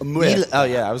 Yeah. Oh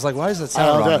yeah. I was like, why does that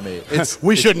sound wrong to me?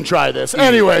 We shouldn't try this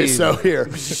anyway. So here,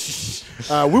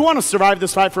 we want to survive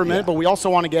this fight for a minute, but we also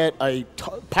want to get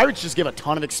pirates just give a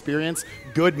ton of experience,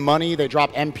 good money. They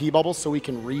drop MP bubbles so we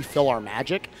can refill our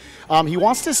magic. He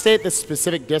wants to stay at this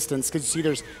specific distance because you see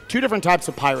there's 2 different types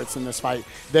of pirates in this fight.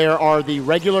 There are the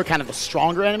regular, kind of the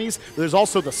stronger enemies. There's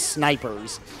also the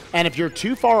snipers. And if you're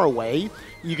too far away,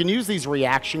 you can use these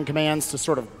reaction commands to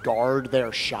sort of guard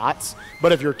their shots.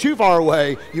 But if you're too far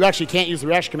away, you actually can't use the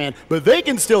reaction command, but they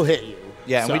can still hit you.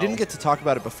 Yeah, and we didn't get to talk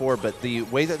about it before, but the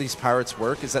way that these pirates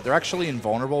work is that they're actually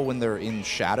invulnerable when they're in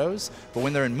shadows, but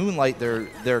when they're in moonlight,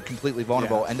 they're completely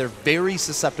vulnerable, and they're very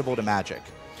susceptible to magic.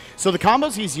 So the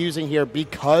combos he's using here,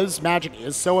 because magic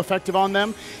is so effective on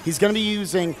them, he's going to be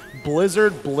using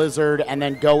Blizzard, Blizzard, and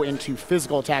then go into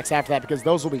physical attacks after that, because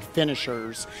those will be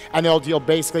finishers, and they'll deal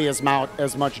basically as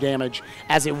much damage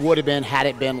as it would have been had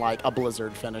it been like a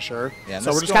Blizzard finisher. Yeah,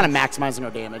 so we're just kind of maximizing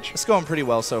our damage. It's going pretty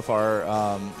well so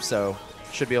far, so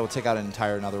should be able to take out an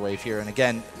entire another wave here. And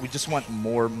again, we just want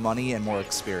more money and more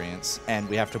experience, and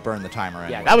we have to burn the timer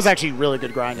anyway. Yeah, that was actually really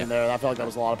good grinding there. I felt like that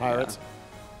was a lot of pirates. Yeah.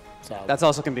 So. That's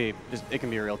also can be a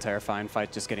real terrifying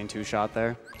fight, just getting 2-shot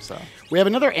there. So we have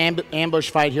another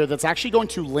ambush fight here that's actually going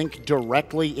to link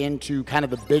directly into kind of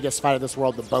the biggest fight of this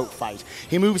world, the boat fight.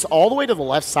 He moves all the way to the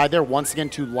left side there once again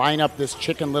to line up this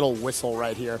Chicken Little whistle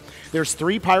right here. There's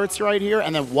 3 pirates right here,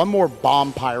 and then 1 more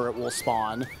bomb pirate will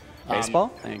spawn. Baseball,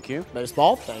 thank you.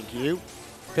 Baseball, thank you.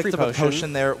 Picked up a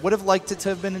potion there. Would have liked it to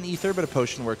have been an ether, but a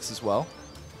potion works as well.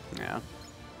 Yeah.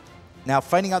 Now,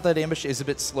 fighting out that ambush is a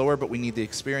bit slower, but we need the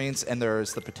experience, and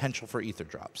there's the potential for ether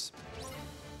drops.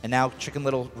 And now Chicken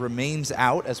Little remains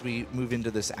out as we move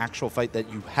into this actual fight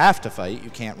that you have to fight.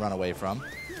 You can't run away from.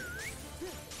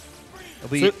 We'll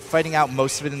be fighting out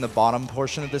most of it in the bottom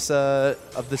portion of this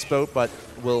boat, but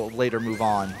we'll later move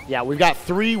on. Yeah, we've got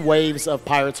 3 waves of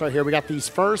pirates right here. We got these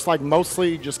first, like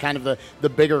mostly just kind of the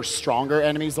bigger, stronger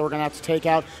enemies that we're gonna have to take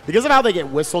out. Because of how they get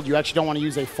whistled, you actually don't want to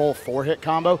use a full 4-hit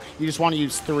combo. You just want to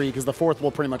use 3 because the 4th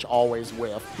will pretty much always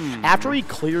whiff. After he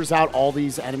clears out all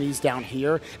these enemies down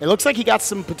here, it looks like he got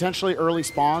some potentially early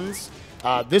spawns.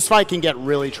 This fight can get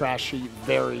really trashy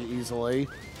very easily.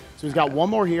 So he's got 1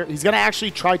 more here. He's going to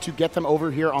actually try to get them over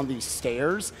here on these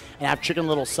stairs and have Chicken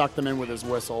Little suck them in with his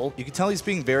whistle. You can tell he's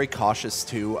being very cautious,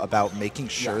 too, about making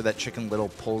sure that Chicken Little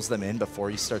pulls them in before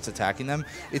he starts attacking them.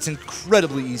 It's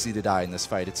incredibly easy to die in this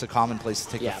fight. It's a common place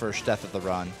to take the first death of the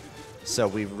run. So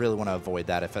we really want to avoid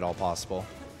that if at all possible.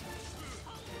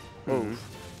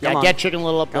 Yeah, get Chicken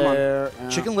Little up there.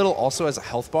 Chicken Little also has a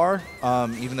health bar,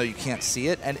 even though you can't see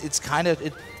it, and it kind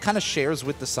of shares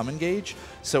with the summon gauge.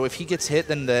 So if he gets hit,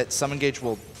 then the summon gauge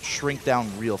will shrink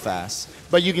down real fast.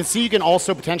 But you can see you can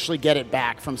also potentially get it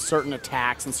back from certain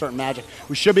attacks and certain magic.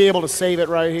 We should be able to save it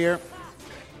right here.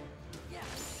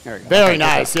 There we go. Very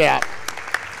nice, yeah.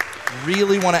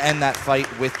 Really want to end that fight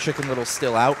with Chicken Little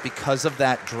still out because of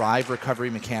that drive recovery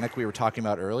mechanic we were talking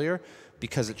about earlier.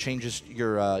 Because it changes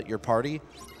your party,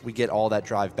 we get all that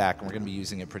drive back, and we're going to be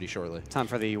using it pretty shortly. Time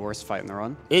for the worst fight in the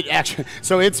run.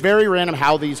 So it's very random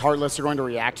how these Heartless are going to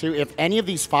react to. If any of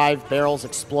these 5 barrels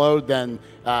explode, then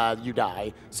you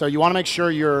die. So you want to make sure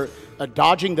you're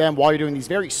dodging them while you're doing these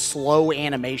very slow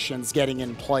animations, getting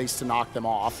in place to knock them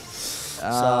off.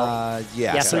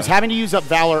 Yeah. So he's having to use up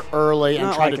Valor early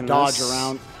and try to dodge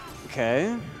around.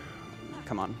 Okay.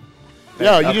 Come on.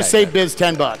 Yo, you just saved Biz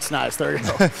 $10. Nice. There you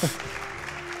go.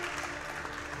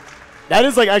 That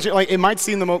is actually it might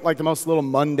seem the most little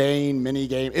mundane mini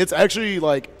game. It's actually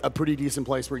a pretty decent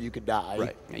place where you could die.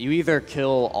 Right. You either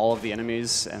kill all of the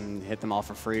enemies and hit them all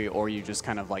for free, or you just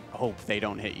kind of hope they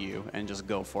don't hit you and just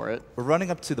go for it. We're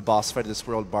running up to the boss fight of this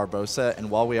world, Barbosa, and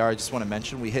while we are, I just want to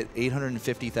mention we hit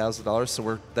 $850,000,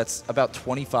 so that's about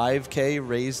 25K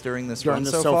raised during this run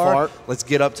so far. Let's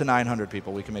get up to 900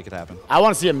 people. We can make it happen. I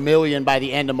want to see 1 million by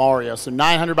the end of Mario. So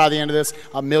 900 by the end of this,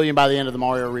 1 million by the end of the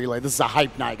Mario Relay. This is a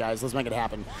hype night, guys. Let's make it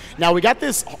happen. Now, we got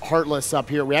this Heartless up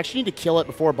here. We actually need to kill it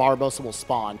before Barbosa will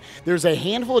spawn. There's a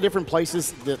handful of different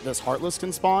places that this Heartless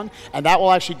can spawn, and that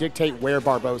will actually dictate where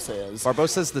Barbosa is.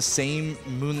 Barbosa is the same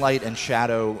moonlight and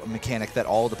shadow mechanic that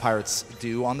all the pirates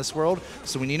do on this world,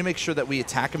 so we need to make sure that we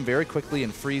attack him very quickly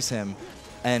and freeze him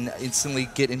and instantly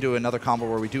get into another combo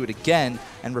where we do it again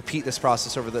and repeat this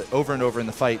process over and over in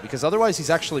the fight, because otherwise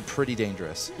he's actually pretty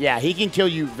dangerous. Yeah, he can kill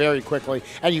you very quickly,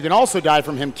 and you can also die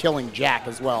from him killing Jack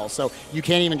as well, so you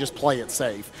can't even just play it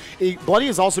safe. Bloody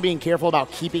is also being careful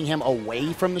about keeping him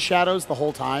away from the shadows the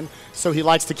whole time, so he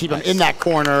likes to keep him in that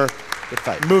corner,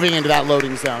 moving into that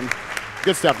loading zone.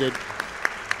 Good stuff, dude.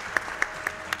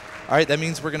 All right, that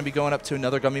means we're going to be going up to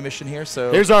another gummy mission here.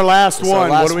 So here's our last one.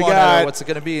 What do we got? What's it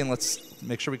going to be? And let's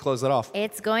make sure we close that off.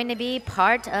 It's going to be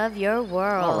part of your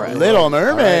world. All right. Little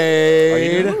Mermaid. Are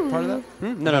you doing part of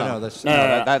that? No. That's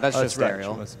just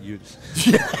Ariel.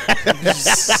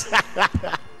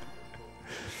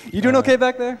 You doing okay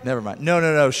back there? Never mind.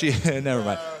 No. She. Never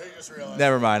mind.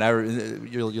 Never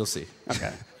mind. You'll see.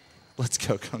 Okay. Let's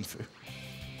go, Kung Fu.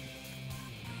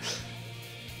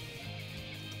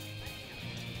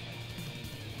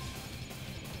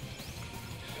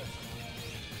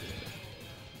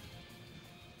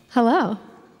 Hello.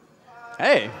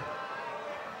 Hey.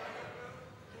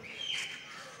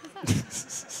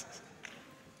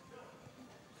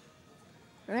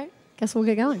 All right, guess we'll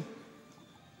get going.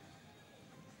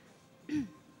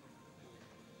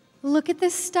 Look at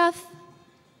this stuff.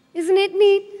 Isn't it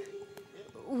neat?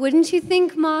 Wouldn't you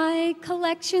think my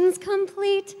collection's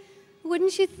complete?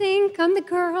 Wouldn't you think I'm the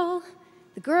girl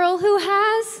who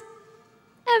has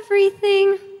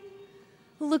everything?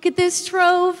 Look at this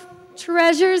trove.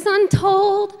 Treasures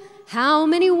untold. How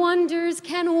many wonders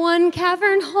can one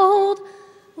cavern hold?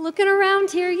 Looking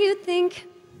around here, you'd think,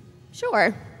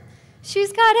 sure,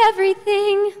 she's got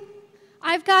everything.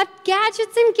 I've got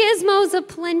gadgets and gizmos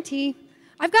aplenty.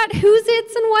 I've got who's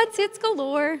its and what's its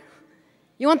galore.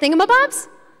 You want thingamabobs?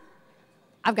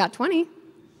 I've got 20.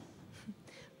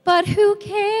 But who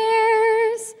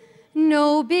cares?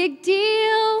 No big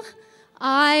deal.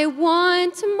 I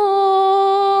want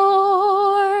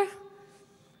more.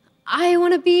 I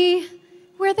want to be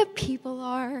where the people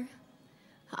are.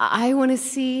 I want to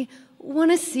see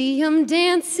them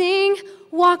dancing,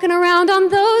 walking around on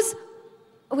those,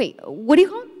 wait, what do you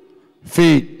call them?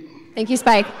 Feet. Thank you,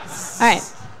 Spike. All right.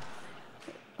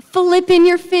 Flipping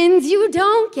your fins, you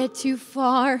don't get too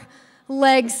far.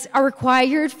 Legs are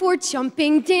required for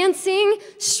jumping, dancing,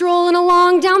 strolling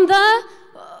along down the,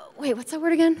 wait, what's that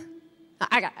word again?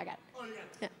 I got it. Oh, you got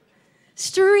it. Yeah.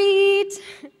 Street.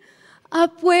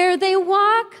 Up where they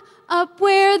walk, up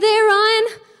where they run,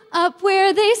 up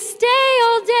where they stay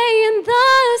all day in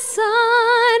the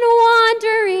sun,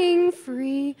 wandering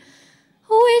free.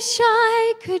 Wish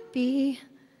I could be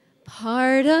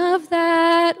part of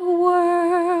that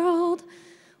world.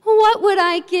 What would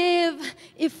I give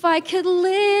if I could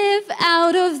live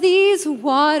out of these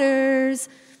waters?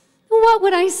 What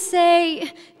would I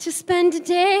say to spend a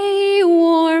day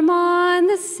warm on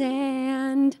the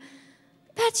sand?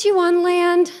 Bet you on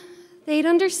land they'd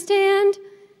understand,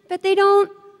 but they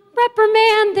don't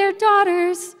reprimand their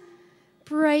daughters.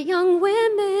 Bright young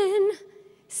women,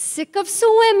 sick of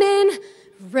swimming,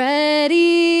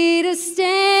 ready to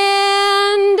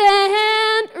stand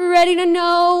and ready to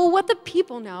know what the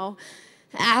people know.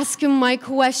 Ask them my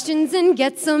questions and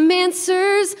get some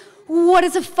answers. What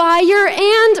is a fire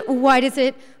and why does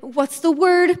it, what's the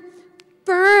word,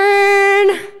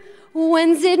 burn?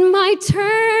 When's it my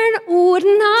turn?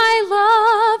 Wouldn't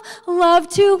I love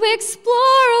to explore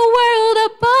a world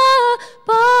above,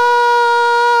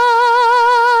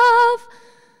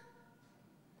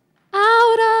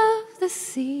 out of the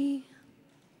sea.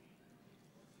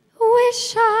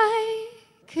 Wish I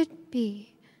could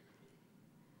be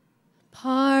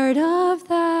part of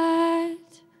that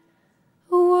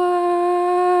world.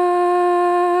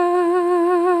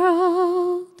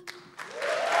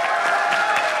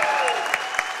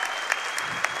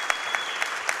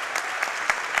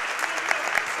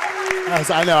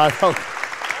 I know. I felt.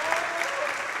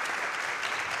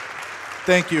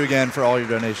 Thank you again for all your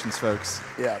donations, folks.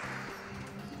 Yeah.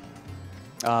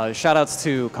 Shout outs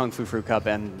to Kung Fu Fruit Cup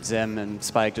and Zim and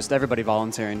Spike, just everybody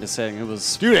volunteering to sing. It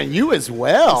was. Dude, and you as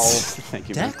well. Thank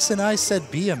you. Dex and I said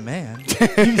be a man.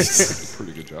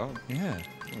 Pretty good job. Yeah.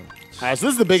 All right, so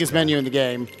this is the biggest menu in the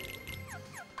game.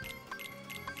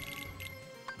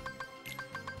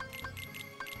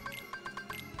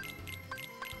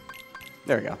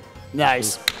 There we go.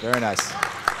 Nice. Very nice.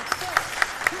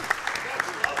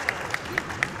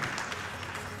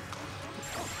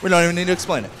 We don't even need to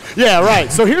explain it. Yeah,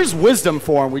 right. So here's Wisdom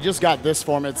form. We just got this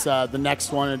form. It's the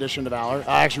next one in addition to Valor.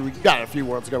 Actually, we got it a few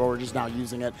worlds ago, but we're just now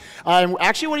using it.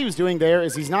 Actually, what he was doing there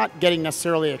is he's not getting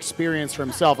necessarily experience for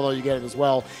himself, although you get it as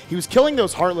well. He was killing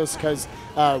those Heartless because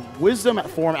Wisdom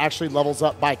form actually levels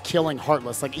up by killing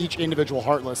Heartless. Like each individual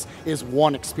Heartless is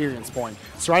 1 experience point.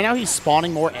 So right now he's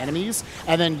spawning more enemies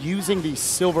and then using the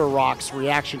Silver Rock's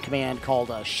reaction command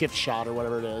called Shift Shot or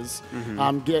whatever it is,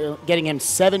 getting him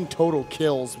 7 total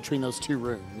kills between those 2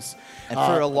 rooms. And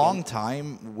for a long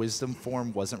time, Wisdom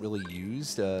Form wasn't really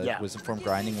used. Yeah. Wisdom Form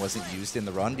grinding wasn't used in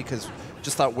the run because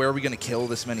just thought, where are we going to kill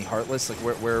this many Heartless? Like,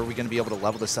 where are we going to be able to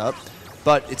level this up?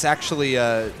 But it's actually,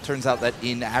 turns out that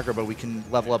in Agrabah, we can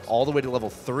level up all the way to level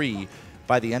 3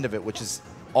 by the end of it, which is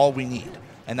all we need.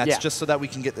 And that's just so that we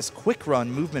can get this quick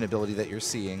run movement ability that you're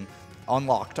seeing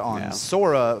unlocked on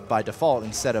Sora by default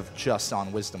instead of just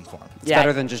on Wisdom Form. It's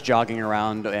better than just jogging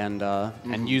around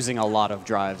and using a lot of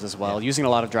drives as well. Using a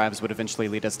lot of drives would eventually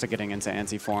lead us to getting into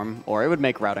anti-form, or it would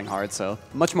make routing hard, so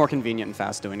much more convenient and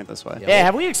fast doing it this way. Yeah,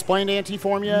 have we explained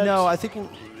anti-form yet? No, I think we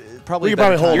could probably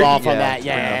hold off on that.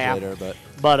 Later,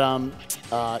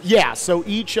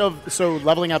 so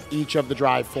leveling up each of the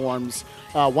drive forms.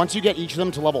 Once you get each of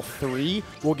them to level 3,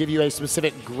 we'll give you a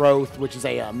specific growth, which is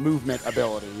a movement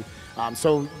ability.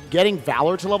 So getting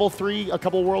Valor to level 3 a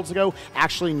couple worlds ago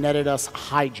actually netted us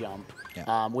high jump,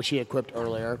 which he equipped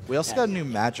earlier. We also got a new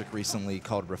magic recently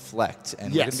called Reflect,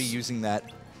 and we're going to be using that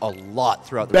a lot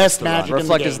throughout the rest of the run.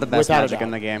 Reflect is the best magic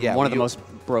in the game. Yeah, one of the most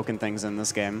broken things in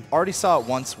this game. Already saw it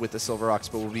once with the Silver Rocks,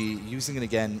 but we'll be using it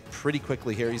again pretty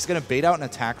quickly here. He's going to bait out an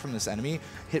attack from this enemy,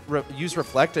 use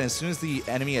Reflect, and as soon as the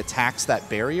enemy attacks that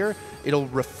barrier, it'll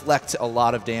reflect a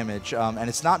lot of damage. And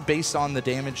it's not based on the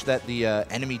damage that the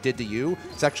enemy did to you.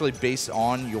 It's actually based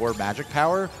on your magic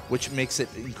power, which makes it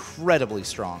incredibly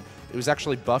strong. It was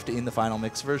actually buffed in the final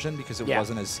mix version because it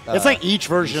wasn't as it's like each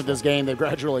version of this game, they've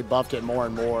gradually buffed it more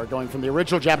and more, going from the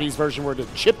original Japanese version where it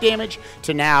did chip damage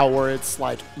to now where it's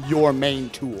like your main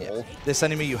tool. Yeah. This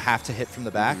enemy you have to hit from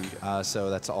the back, so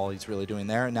that's all he's really doing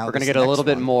there. And now we're going to get a little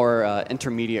bit more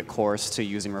intermediate course to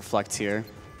using Reflect here.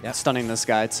 Stunning this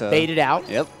guy to bait it out.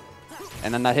 Yep.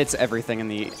 And then that hits everything in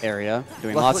the area,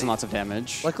 doing lots and lots of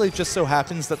damage. Luckily, it just so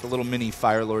happens that the little mini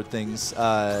Fire Lord things,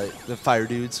 the Fire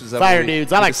Dudes, was that Fire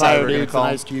Dudes. I like Fire Dudes and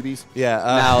Ice Cubies. Yeah.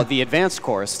 Now, the advanced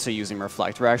course to using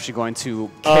Reflect, we're actually going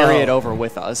to carry it over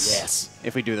with us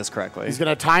if we do this correctly. He's going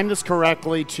to time this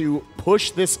correctly to push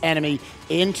this enemy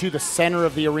into the center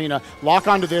of the arena, lock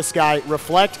onto this guy,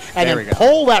 Reflect, and then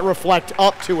pull that Reflect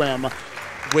up to him.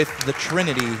 With the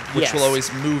Trinity, which will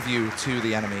always move you to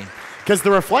the enemy. Because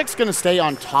the Reflect's going to stay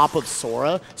on top of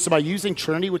Sora, so by using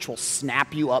Trinity, which will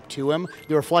snap you up to him,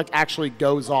 the Reflect actually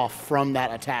goes off from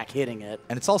that attack hitting it.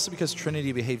 And it's also because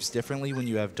Trinity behaves differently when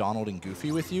you have Donald and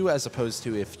Goofy with you, as opposed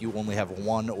to if you only have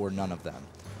one or none of them.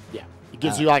 Yeah, it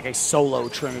gives you like a solo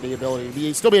Trinity ability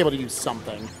to still be able to use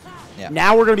something. Yeah.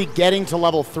 Now we're going to be getting to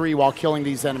level 3 while killing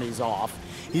these enemies off.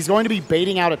 He's going to be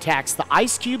baiting out attacks. The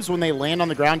ice cubes, when they land on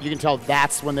the ground, you can tell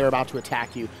that's when they're about to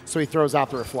attack you. So he throws out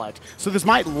the Reflect. So this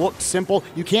might look simple.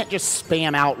 You can't just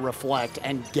spam out Reflect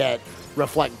and get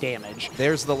Reflect damage.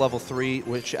 There's the level 3,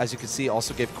 which, as you can see,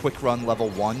 also gave Quick Run level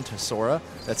 1 to Sora.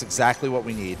 That's exactly what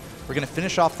we need. We're going to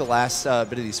finish off the last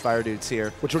bit of these Fire Dudes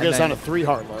here. Which will get us down to 3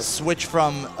 Heartless. Switch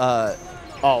from...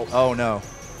 oh, no.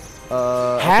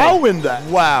 How in that?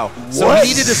 Wow. What? So he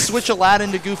needed to switch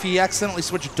Aladdin to Goofy. He accidentally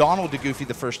switched Donald to Goofy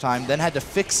the first time, then had to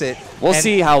fix it. We'll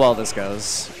see how well this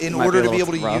goes. In order to be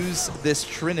able to use this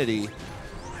Trinity.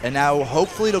 And now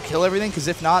hopefully it'll kill everything, because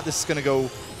if not, this is going to go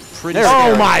pretty Oh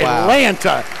scary. my Wow.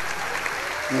 Lanta.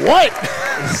 What?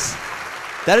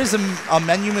 That is a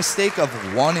menu mistake of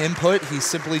one input. He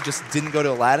simply just didn't go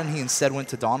to Aladdin. He instead went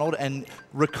to Donald. And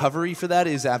recovery for that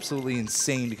is absolutely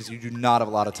insane because you do not have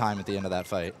a lot of time at the end of that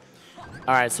fight.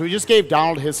 All right, so we just gave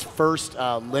Donald his first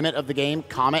limit of the game,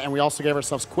 Comet, and we also gave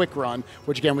ourselves Quick Run,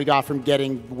 which again we got from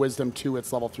getting Wisdom to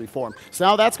its level 3 form. So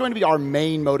now that's going to be our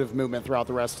main mode of movement throughout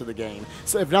the rest of the game.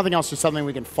 So if nothing else, just something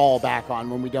we can fall back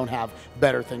on when we don't have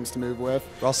better things to move with.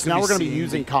 So now we're going to be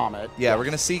using Comet. Yeah, we're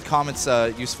going to see Comet's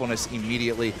usefulness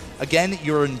immediately. Again,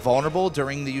 you're invulnerable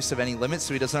during the use of any limits,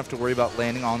 so he doesn't have to worry about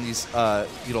landing on these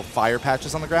fire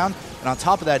patches on the ground. And on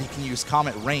top of that, he can use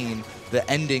Comet Rain, the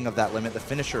ending of that limit, the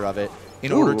finisher of it,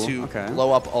 in order to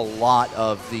blow up a lot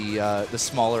of the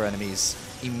smaller enemies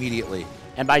immediately.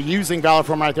 And by using Valor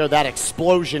Form right there, that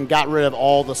explosion got rid of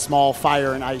all the small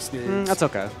fire and ice dudes. That's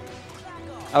okay.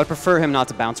 I would prefer him not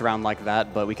to bounce around like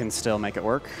that, but we can still make it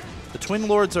work. The Twin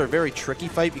Lords are a very tricky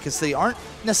fight because they aren't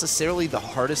necessarily the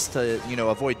hardest to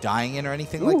avoid dying in or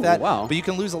anything like that. Wow. But you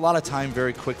can lose a lot of time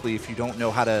very quickly if you don't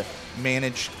know how to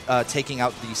manage taking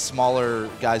out the smaller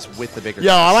guys with the bigger Yo,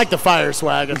 guys. I like the fire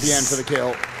swag at the end for the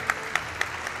kill.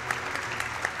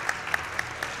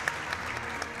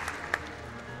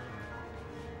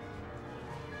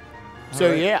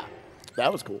 So yeah,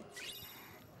 that was cool.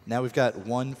 Now we've got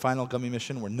one final gummy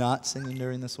mission. We're not singing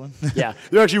during this one. Yeah,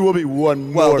 there actually will be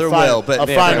one more. Well, there will, but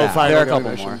a final there are a gummy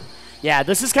couple mission. more. Yeah,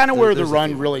 this is kind of where the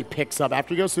run really picks up.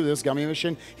 After he goes through this gummy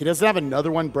mission, he doesn't have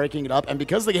another one breaking it up. And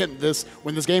because they get this,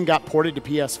 when this game got ported to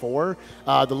PS4,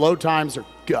 the load times are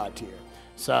god tier.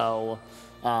 So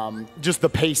just the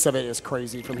pace of it is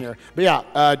crazy from here. But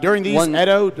yeah, during these,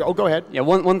 Edo, go ahead. Yeah,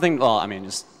 one thing, well, I mean,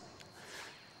 just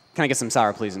kind of get some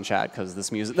sour please in chat because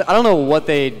this music, I don't know what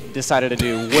they decided to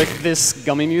do with this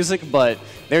gummy music, but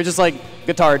they were just like,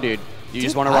 guitar dude, you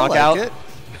just want to rock out? It.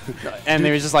 And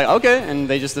they were just like, okay, and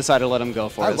they just decided to let him go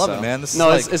for it. I love it, man. This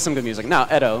no, is it's some good music.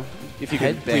 Now, Edo, if you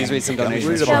could please read some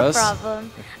donations for us. No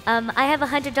problem. I have a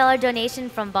 $100 donation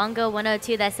from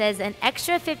Bongo102 that says an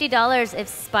extra $50 if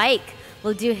Spike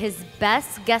will do his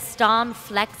best Gaston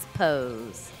flex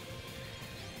pose.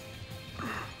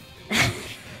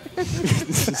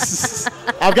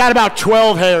 I've got about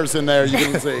 12 hairs in there, you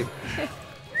can see.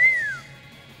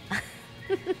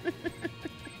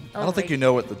 I don't think you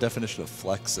know what the definition of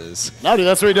flex is. No, dude,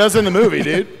 that's what he does in the movie,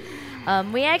 dude.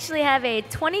 We actually have a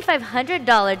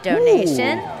 $2,500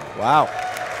 donation. Ooh. Wow.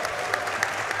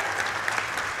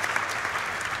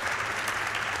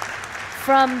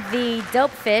 From the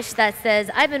Dope Fish that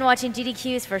says, I've been watching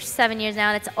GDQs for 7 years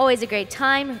now, and it's always a great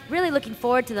time. Really looking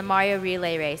forward to the Mario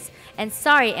Relay Race. And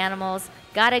sorry, animals,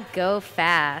 gotta go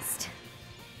fast.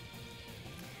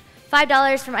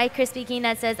 $5 from Ike Crispy King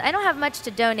that says, I don't have much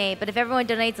to donate, but if everyone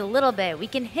donates a little bit, we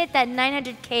can hit that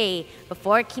 900K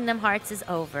before Kingdom Hearts is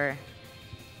over.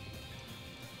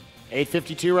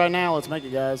 852 right now. Let's make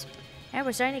it, guys. All right,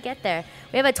 we're starting to get there.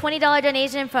 We have a $20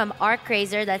 donation from Arc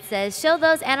Razor that says, show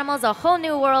those animals a whole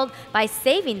new world by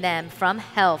saving them from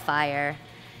hellfire.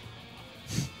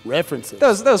 References.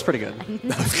 That was pretty good.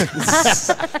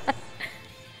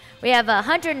 We have a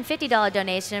 $150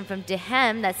 donation from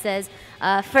Dehem that says,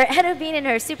 for Edo Bean and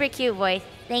her super cute voice,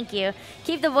 thank you.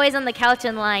 Keep the boys on the couch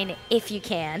in line if you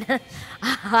can.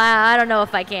 I don't know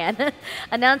if I can.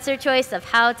 Announcer choice of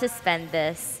how to spend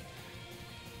this.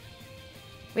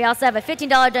 We also have a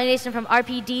 $15 donation from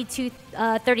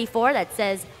RPD234 that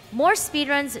says, more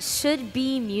speedruns should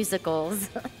be musicals.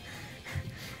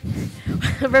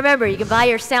 Remember, you can buy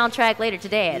your soundtrack later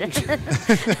today.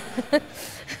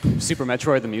 Super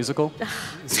Metroid the musical.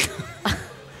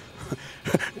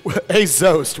 Hey,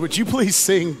 Zost, would you please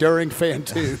sing during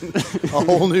Fantoon, A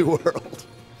Whole New World?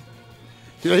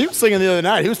 You know, he was singing the other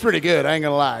night. He was pretty good, I ain't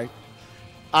gonna lie.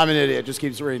 I'm an idiot, just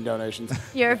keeps reading donations.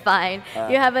 You're fine.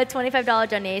 You have a $25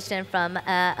 donation from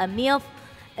Emil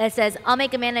that says, I'll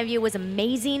make a man of you was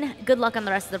amazing. Good luck on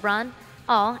the rest of the run.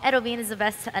 Oh, Edo Bean is the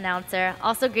best announcer.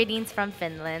 Also, greetings from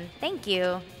Finland. Thank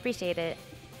you. Appreciate it.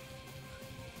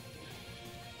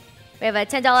 We have a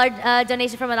 $10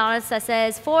 donation from Anonymous that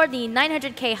says, for the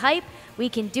 900K hype, we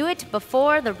can do it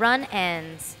before the run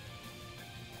ends.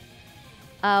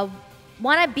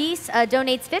 Wanna Beast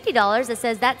donates $50 that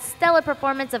says, that stellar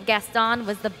performance of Gaston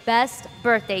was the best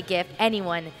birthday gift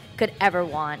anyone could ever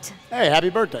want. Hey, happy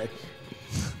birthday.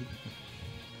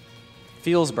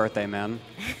 Feels birthday, man.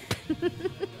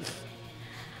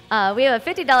 We have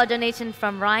a $50 donation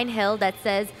from Ryan Hill that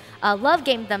says, love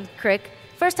Game Them Crick.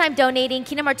 First time donating,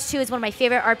 Kingdom Hearts 2 is one of my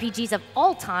favorite RPGs of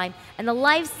all time, and the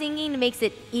live singing makes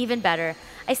it even better.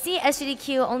 I see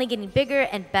SGDQ only getting bigger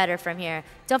and better from here.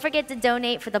 Don't forget to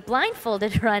donate for the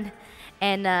blindfolded run,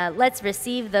 and let's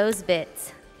receive those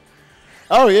bits.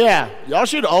 Oh, yeah. Y'all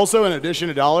should also, in addition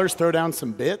to dollars, throw down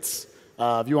some bits.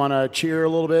 If you want to cheer a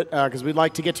little bit, because we'd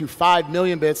like to get to 5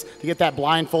 million bits to get that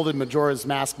blindfolded Majora's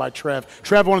Mask by Trev.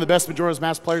 Trev, one of the best Majora's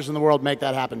Mask players in the world, make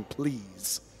that happen,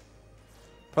 please.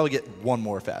 Probably get one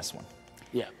more fast one.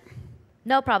 Yeah.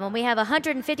 No problem. We have a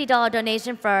 $150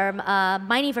 donation from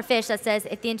Mining for Fish that says,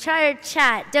 if the entire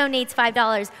chat donates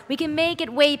 $5, we can make it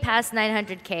way past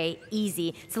 900K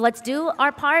easy. So let's do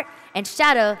our part and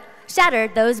shatter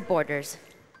those borders.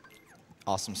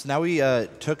 Awesome. So now we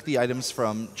took the items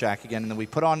from Jack again, and then we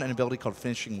put on an ability called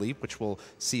Finishing Leap, which we'll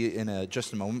see in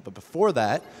just a moment. But before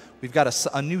that, we've got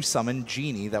a new summon,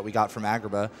 Genie, that we got from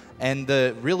Agrabah. And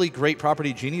the really great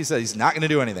property Genie is that he's not going to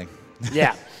do anything.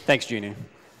 Yeah. Thanks, Genie.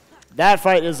 That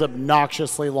fight is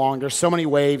obnoxiously long. There's so many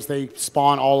waves. They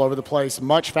spawn all over the place,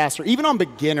 much faster. Even on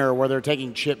beginner, where they're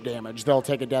taking chip damage, they'll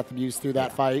take a death abuse through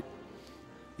that fight.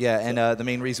 Yeah, and the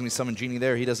main reason we summon Genie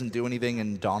there, he doesn't do anything,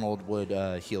 and Donald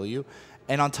would heal you.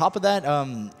 And on top of that,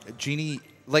 Genie,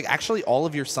 like actually all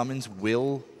of your summons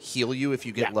will heal you if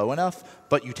you get low enough,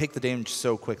 but you take the damage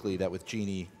so quickly that with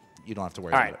Genie, you don't have to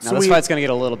worry about it. Now, this fight's going to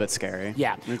get a little bit scary.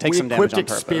 Yeah. You take some damage on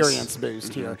purpose. Experience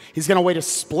boost here. He's going to wait a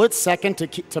split second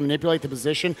to manipulate the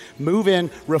position, move in,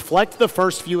 reflect the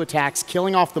first few attacks,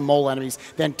 killing off the mole enemies,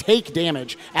 then take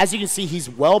damage. As you can see, he's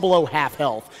well below half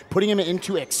health, putting him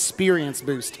into experience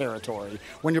boost territory.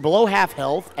 When you're below half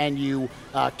health and you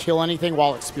kill anything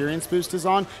while experience boost is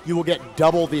on, you will get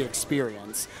double the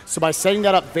experience. So by setting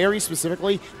that up very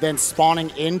specifically, then spawning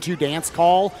into Dance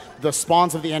Call, the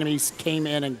spawns of the enemies came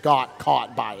in and got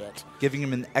caught by it. Giving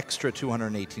him an extra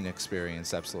 218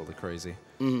 experience. Absolutely crazy.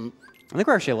 I think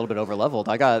we're actually a little bit over leveled.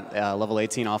 I got level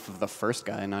 18 off of the first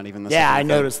guy, not even the second. Yeah, I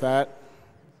noticed that.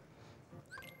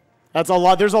 That's a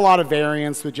lot. There's a lot of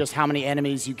variance with just how many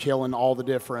enemies you kill in all the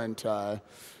different,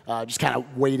 just kind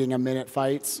of waiting a minute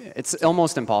fights. It's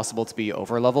almost impossible to be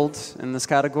over leveled in this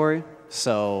category,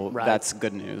 so that's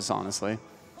good news, honestly.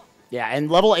 Yeah,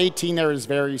 and level 18 there is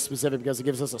very specific because it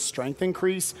gives us a strength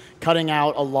increase, cutting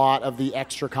out a lot of the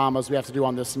extra combos we have to do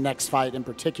on this next fight in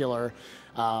particular,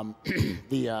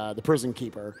 the Prison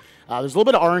Keeper. There's a little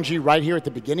bit of RNG right here at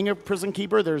the beginning of Prison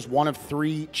Keeper. There's one of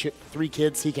three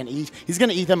kids he can eat. He's going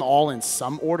to eat them all in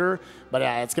some order, but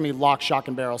it's going to be lock, shock,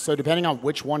 and barrel. So depending on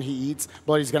which one he eats,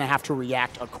 Bloody's going to have to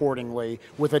react accordingly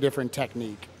with a different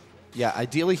technique. Yeah,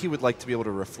 ideally he would like to be able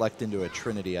to reflect into a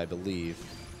Trinity, I believe.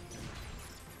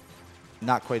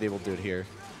 Not quite able to do it here.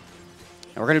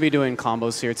 And we're going to be doing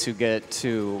combos here to get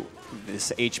to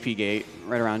this HP gate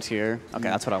right around here. Okay,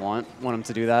 that's what I want. Want him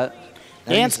to do that.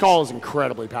 Dance Call is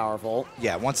incredibly powerful.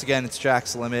 Yeah, once again, it's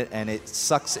Jack's limit, and it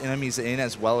sucks enemies in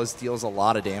as well as deals a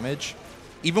lot of damage.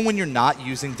 Even when you're not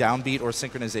using downbeat or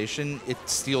synchronization, it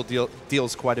still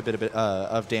deals quite a bit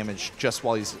of damage just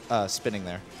while he's spinning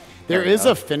there. There is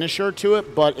a finisher to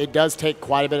it, but it does take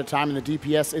quite a bit of time, and the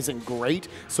DPS isn't great,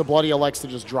 so Bloody elects to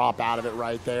just drop out of it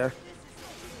right there.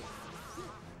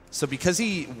 So because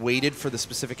he waited for the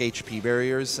specific HP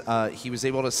barriers, he was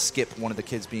able to skip one of the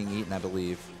kids being eaten, I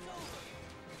believe,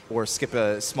 or skip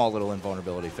a small little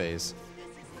invulnerability phase.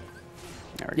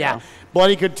 There we go.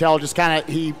 Bloody could tell just kind of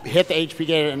he hit the HP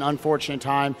gate at an unfortunate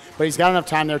time, but he's got enough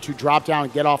time there to drop down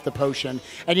and get off the potion.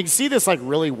 And you can see this like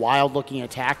really wild looking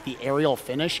attack, the aerial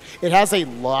finish. It has a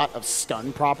lot of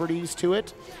stun properties to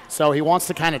it. So he wants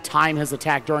to kind of time his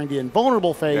attack during the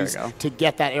invulnerable phase to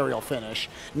get that aerial finish.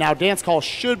 Now Dance Call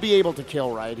should be able to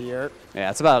kill right here. Yeah,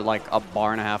 it's about like a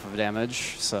bar and a half of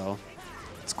damage, so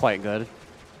it's quite good.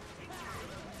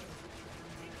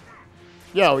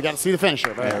 Yo, we got to see the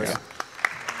finisher. There we go.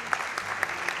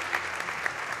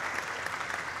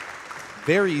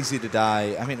 Very easy to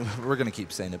die. I mean, we're going to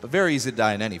keep saying it, but very easy to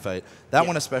die in any fight. That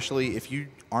one especially, if you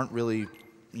aren't really,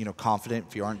 confident,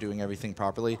 if you aren't doing everything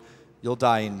properly, you'll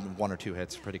die in 1 or 2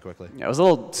 hits pretty quickly. Yeah, I was a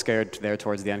little scared there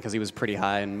towards the end because he was pretty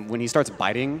high, and when he starts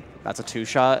biting, that's a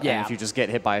 2-shot. Yeah. And if you just get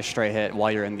hit by a straight hit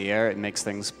while you're in the air, it makes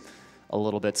things a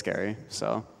little bit scary.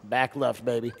 So back left,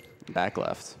 baby. Back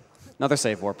left. Another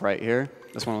save warp right here.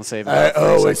 This one will save. I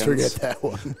always seconds. forget that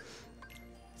one.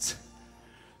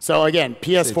 So again,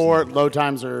 PS4 load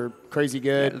times are crazy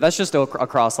good. Yeah, that's just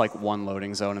across like one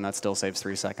loading zone, and that still saves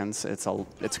 3 seconds.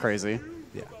 It's crazy.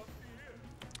 Yeah.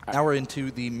 Now we're into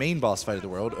the main boss fight of the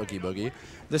world, Oogie Boogie.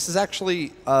 This is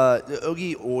actually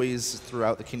Oogie always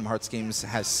throughout the Kingdom Hearts games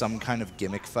has some kind of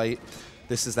gimmick fight.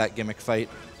 This is that gimmick fight.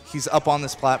 He's up on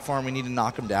this platform. We need to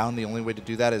knock him down. The only way to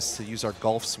do that is to use our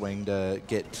golf swing to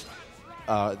get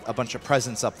a bunch of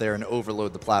presents up there and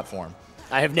overload the platform.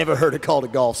 I have never heard it called a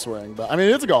golf swing, but I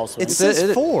mean, it's a golf swing. It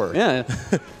says 4. Yeah.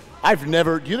 I've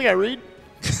never. Do you think I read?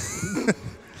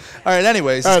 All right.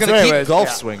 Anyways, he's going to keep golf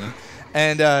swinging,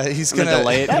 and he's going to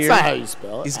delay it That's here. not how you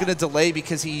spell it. He's going to delay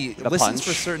because he The listens punch.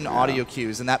 for certain audio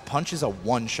cues, and that punch is a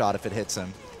one-shot if it hits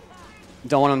him.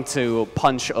 Don't want him to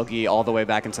punch Oogie all the way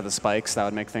back into the spikes. That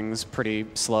would make things pretty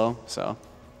slow. So.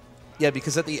 Yeah,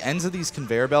 because at the ends of these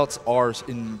conveyor belts are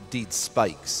indeed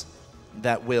spikes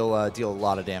that will deal a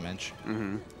lot of damage.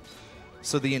 Mm-hmm.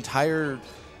 So the entire,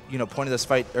 point of this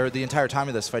fight, or the entire time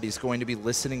of this fight, he's going to be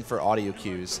listening for audio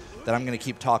cues that I'm going to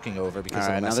keep talking over because All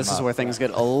right, it'll mess now this him is up. where things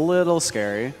get a little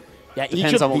scary. Yeah, Depends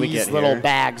each on of what we these get little here.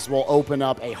 bags will open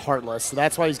up a heartless, so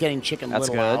that's why he's getting Chicken That's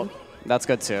Little good. out. That's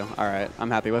good too. All right, I'm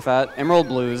happy with that. Emerald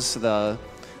Blues, the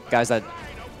guys that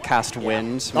cast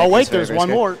wind. Oh, make wait, these very, there's very one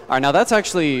scary. more. All right, now that's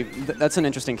actually that's an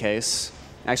interesting case.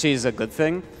 Actually, is a good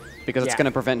thing because it's Yeah. going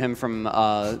to prevent him from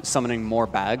summoning more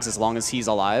bags as long as he's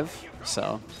alive.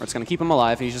 So, or it's going to keep him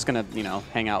alive. He's just going to,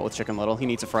 hang out with Chicken Little. He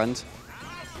needs a friend.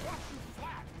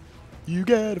 You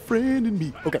got a friend in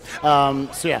me. Okay,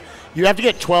 so yeah, you have to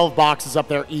get 12 boxes up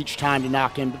there each time to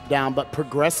knock him down, but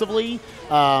progressively,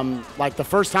 like the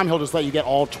first time he'll just let you get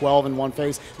all 12 in one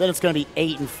phase, then it's going to be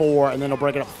 8 and 4, and then he'll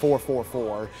break it up 4, 4,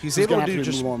 4. He's gonna able to have do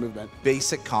just more movement.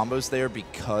 basic combos there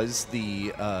because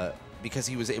because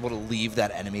he was able to leave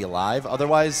that enemy alive.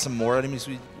 Otherwise, some more enemies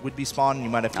would be spawned, and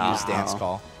you might have to use Dance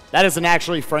Call. That is an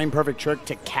actually frame-perfect trick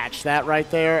to catch that right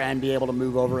there and be able to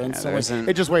move over instantly.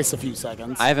 It just wastes a few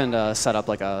seconds. I haven't set up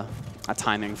like a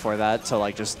timing for that to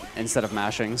like just instead of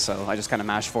mashing, so I just kind of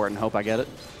mash for it and hope I get it.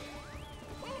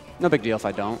 No big deal if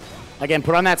I don't. Again,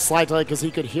 put on that slight delay because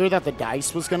he could hear that the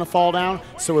dice was going to fall down,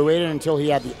 so we waited until he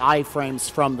had the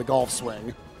iframes from the golf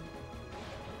swing.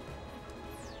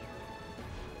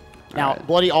 Now, right.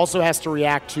 Bloody also has to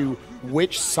react to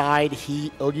which side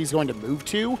Oogie's going to move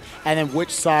to, and then which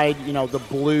side, the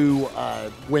blue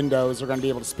windows are going to be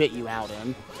able to spit you out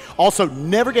in. Also,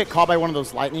 never get caught by one of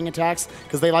those lightning attacks,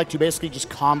 because they like to basically just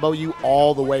combo you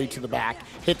all the way to the back,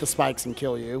 hit the spikes, and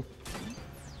kill you.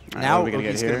 Now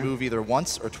Oogie's going to move either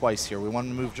once or twice here. We want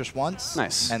him to move just once.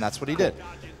 Nice. And that's what he did.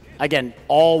 Again,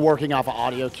 all working off of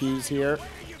audio cues here.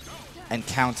 And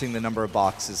counting the number of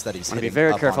boxes that he's I'm going to hitting. be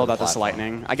very up careful on the about this platform.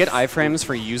 lightning. I get iframes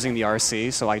for using the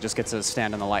RC, so I just get to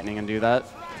stand in the lightning and do that.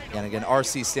 And again,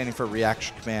 RC standing for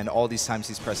reaction command. All these times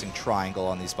he's pressing triangle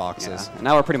on these boxes. Yeah. And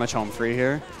now we're pretty much home free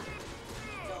here.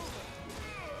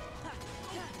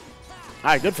 All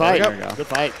right, good fight. There we go. Good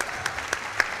fight.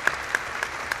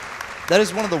 That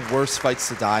is one of the worst fights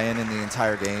to die in the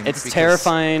entire game. It's because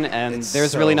terrifying, and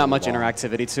there's really not much long.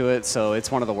 interactivity to it, so it's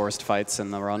one of the worst fights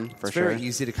in the run, for It's sure. very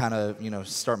easy to kind of,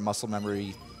 start muscle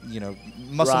memory,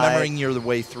 memorying your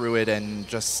way through it and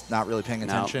just not really paying No,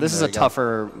 attention. this is There a you go.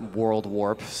 tougher world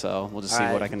warp, so we'll just see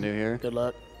what I can do here. Good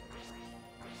luck.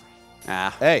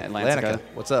 Hey, Atlantica. Atlantica,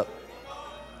 what's up?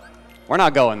 We're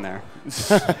not going there.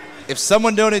 If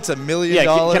someone donates $1 million,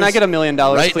 can I get $1 million,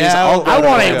 right please? now? I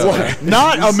want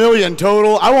not $1 million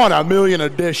total. I want $1 million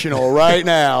additional right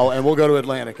now, and we'll go to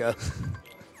Atlantica.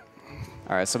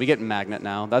 All right, so we get Magnet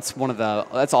now. That's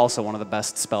also one of the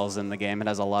best spells in the game. It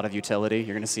has a lot of utility.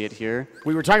 You're going to see it here.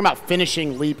 We were talking about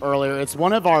finishing leap earlier. It's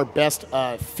one of our best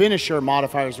finisher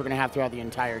modifiers we're going to have throughout the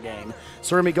entire game.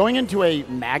 So we're going to be going into a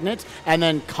magnet and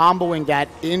then comboing that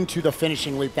into the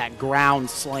finishing leap, that ground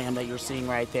slam that you're seeing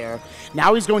right there.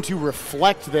 Now he's going to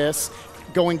reflect this,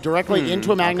 going directly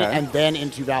into a magnet and then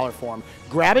into Valor form.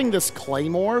 Grabbing this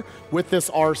Claymore with this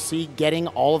RC, getting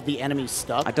all of the enemies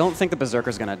stuck. I don't think the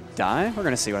Berserker's going to die. We're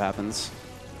going to see what happens.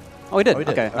 Oh, he did.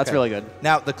 Okay, that's really good.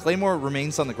 Now, the Claymore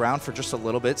remains on the ground for just a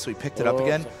little bit, so he picked it up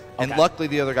again. And luckily,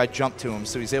 the other guy jumped to him,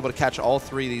 so he's able to catch all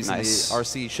three of these Nice. in the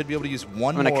RC. Should be able to use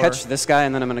one more. I'm going to catch this guy,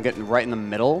 and then I'm going to get right in the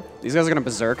middle. These guys are going to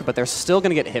Berserk, but they're still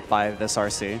going to get hit by this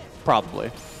RC.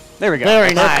 Probably. There we go.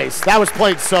 Very nice. That was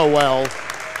played so well.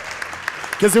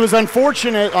 Because it was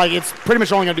unfortunate, like it's pretty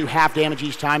much only going to do half damage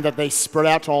each time that they spread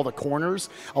out to all the corners.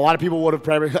 A lot of people would have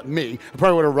probably,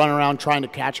 probably would have run around trying to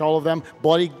catch all of them.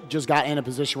 Bloody just got in a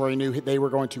position where he knew they were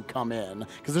going to come in.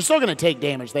 Because they're still going to take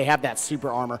damage. They have that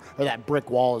super armor, or that brick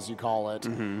wall as you call it.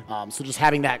 So just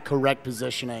having that correct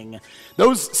positioning.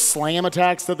 Those slam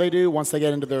attacks that they do once they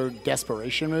get into their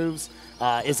desperation moves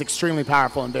is extremely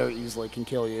powerful and very easily can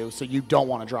kill you. So you don't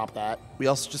want to drop that. We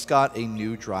also just got a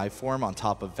new drive form on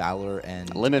top of Valor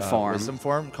and Limit form. Wisdom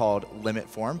form called Limit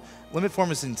Form. Limit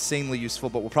Form is insanely useful,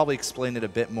 but we'll probably explain it a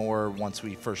bit more once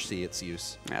we first see its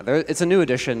use. Yeah, it's a new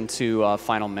addition to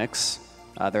Final Mix.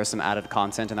 There's some added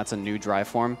content, and that's a new drive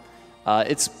form.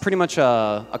 It's pretty much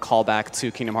a callback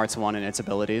to Kingdom Hearts 1 and its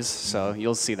abilities, so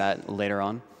you'll see that later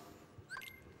on.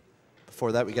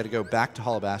 before that, we got to go back to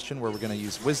Hollow Bastion, where we're going to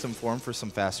use Wisdom Form for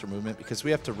some faster movement, because we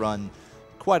have to run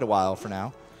quite a while for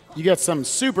now. You get some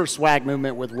super swag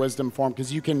movement with Wisdom Form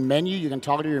because you can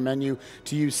toggle your menu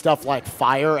to use stuff like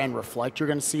Fire and Reflect you're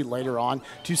going to see later on.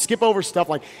 To skip over stuff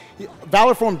like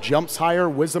Valor Form jumps higher,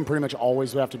 Wisdom pretty much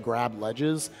always would have to grab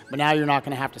ledges, but now you're not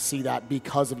going to have to see that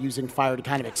because of using Fire to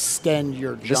kind of extend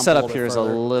your jump. This setup here is a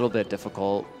little bit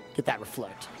difficult. Get that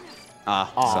Reflect.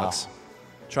 Sucks.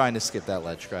 Trying to skip that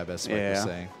ledge grab, as Spike was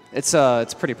saying.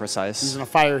 It's pretty precise. Using a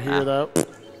Fire here, though.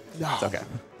 No. It's okay.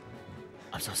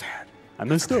 I'm so sad. I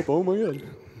messed up. Oh, my God.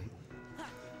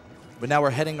 But now we're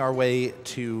heading our way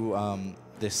to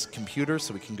this computer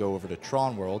so we can go over to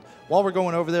Tron World. While we're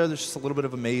going over there, there's just a little bit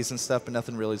of a maze and stuff, but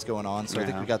nothing really is going on. So I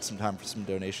think we got some time for some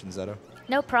donations, Zeto.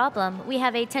 No problem. We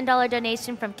have a $10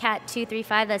 donation from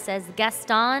Cat235 that says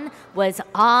Gaston was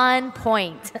on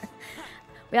point.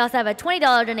 We also have a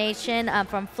 $20 donation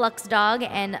from Flux Dog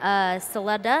and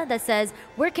Soleda that says,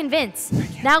 we're convinced.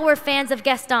 Now we're fans of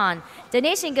Gaston.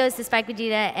 Donation goes to Spike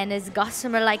Vegeta and his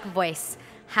gossamer-like voice.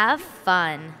 Have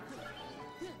fun.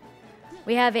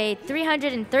 We have a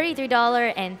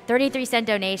 $333.33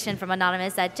 donation from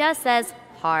Anonymous that just says,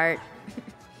 heart.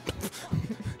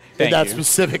 In that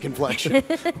specific inflection.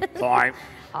 Heart.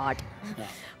 Heart. Yeah.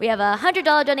 We have a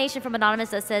 $100 donation from Anonymous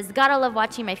that says, gotta love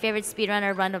watching my favorite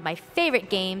speedrunner run of my favorite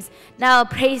games. Now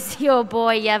praise your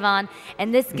boy Yevon.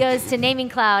 And this goes to Naming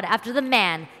Cloud after the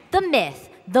man, the myth,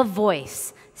 the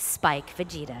voice, Spike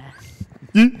Vegeta.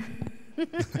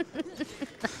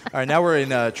 All right, now we're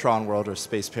in Tron World, or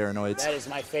Space Paranoids. That is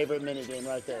my favorite minigame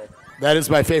right there. That is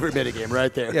my favorite minigame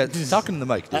right there. Yeah, talking to the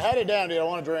mic, dude. I had it down, dude. I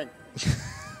want a drink.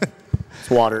 It's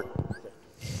water.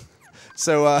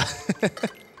 So,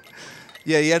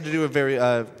 yeah, you had to do a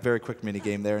very quick mini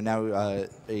game there. Now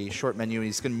a short menu, and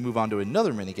he's going to move on to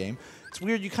another mini game. It's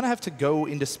weird. You kind of have to go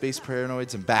into Space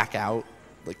Paranoids and back out,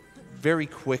 like very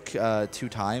quick 2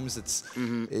 times. It's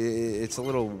a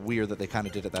little weird that they kind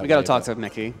of did it that way. We got to talk to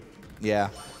Mickey. Yeah,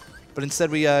 but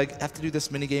instead we have to do this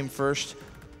mini game first.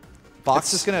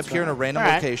 Box is going to appear in a random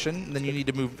location, and then you need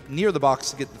to move near the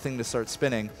box to get the thing to start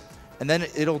spinning, and then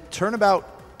it'll turn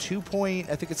about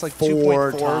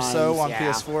 2.4 or so on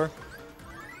PS4.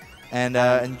 And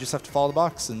you just have to follow the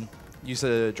box and use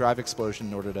a drive explosion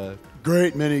in order to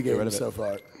great minigame so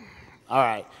far. All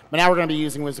right, but now we're going to be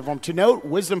using Wisdom Form. To note,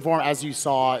 Wisdom Form, as you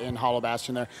saw in Hollow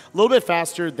Bastion there, a little bit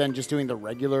faster than just doing the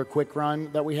regular quick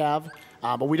run that we have,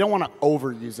 but we don't want to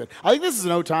overuse it. I think this is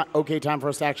an okay time for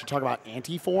us to actually talk about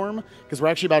Anti-Form, because we're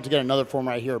actually about to get another form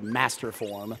right here, Master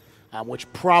Form.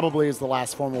 Which probably is the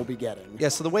last form we'll be getting. Yeah,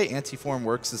 so the way Anti-Form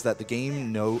works is that the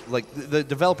game the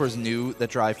developers knew that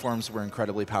drive forms were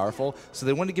incredibly powerful, so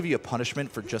they wanted to give you a punishment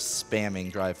for just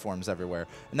spamming drive forms everywhere.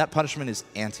 And that punishment is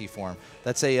Anti-Form.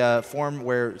 That's a form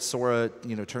where Sora,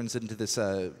 turns into this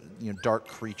dark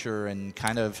creature and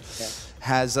kind of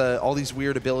has all these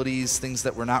weird abilities, things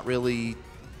that we're not really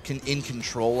in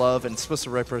control of, and it's supposed to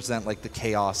represent like the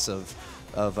chaos of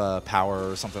power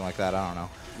or something like that. I don't know.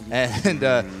 And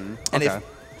if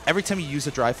every time you use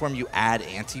a drive form, you add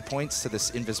anti-points to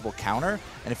this invisible counter.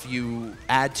 And if you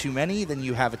add too many, then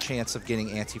you have a chance of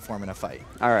getting anti-form in a fight.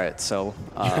 All right, so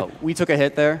we took a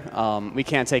hit there. We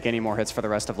can't take any more hits for the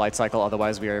rest of Light Cycle,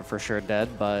 otherwise we are for sure dead.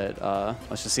 But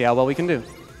let's just see how well we can do.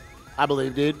 I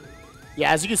believe, dude.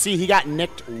 Yeah, as you can see, he got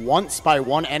nicked once by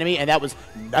one enemy, and that was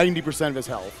 90% of his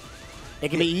health. It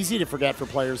can be easy to forget for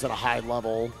players at a high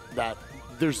level that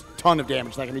there's a ton of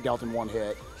damage that can be dealt in one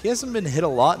hit. He hasn't been hit a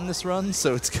lot in this run,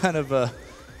 so it's kind of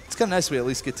nice we at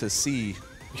least get to see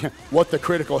what the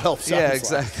critical health sounds Yeah,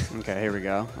 exactly. Okay, here we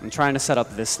go. I'm trying to set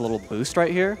up this little boost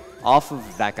right here off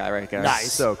of that guy right there.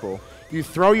 Nice. So cool. You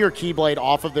throw your Keyblade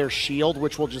off of their shield,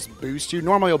 which will just boost you.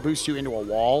 Normally, it'll boost you into a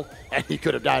wall, and he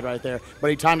could have died right there.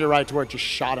 But he timed it right to where it just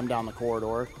shot him down the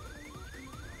corridor.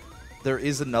 There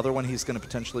is another one he's going to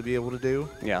potentially be able to do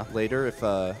later. If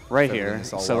right here.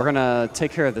 So we're going to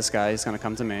take care of this guy. He's going to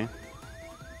come to me.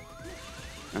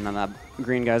 And then that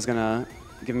green guy's going to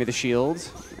give me the shield,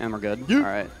 and we're good. All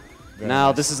right.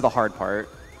 Now this is the hard part.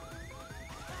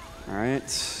 All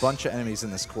right. Bunch of enemies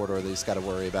in this corridor that he's got to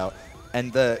worry about.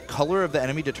 And the color of the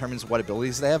enemy determines what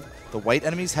abilities they have. The white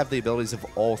enemies have the abilities of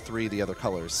all 3 of the other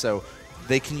colors. So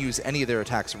they can use any of their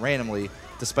attacks randomly,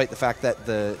 despite the fact that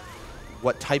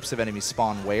what types of enemies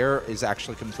spawn where is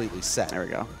actually completely set. There we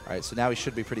go. All right, so now he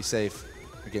should be pretty safe.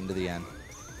 We're getting to the end.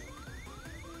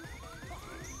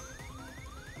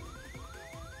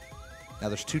 Now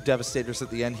there's 2 Devastators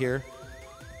at the end here.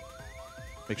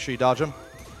 Make sure you dodge them.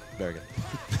 Very good.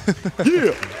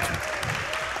 Yeah!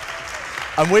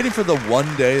 I'm waiting for the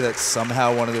one day that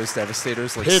somehow one of those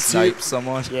Devastators like snipes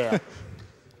someone. Yeah.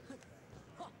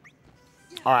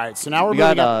 All right, so now we're we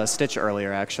moving got Stitch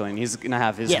earlier, actually, and he's going to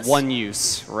have his one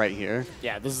use right here.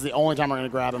 Yeah, this is the only time we're going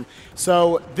to grab him.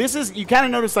 So this is, you kind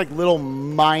of notice like little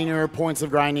minor points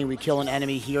of grinding. We kill an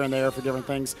enemy here and there for different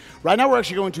things. Right now we're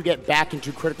actually going to get back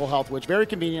into critical health, which very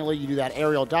conveniently, you do that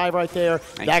aerial dive right there.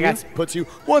 That puts you,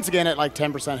 once again, at like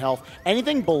 10% health.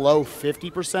 Anything below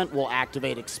 50% will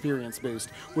activate experience boost,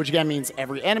 which again means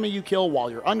every enemy you kill while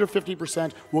you're under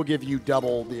 50% will give you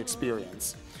double the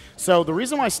experience. So the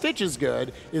reason why Stitch is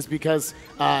good is because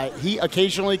he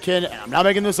occasionally can, and I'm not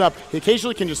making this up, he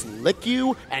occasionally can just lick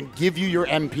you and give you your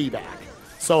MP back.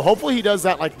 So hopefully he does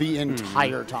that like the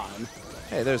entire time.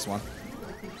 Hey, there's one.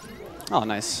 Oh,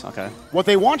 nice. Okay. What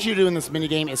they want you to do in this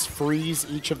minigame is freeze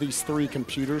each of these 3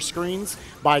 computer screens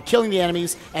by killing the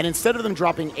enemies, and instead of them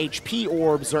dropping HP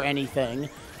orbs or anything,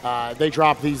 they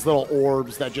drop these little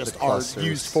orbs that just are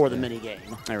used for the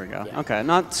minigame. There we go. Okay,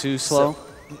 not too slow.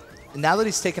 Now that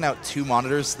he's taken out 2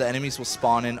 monitors, the enemies will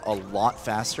spawn in a lot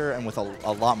faster and with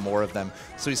a lot more of them.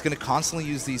 So he's going to constantly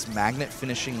use these magnet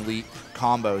finishing leap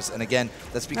combos. And again,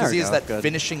 that's because he has that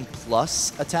finishing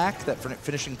plus attack, that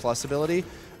finishing plus ability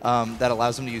that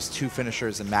allows him to use 2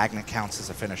 finishers, and magnet counts as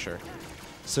a finisher.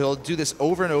 So he'll do this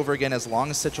over and over again as long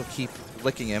as Stitch will keep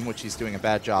licking him, which he's doing a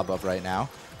bad job of right now.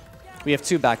 We have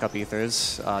 2 backup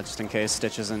ethers, just in case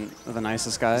Stitch isn't the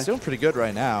nicest guy. He's doing pretty good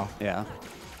right now. Yeah.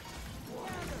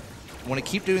 I want to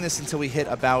keep doing this until we hit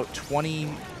about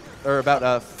 20, or about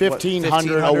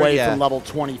 1,500 away from level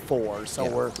 24. So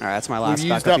we're all right. That's my last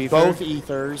we've used backup up ether. both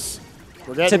ethers.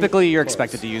 Typically, you're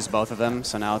expected to use both of them,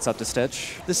 so now it's up to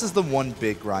Stitch. This is the one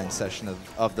big grind session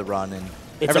of the run, and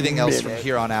It's everything else from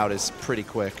here on out is pretty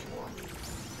quick.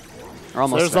 We're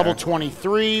almost there's level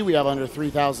 23. We have under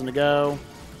 3,000 to go.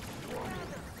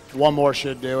 One more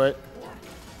should do it.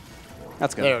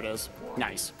 That's good. There it is.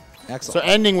 Nice. Excellent.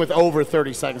 So ending with over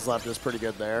 30 seconds left is pretty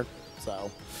good there.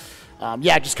 So,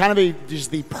 yeah, just kind of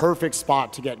just the perfect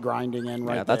spot to get grinding in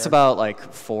right there. That's about like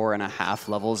 4.5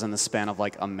 levels in the span of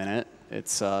like a minute.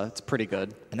 It's pretty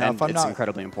good. And now if I'm it's not,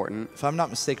 incredibly important. If I'm not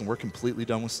mistaken, we're completely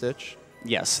done with Stitch.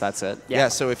 Yes, that's it. Yeah,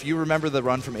 so if you remember the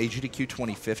run from SGDQ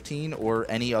 2015 or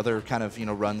any other kind of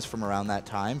runs from around that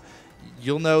time,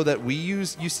 you'll know that we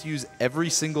used to use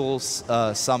every single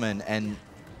summon, and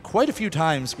quite a few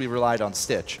times we relied on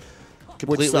Stitch.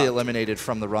 Completely eliminated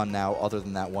from the run now, other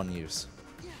than that one use.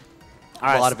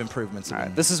 A lot of improvements.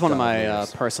 This is one of my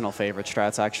personal favorite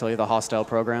strats, actually, the hostile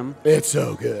program. It's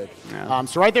so good. Yeah.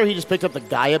 So right there, he just picked up the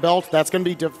Gaia belt. That's going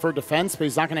to be for defense, but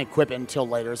he's not going to equip it until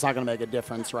later. It's not going to make a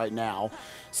difference right now.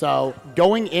 So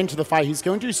going into the fight, he's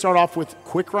going to start off with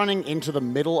quick running into the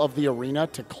middle of the arena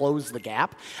to close the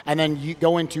gap, and then you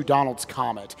go into Donald's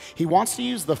Comet. He wants to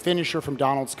use the finisher from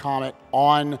Donald's Comet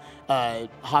on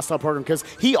hostile program because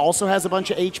he also has a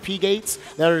bunch of HP gates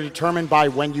that are determined by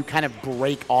when you kind of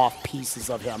break off pieces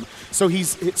of him. So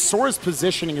Sora's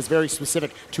positioning is very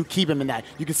specific to keep him in that.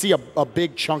 You can see a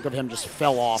big chunk of him just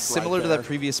fell off. Similar to that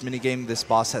previous minigame, this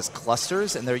boss has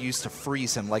clusters, and they're used to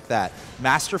freeze him like that.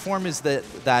 Master Form is that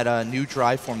new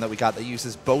drive form that we got that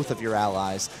uses both of your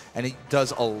allies, and it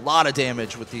does a lot of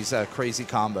damage with these crazy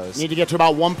combos. You need to get to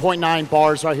about 1.9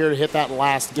 bars right here to hit that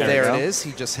last game. There it is.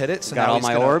 He just hit it. So got now all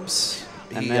my orbs,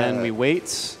 and then we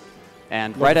wait,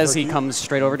 and right as he comes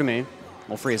straight over to me,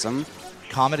 we'll freeze him.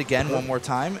 Comet again one more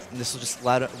time, and this will just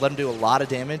let him do a lot of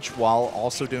damage while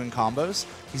also doing combos.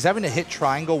 He's having to hit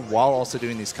triangle while also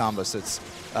doing these combos, so it's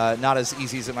not as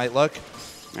easy as it might look.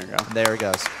 There you go. And there he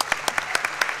goes.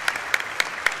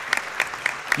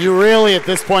 You really, at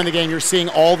this point in the game, you're seeing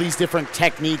all these different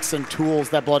techniques and tools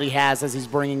that Bloody has as he's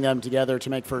bringing them together to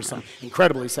make for some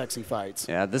incredibly sexy fights.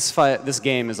 Yeah, this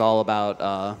game is all about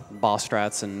boss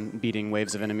strats and beating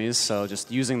waves of enemies, so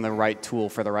just using the right tool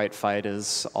for the right fight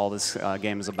is all this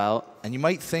game is about. And you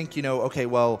might think, okay,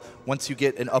 well, once you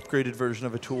get an upgraded version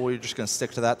of a tool, you're just going to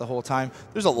stick to that the whole time.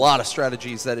 There's a lot of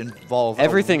strategies that involve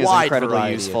everything a wide is incredibly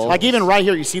variety useful. Like even right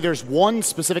here, you see there's one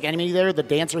specific enemy there, the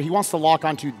dancer. He wants to lock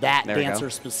onto that dancer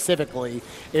specifically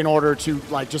in order to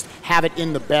just have it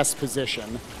in the best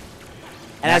position.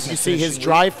 And as you see, his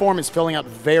drive form is filling up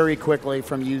very quickly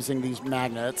from using these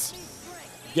magnets.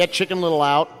 Get Chicken Little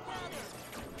out.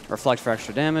 Reflect for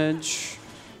extra damage.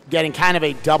 Getting kind of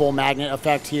a double magnet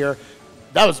effect here.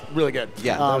 That was really good.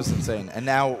 Yeah, that was insane. And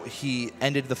now he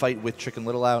ended the fight with Chicken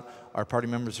Little out. Our party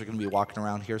members are going to be walking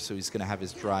around here, so he's going to have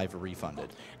his drive refunded.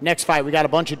 Next fight, we got a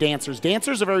bunch of dancers.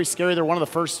 Dancers are very scary. They're one of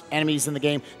the first enemies in the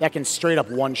game that can straight up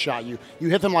one-shot you. You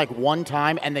hit them like one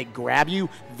time, and they grab you,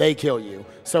 they kill you.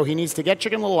 So he needs to get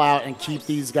Chicken Little out and keep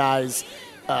these guys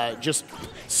just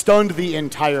stunned the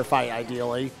entire fight,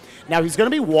 ideally. Now, he's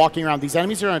going to be walking around. These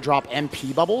enemies are going to drop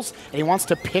MP bubbles, and he wants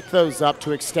to pick those up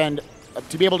to extend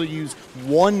to be able to use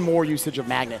one more usage of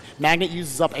Magnet. Magnet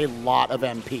uses up a lot of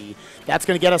MP. That's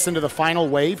going to get us into the final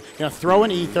wave. Going to throw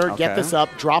an Ether, get this up,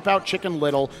 drop out Chicken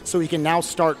Little, so he can now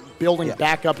start building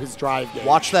back up his drive gauge.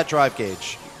 Watch that drive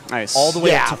gauge. Nice. All the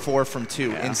way up to 4 from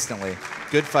 2 instantly.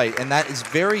 Good fight. And that is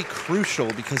very crucial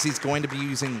because he's going to be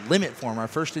using Limit Form. Our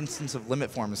first instance of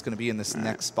Limit Form is going to be in this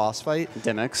next boss fight.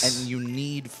 Demix. And you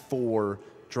need 4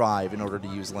 drive in order to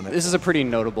use Limit This Form. is a pretty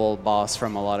notable boss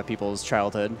from a lot of people's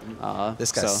childhood.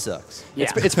 This guy sucks.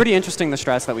 It's pretty interesting, the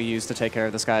strats that we use to take care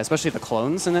of this guy, especially the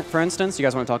clones in it, for instance. You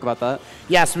guys want to talk about that?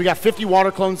 Yeah, so we got 50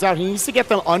 water clones out. He needs to get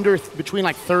them under between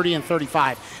like 30 and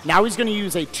 35. Now he's going to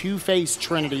use a two-phase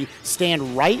Trinity,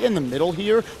 stand right in the middle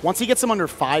here. Once he gets them under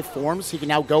 5 forms, he can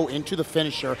now go into the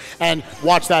finisher and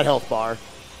watch that health bar.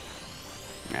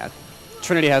 Yeah.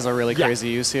 Trinity has a really crazy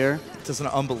use here. Does an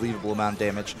unbelievable amount of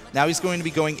damage. Now he's going to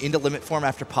be going into Limit Form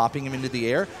after popping him into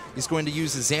the air. He's going to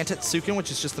use his Xantetsuken,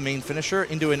 which is just the main finisher,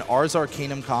 into an Ars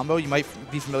Arcanum combo. You might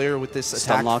be familiar with this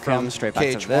attack from straight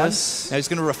back to this. Now he's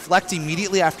going to reflect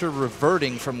immediately after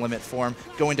reverting from Limit Form,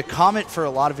 going to Comet for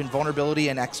a lot of invulnerability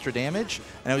and extra damage.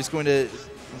 And now he's going to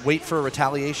wait for a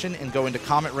retaliation and go into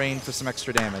Comet Rain for some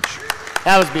extra damage.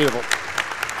 That was beautiful.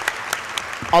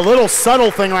 A little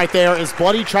subtle thing right there is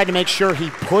Bloody tried to make sure he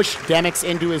pushed Demix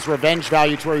into his revenge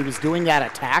value to where he was doing that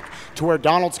attack to where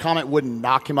Donald's Comet wouldn't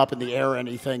knock him up in the air or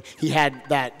anything. He had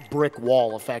that brick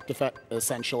wall effect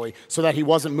essentially, so that he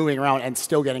wasn't moving around and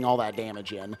still getting all that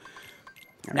damage in.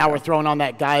 Now we're throwing on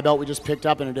that Gaia Belt we just picked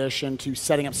up in addition to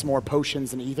setting up some more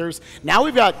potions and ethers. Now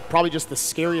we've got probably just the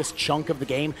scariest chunk of the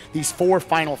game, these 4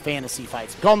 Final Fantasy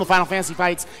fights. We call them the Final Fantasy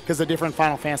fights because a different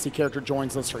Final Fantasy character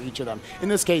joins us for each of them. In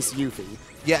this case, Yuffie.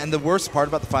 Yeah, and the worst part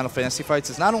about the Final Fantasy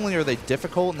fights is not only are they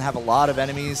difficult and have a lot of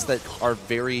enemies that are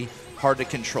very hard to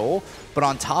control, but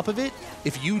on top of it,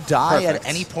 if you die at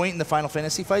any point in the Final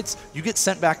Fantasy fights, you get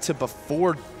sent back to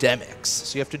before Demix.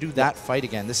 So you have to do that fight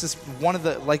again. This is one of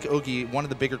the, like Ogi, one of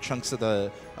the bigger chunks of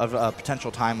the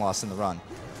potential time loss in the run.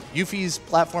 Yuffie's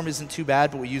platform isn't too bad,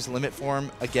 but we use Limit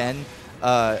Form again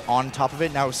on top of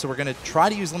it. Now, so we're going to try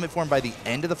to use Limit Form by the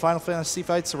end of the Final Fantasy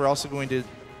fight, so we're also going to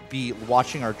be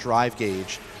watching our drive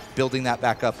gauge, building that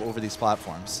back up over these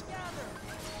platforms.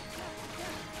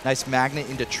 Nice magnet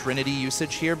into Trinity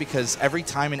usage here because every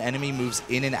time an enemy moves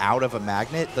in and out of a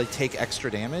magnet, they take extra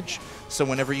damage. So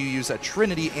whenever you use a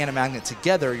Trinity and a magnet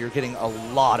together, you're getting a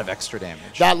lot of extra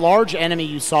damage. That large enemy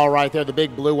you saw right there, the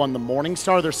big blue one, the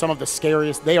Morningstar, they're some of the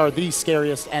scariest, they are the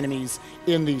scariest enemies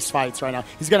in these fights right now.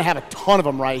 He's going to have a ton of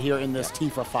them right here in this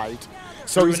Tifa fight.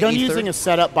 So he's going to be using a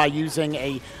setup by using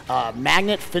a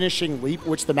magnet finishing leap,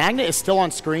 which the magnet is still on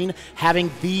screen,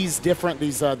 having these different,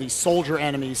 these soldier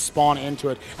enemies spawn into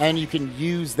it, and you can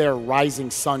use their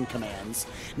Rising Sun commands.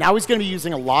 Now he's going to be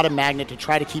using a lot of magnet to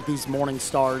try to keep these Morning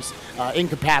Stars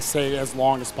incapacitated as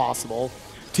long as possible.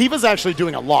 Tifa's actually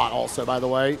doing a lot also, by the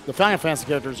way. The Final Fantasy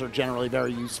characters are generally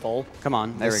very useful. Come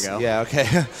on, there we go. Yeah, okay.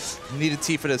 Needed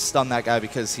Tifa to stun that guy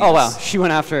because he Oh, wow. She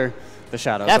went after the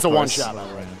shadows. That's a one-shot, by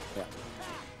the way. Yeah.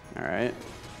 All right.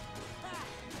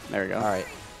 There we go. All right.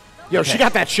 Yo, she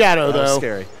got that shadow, though. That was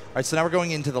scary. All right, so now we're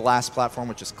going into the last platform,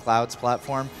 which is Cloud's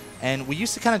platform. And we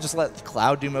used to kind of just let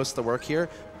Cloud do most of the work here,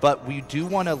 but we do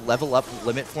want to level up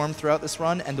Limit Form throughout this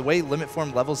run. And the way Limit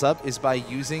Form levels up is by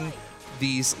using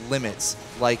these limits,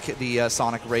 like the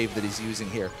Sonic Rave that he's using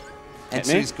here. And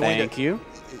so he's going to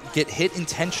get hit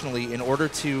intentionally in order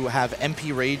to have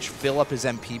MP Rage fill up his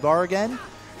MP bar again.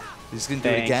 He's going to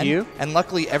do it again. And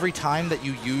luckily, every time that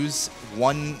you use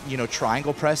one,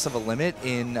 triangle press of a limit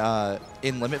in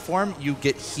Limit Form, you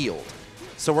get healed.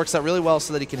 So it works out really well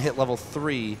so that he can hit level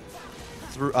 3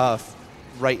 through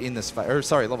right in this fight. Or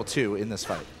sorry, level 2 in this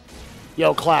fight.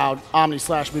 Yo, Cloud, Omni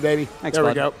Slash me, baby. Thanks, there bud.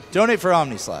 we go. Donate for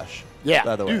Omni Slash. Yeah,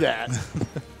 by the way. do that.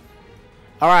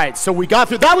 All right, so we got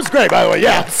through. That was great, by the way.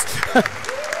 Yes.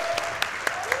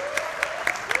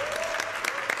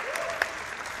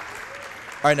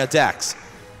 All right, now Dax,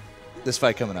 this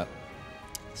fight coming up.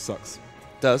 Sucks.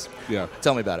 Does? Yeah.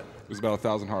 Tell me about it. There's about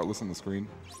 1,000 Heartless on the screen.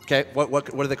 Okay, what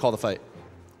do they call the fight?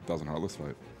 1,000 Heartless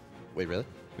fight. Wait, really?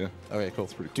 Yeah. Okay, cool.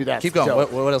 It's pretty cool. Do that. Keep going.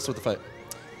 What else with the fight?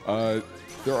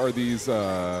 There are these,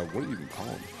 what do you even call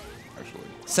them, actually?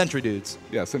 Sentry dudes.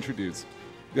 Yeah, sentry dudes.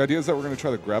 The idea is that we're going to try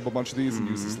to grab a bunch of these and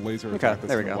use this laser attack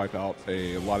that's going to wipe out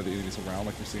a lot of the enemies around,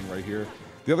 like you're seeing right here.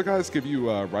 The other guys give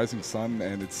you Rising Sun,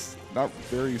 and it's not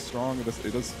very strong. It does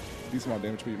a decent amount of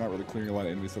damage, but you're not really clearing a lot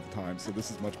of enemies at the time, so this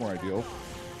is much more ideal.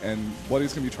 And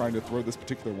Bloody's going to be trying to throw this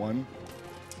particular one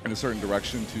in a certain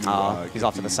direction to... he's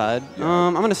off to the side.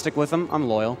 I'm going to stick with him. I'm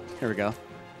loyal. Here we go.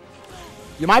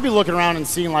 You might be looking around and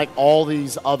seeing like all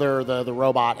these other the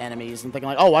robot enemies and thinking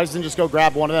like, oh, why doesn't just go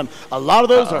grab one of them? A lot of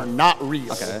those are not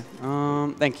real. Okay.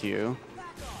 Thank you.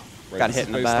 Right, Got this hit is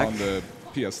in the based back. on the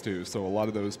PS2, so a lot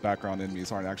of those background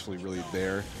enemies aren't actually really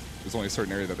there. There's only a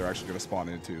certain area that they're actually going to spawn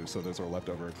into, so those are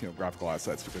leftover, graphical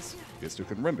assets because PS2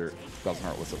 couldn't render 1,000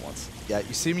 Heartless at once. Yeah,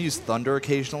 you see him use Thunder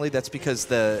occasionally. That's because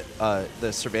the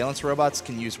surveillance robots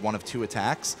can use one of 2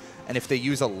 attacks, and if they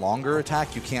use a longer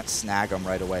attack, you can't snag them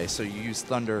right away. So you use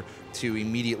Thunder to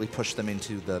immediately push them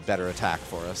into the better attack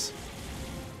for us.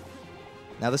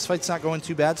 Now this fight's not going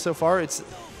too bad so far. It's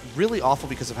really awful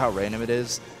because of how random it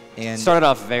is. And started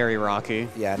off very rocky.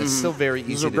 Yeah, and it's still very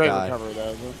easy to die. This is a great recovery,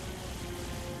 though.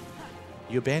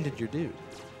 You abandoned your dude.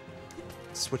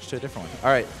 Switch to a different one. All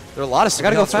right, there are a lot of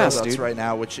gotta go fast, dude. right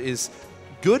now, which is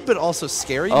good but also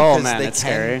scary. Oh because man, they it's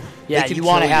scary. Yeah, they can you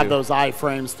want to kill have you. those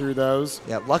iframes through those.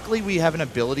 Yeah, luckily we have an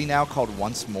ability now called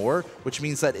Once More, which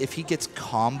means that if he gets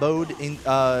comboed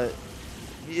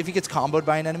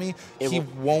by an enemy, he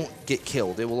won't get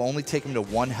killed. It will only take him to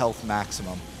 1 health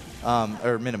maximum,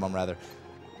 or minimum rather.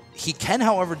 He can,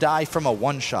 however, die from a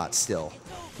one-shot still.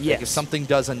 Yes. Like if something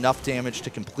does enough damage to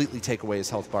completely take away his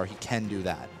health bar, he can do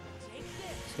that.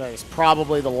 So that is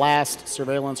probably the last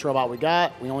surveillance robot we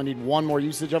got. We only need 1 more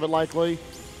usage of it, likely.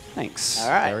 Thanks. All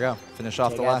right. There we go. Finish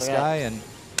off Take the out last the guy, and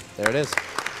there it is.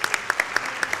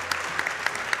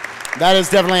 That is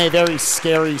definitely a very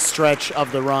scary stretch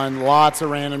of the run. Lots of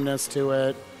randomness to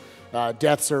it.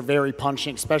 Deaths are very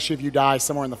punching, especially if you die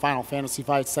somewhere in the Final Fantasy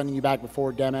fight, sending you back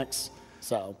before Demix.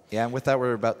 So yeah, and with that,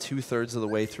 we're about 2/3 of the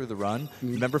way through the run.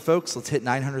 Remember, folks, let's hit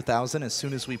 900,000 as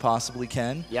soon as we possibly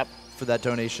can. Yep. For that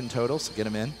donation total, so get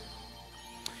them in.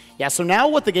 Yeah, so now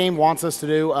what the game wants us to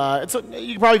do,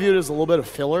 you can probably view it as a little bit of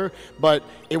filler, but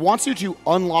it wants you to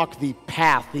unlock the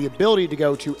path, the ability to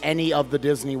go to any of the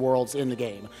Disney worlds in the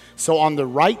game. So on the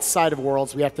right side of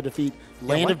worlds, we have to defeat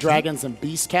Land of Dragons and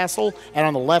Beast Castle, and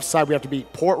on the left side, we have to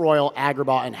beat Port Royal,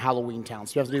 Agrabah, and Halloween Town.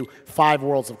 So you have to do 5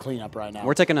 worlds of cleanup right now.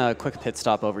 We're taking a quick pit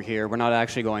stop over here. We're not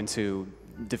actually going to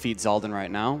defeat Zaldin right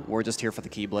now. We're just here for the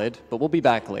Keyblade, but we'll be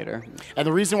back later. And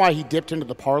the reason why he dipped into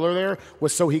the parlor there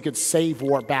was so he could save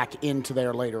warp back into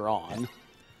there later on.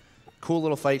 Cool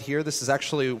little fight here. This is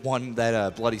actually one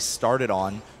that Bloody started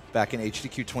on back in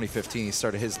HDQ 2015. He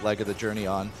started his leg of the journey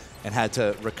on and had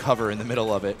to recover in the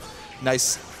middle of it.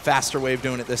 Nice, faster way of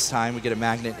doing it this time. We get a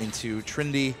magnet into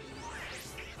Trinity.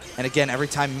 And again, every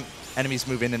time enemies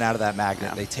move in and out of that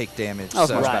magnet, they take damage. That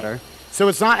was much better. So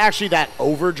it's not actually that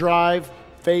overdrive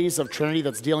phase of Trinity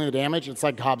that's dealing the damage. It's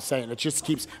like Hobbs saying, it just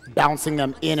keeps bouncing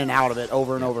them in and out of it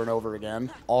over and over and over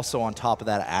again. Also on top of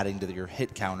that, adding to your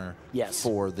hit counter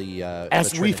for the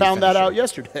As the we Trinity found that finisher. out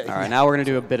yesterday. All right, now we're going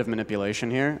to do a bit of manipulation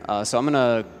here. So I'm going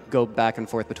to go back and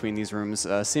forth between these rooms,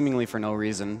 seemingly for no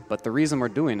reason. But the reason we're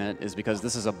doing it is because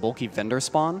this is a bulky vendor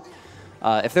spawn.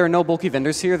 If there are no bulky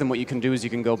vendors here, then what you can do is you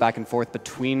can go back and forth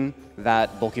between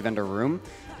that bulky vendor room.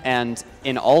 And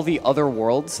in all the other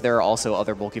worlds, there are also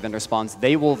other bulky vendor spawns.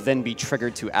 They will then be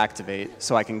triggered to activate,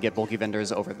 so I can get bulky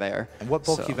vendors over there. And what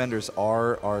bulky vendors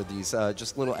are these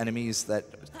just little enemies that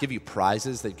give you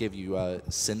prizes, that give you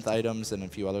synth items and a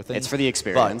few other things. It's for the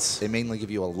experience. But they mainly give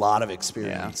you a lot of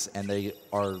experience, and they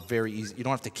are very easy. You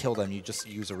don't have to kill them, you just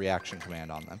use a reaction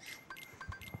command on them.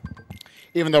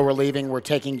 Even though we're leaving, we're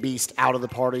taking Beast out of the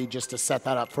party just to set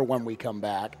that up for when we come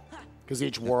back. Because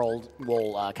each world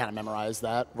will kind of memorize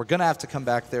that. We're going to have to come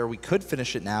back there. We could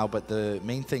finish it now, but the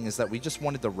main thing is that we just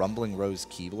wanted the Rumbling Rose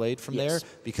Keyblade from there.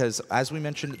 Because as we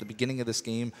mentioned at the beginning of this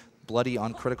game, Bloody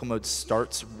on critical mode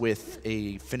starts with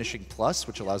a finishing plus,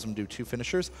 which allows him to do 2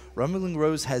 finishers. Rumbling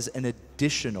Rose has an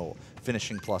additional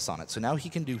finishing plus on it. So now he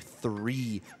can do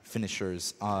 3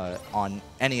 finishers on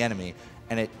any enemy.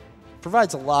 And it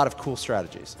provides a lot of cool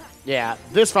strategies. Yeah,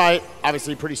 this fight,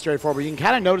 obviously pretty straightforward, but you can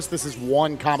kind of notice this is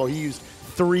one combo. He used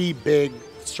 3 big,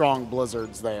 strong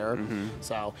blizzards there.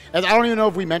 So, and I don't even know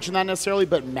if we mentioned that necessarily,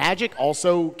 but magic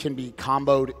also can be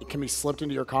comboed, it can be slipped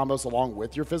into your combos along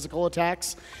with your physical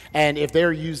attacks. And if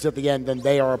they're used at the end, then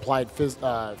they are applied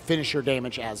finisher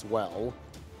damage as well.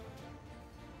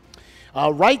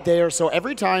 Right there, so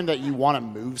every time that you want to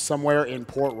move somewhere in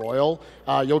Port Royal,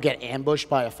 you'll get ambushed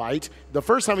by a fight. The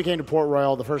first time we came to Port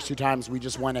Royal, the first 2 times, we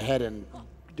just went ahead and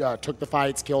took the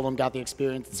fights, killed them, got the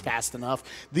experience. It's fast enough.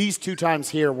 These 2 times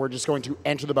here, we're just going to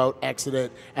enter the boat, exit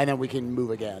it, and then we can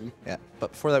move again. Yeah,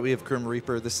 but before that, we have Grim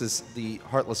Reaper. This is the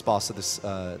heartless boss of this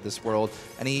this world,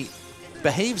 and he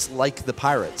behaves like the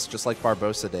pirates, just like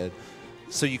Barbossa did.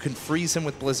 So you can freeze him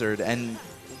with Blizzard, and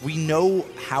we know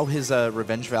how his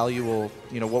revenge value will,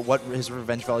 what his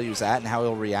revenge value is at and how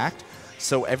he'll react.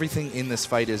 So everything in this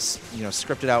fight is,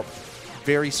 scripted out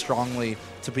very strongly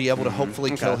to be able to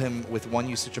hopefully kill him with one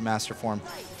usage of Master Form.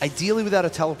 Ideally without a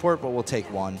teleport, but we'll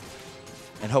take one.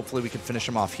 And hopefully we can finish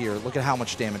him off here. Look at how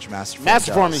much damage Master Form Master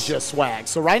does. Form is just swag.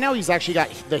 So right now he's actually got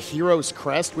the Hero's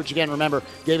Crest, which again, remember,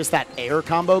 gave us that air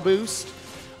combo boost.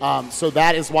 So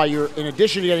that is why you're, in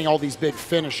addition to getting all these big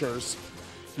finishers,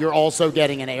 you're also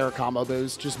getting an air combo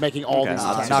boost, just making all these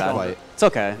attacks. Not quite. It's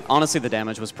okay. Honestly, the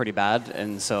damage was pretty bad,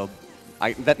 and so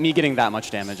me getting that much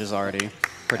damage is already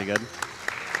pretty good.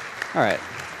 All right.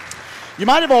 You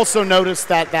might have also noticed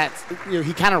that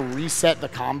he kind of reset the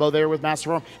combo there with Master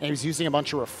Form, and he was using a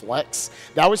bunch of reflects.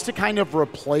 That was to kind of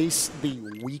replace the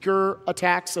weaker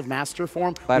attacks of Master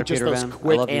Form with just those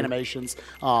quick animations.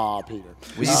 Aw, Peter.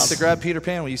 We used to grab Peter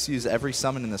Pan. We used to use every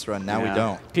summon in this run. Now we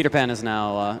don't. Peter Pan is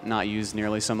now not used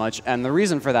nearly so much, and the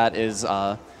reason for that is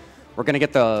we're going to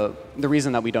get the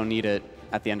reason that we don't need it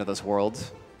at the end of this world,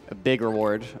 a big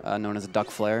reward known as a Duck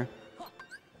Flare.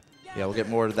 Yeah, we'll get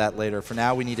more to that later. For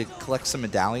now, we need to collect some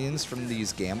medallions from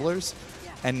these gamblers.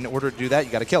 And in order to do that,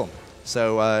 you got to kill them.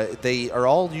 So they are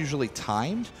all usually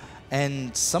timed.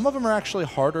 And some of them are actually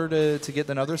harder to get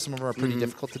than others. Some of them are pretty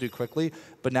difficult to do quickly.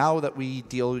 But now that we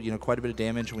deal quite a bit of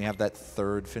damage and we have that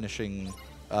third finisher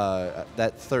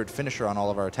on all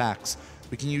of our attacks,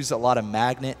 we can use a lot of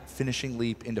Magnet, Finishing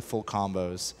Leap into full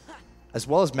combos. As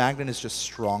well as Magnet is just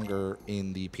stronger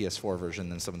in the PS4 version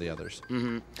than some of the others.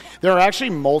 There are actually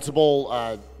multiples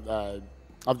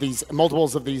of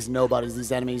these nobodies,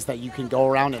 these enemies that you can go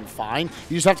around and find.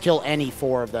 You just have to kill any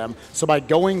 4 of them. So by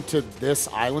going to this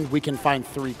island, we can find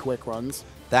 3 quick runs.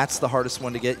 That's the hardest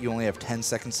one to get. You only have 10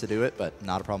 seconds to do it, but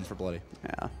not a problem for Bloody.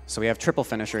 Yeah. So we have triple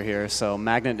finisher here. So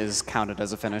Magnet is counted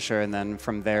as a finisher, and then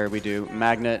from there we do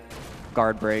Magnet,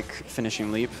 Guard Break,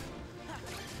 Finishing Leap.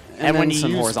 And when you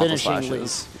use Finishing Leap,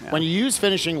 when you use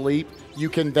Finishing Leap,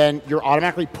 you're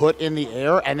automatically put in the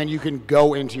air, and then you can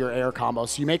go into your air combo.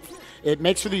 So it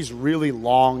makes for these really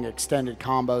long, extended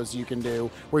combos you can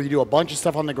do, where you do a bunch of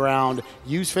stuff on the ground,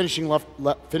 use Finishing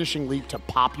Leap to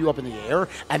pop you up in the air,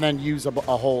 and then use a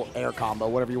whole air combo,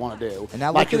 whatever you want to do. And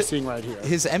now like you're seeing right here.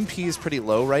 His MP is pretty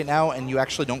low right now, and you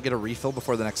actually don't get a refill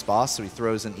before the next boss, so he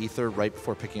throws an Ether right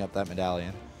before picking up that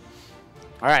medallion.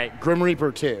 All right, Grim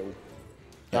Reaper 2.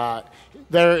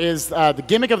 There is the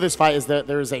gimmick of this fight is that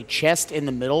there is a chest in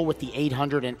the middle with the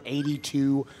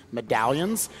 882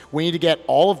 medallions. We need to get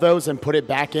all of those and put it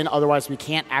back in, otherwise we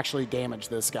can't actually damage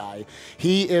this guy.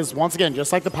 He is, once again,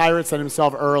 just like the pirate said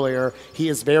himself earlier, he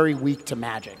is very weak to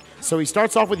magic. So he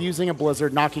starts off with using a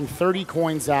blizzard, knocking 30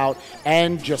 coins out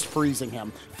and just freezing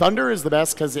him. Thunder is the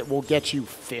best because it will get you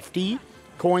 50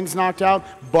 coins knocked out,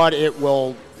 but it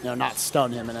will not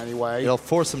stun him in any way. It'll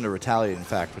force him to retaliate, in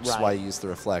fact, which is why you use the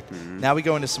Reflect. Now we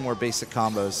go into some more basic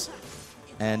combos.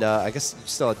 And I guess you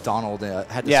still had Donald.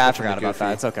 Had to I forgot about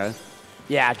that. It's okay.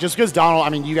 Yeah, just because Donald, I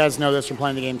mean, you guys know this from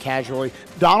playing the game casually.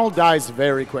 Donald dies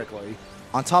very quickly.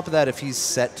 On top of that, if he's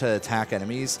set to attack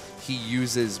enemies, he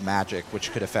uses magic,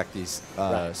 which could affect these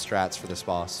strats for this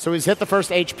boss. So he's hit the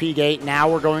first HP gate.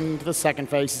 Now we're going into the second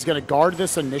phase. He's going to guard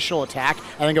this initial attack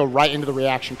and then go right into the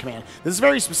reaction command. This is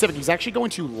very specific. He's actually going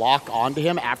to lock onto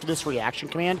him after this reaction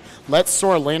command, let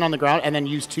Sora land on the ground, and then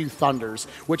use 2 thunders,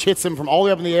 which hits him from all the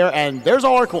way up in the air, and there's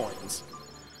all our coins.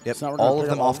 Yep, so all of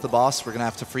them off the boss. We're going to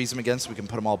have to freeze him again so we can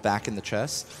put them all back in the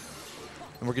chest.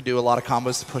 And we're going to do a lot of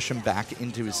combos to push him back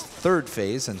into his third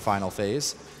phase and final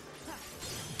phase.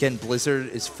 Again,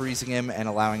 Blizzard is freezing him and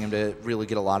allowing him to really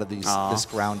get a lot of this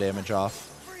ground damage off.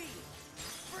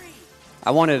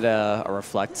 I wanted a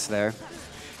Reflect there.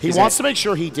 He wants to make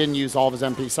sure he didn't use all of his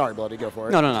MP. Sorry, Bloody, go for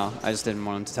it. No. I just didn't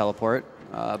want him to teleport.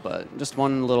 But just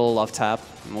one little love tap,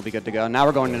 and we'll be good to go. Now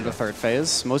we're going into the third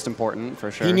phase. Most important,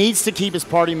 for sure. He needs to keep his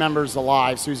party members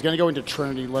alive, so he's going to go into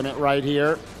Trinity Limit right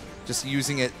here. Just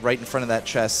using it right in front of that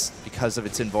chest because of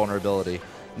its invulnerability.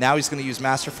 Now he's going to use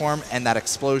Master Form, and that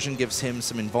explosion gives him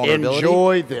some invulnerability.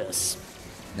 Enjoy this.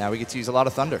 Now we get to use a lot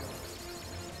of Thunder.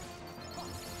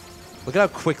 Look at how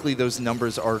quickly those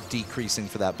numbers are decreasing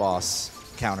for that boss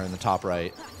counter in the top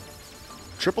right.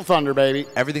 Triple Thunder, baby.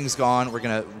 Everything's gone. We're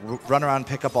going to run around,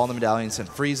 pick up all the medallions, and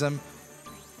freeze them.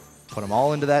 Put them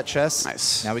all into that chest.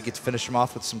 Nice. Now we get to finish them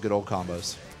off with some good old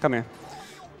combos. Come here.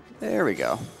 There we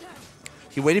go.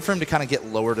 He waited for him to kind of get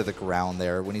lower to the ground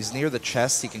there. When he's near the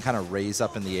chest, he can kind of raise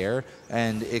up in the air,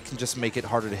 and it can just make it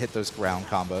harder to hit those ground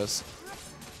combos.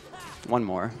 One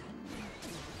more.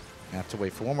 I have to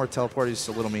wait for one more teleport. He's just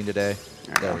a little mean today.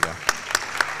 There we go.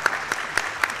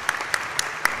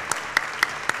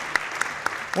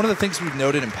 One of the things we've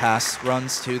noted in past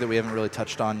runs, too, that we haven't really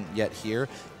touched on yet here,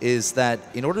 is that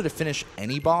in order to finish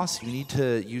any boss, you need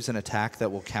to use an attack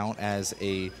that will count as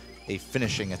a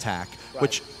finishing attack,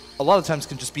 which a lot of times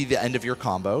can just be the end of your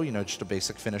combo, just a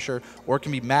basic finisher, or it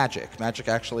can be magic. Magic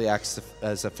actually acts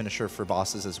as a finisher for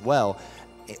bosses as well.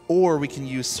 Or we can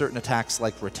use certain attacks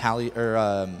like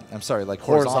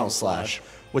horizontal slash,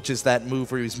 which is that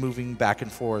move where he's moving back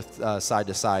and forth side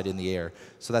to side in the air.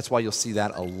 So that's why you'll see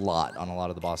that a lot on a lot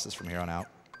of the bosses from here on out.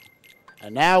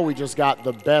 And now we just got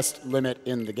the best limit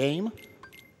in the game.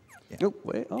 Yeah. Oh,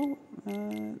 wait. Oh,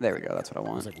 there we go. That's what I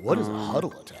want. I was like, what is a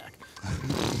huddle attack?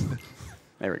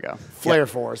 There we go. Flare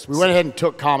Force. We went ahead and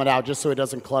took Comet out just so it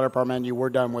doesn't clutter up our menu.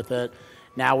 We're done with it.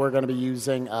 Now we're going to be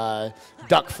using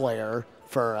Duck Flare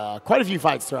for quite a few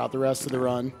fights throughout the rest of the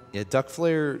run. Yeah, Duck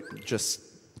Flare just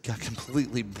got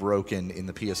completely broken in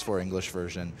the PS4 English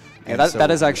version. Yeah,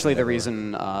 that is actually the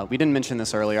reason we didn't mention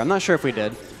this earlier. I'm not sure if we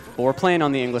did, but we're playing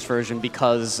on the English version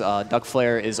because Duck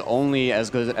Flare is only as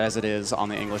good as it is on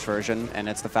the English version, and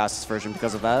it's the fastest version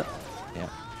because of that. Yeah.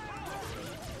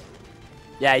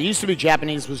 Yeah, it used to be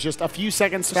Japanese was just a few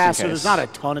seconds faster. There's not a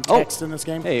ton of text in this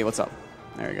game. Hey, what's up?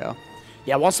 There you go.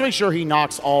 Yeah, wants to make sure he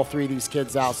knocks all 3 of these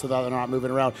kids out so that they're not moving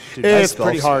around. Dude, it's nice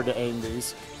pretty hard to aim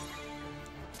these.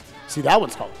 See, that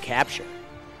one's called capture.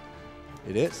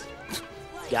 It is.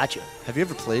 Gotcha. Have you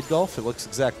ever played golf? It looks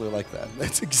exactly like that.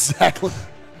 That's exactly.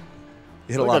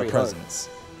 You hit a lot of presents.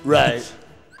 Right.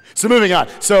 So moving on.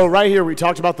 So right here, we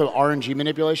talked about the RNG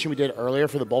manipulation we did earlier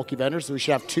for the bulky vendors. So we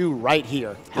should have 2 right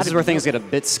here. This is where things get a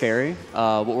bit scary.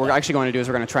 What we're actually going to do is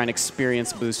we're going to try and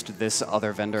experience boost this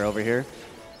other vendor over here.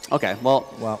 Okay,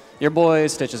 well, your boy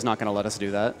Stitch is not going to let us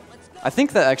do that. I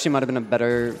think that actually might have been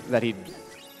better that he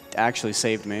actually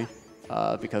saved me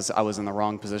because I was in the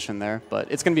wrong position there.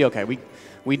 But it's going to be okay.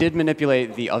 We did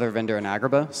manipulate the other vendor in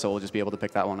Agrabah, so we'll just be able to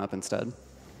pick that one up instead.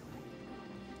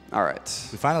 All right.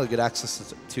 We finally get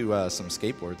access to some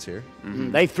skateboards here.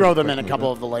 Mm-hmm. They throw them in a couple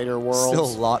of the later worlds. Still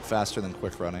a lot faster than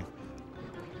quick running.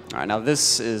 All right, now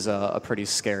this is a pretty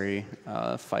scary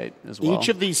fight as well. Each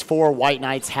of these 4 White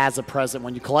Knights has a present.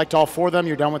 When you collect all 4 of them,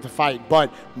 you're done with the fight.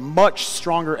 But much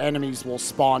stronger enemies will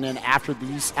spawn in after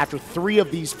 3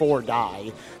 of these 4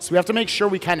 die. So we have to make sure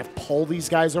we kind of pull these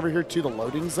guys over here to the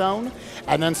loading zone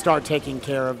and then start taking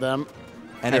care of them.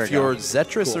 And if you're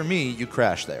Zetris or me, you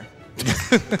crash there.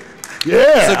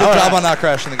 Yeah. So good job on not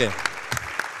crashing the game.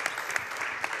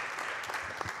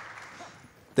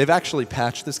 They've actually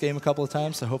patched this game a couple of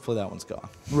times, so hopefully that one's gone.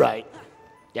 Right.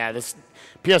 Yeah, this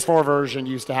PS4 version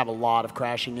used to have a lot of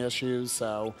crashing issues.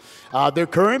 So their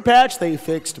current patch, they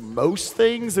fixed most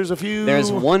things. There's a few.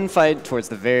 There's one fight towards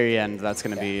the very end that's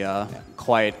going to be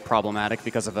quite problematic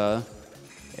because of a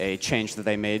change that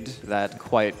they made that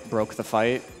quite broke the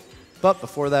fight. But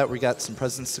before that, we got some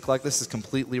presents to collect. This is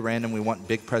completely random. We want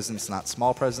big presents, not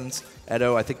small presents.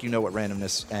 Edo, I think you know what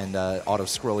randomness and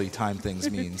auto-scrolly time things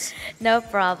means. No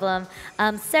problem.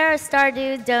 Sarah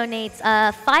Stardew donates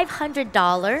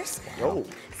 $500. Oh.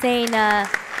 Saying,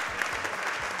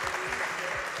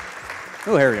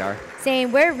 oh, here we are.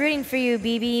 Saying, we're rooting for you,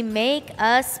 BB. Make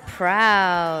us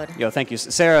proud. Yo, thank you.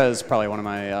 Sarah is probably one of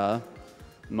my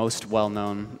most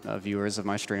well-known viewers of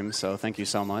my stream, so thank you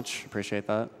so much. Appreciate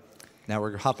that. Now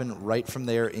we're hopping right from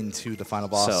there into the final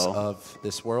boss of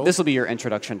this world. This will be your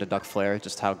introduction to Duck Flare,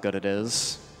 just how good it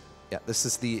is. Yeah, this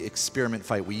is the experiment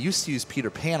fight. We used to use Peter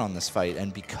Pan on this fight,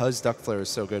 and because Duck Flare is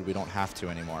so good, we don't have to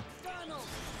anymore.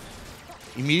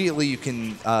 Immediately you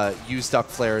can use Duck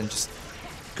Flare and just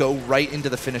go right into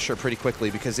the finisher pretty quickly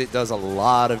because it does a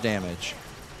lot of damage.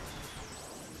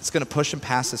 It's going to push him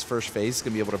past his first phase. It's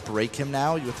going to be able to break him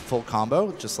now with a full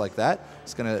combo, just like that.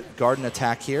 It's going to guard an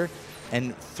attack here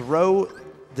and throw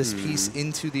this piece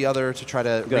into the other to try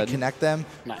to reconnect them.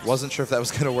 Nice. Wasn't sure if that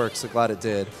was going to work, so glad it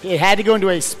did. It had to go into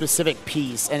a specific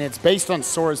piece, and it's based on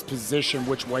Sora's position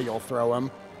which way you'll throw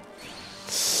him.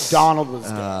 Donald was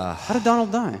dead. How did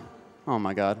Donald die? Oh,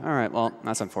 my God. All right, well,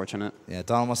 that's unfortunate. Yeah,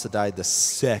 Donald must have died the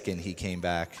second he came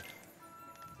back.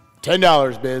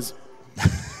 $10, Biz. All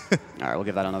right, we'll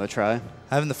give that another try.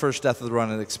 Having the first death of the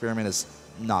run at Experiment is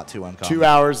not too uncommon. 2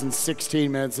 hours and 16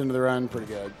 minutes into the run, pretty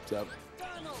good. So.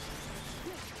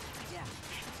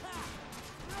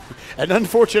 An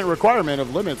unfortunate requirement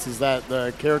of limits is that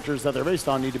the characters that they're based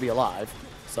on need to be alive.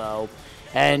 So,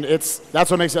 and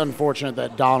that's what makes it unfortunate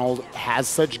that Donald has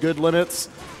such good limits,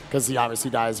 because he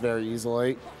obviously dies very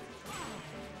easily.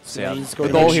 So yeah, the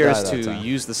goal here is to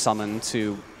use the summon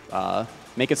to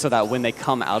make it so that when they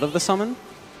come out of the summon,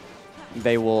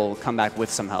 they will come back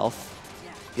with some health.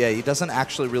 Yeah, he doesn't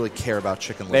actually really care about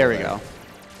Chicken Little. There we go.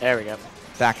 There we go.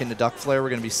 Back into Duck Flare. We're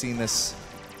going to be seeing this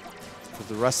for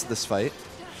the rest of this fight.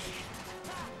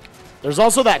 There's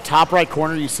also that top right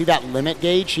corner. You see that limit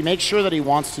gauge. He makes sure that he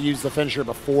wants to use the finisher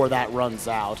before that runs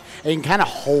out. And he can kind of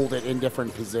hold it in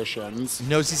different positions. He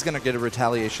knows he's going to get a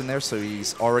retaliation there, so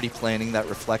he's already planning that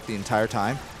reflect the entire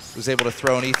time. He was able to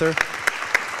throw an ether.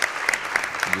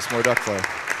 And use more duck flare.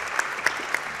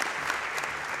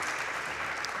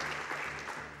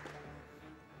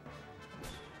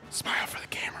 Smile for the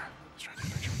camera.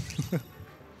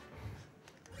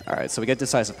 All right, so we get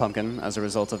Decisive Pumpkin as a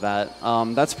result of that.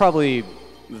 That's probably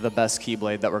the best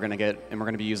Keyblade that we're going to get, and we're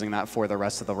going to be using that for the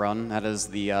rest of the run. That is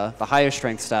the highest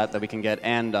strength stat that we can get,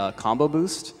 and combo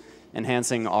boost,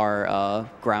 enhancing our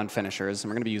ground finishers. And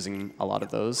we're going to be using a lot of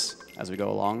those as we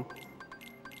go along.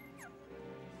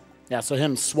 Yeah, so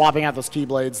him swapping out those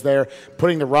Keyblades there,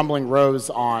 putting the Rumbling Rose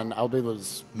on, I believe it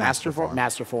was Master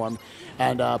Form,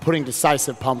 and putting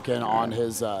Decisive Pumpkin on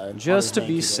his just to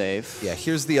be safe. Yeah,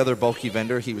 here's the other bulky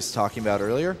vendor he was talking about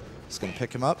earlier. Just going to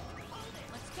pick him up.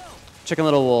 Chicken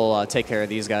Little will take care of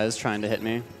these guys trying to hit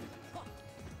me.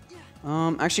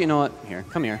 Actually, you know what? Here,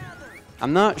 come here.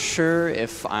 I'm not sure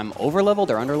if I'm over-leveled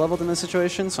or under-leveled in this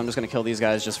situation, so I'm just going to kill these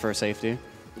guys just for safety.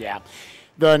 Yeah.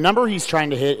 The number he's trying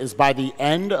to hit is by the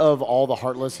end of all the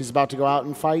Heartless he's about to go out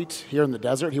and fight here in the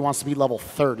desert, he wants to be level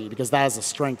 30 because that has a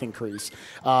strength increase,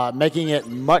 making it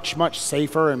much, much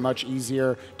safer and much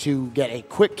easier to get a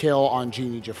quick kill on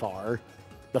Genie Jafar,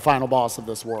 the final boss of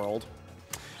this world.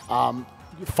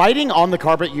 Fighting on the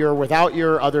carpet, you're without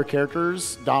your other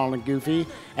characters, Donald and Goofy,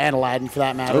 and Aladdin for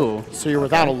that matter, Ooh, so you're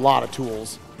without a lot of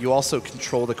tools. You also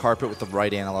control the carpet with the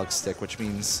right analog stick, which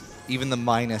means even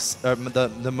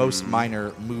the most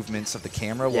minor movements of the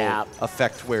camera will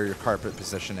affect where your carpet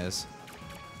position is.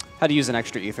 Had to use an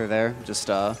extra ether there, just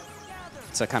to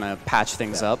kind of patch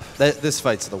things up. This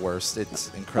fight's the worst.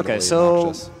 It's incredibly okay, so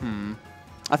obnoxious.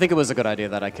 I think it was a good idea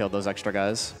that I killed those extra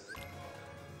guys.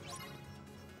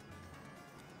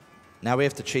 Now we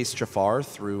have to chase Jafar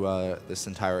through this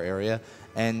entire area,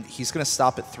 and he's going to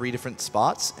stop at 3 different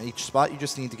spots. And each spot, you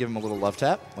just need to give him a little love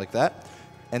tap, like that.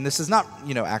 And this is not,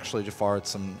 actually Jafar.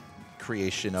 It's some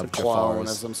creation of clone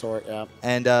Jafar's. of some sort, yeah.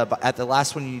 And but at the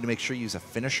last one, you need to make sure you use a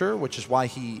finisher, which is why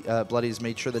Bloody has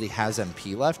made sure that he has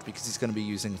MP left, because he's going to be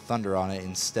using Thunder on it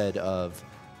instead of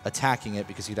attacking it,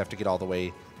 because you'd have to get all the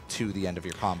way to the end of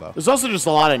your combo. There's also just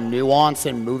a lot of nuance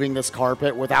in moving this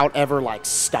carpet without ever like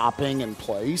stopping in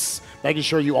place, making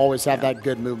sure you always have that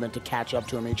good movement to catch up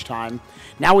to him each time.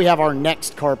 Now we have our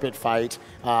next carpet fight.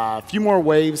 A few more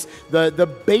waves.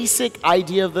 The basic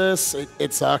idea of this,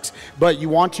 it sucks, but you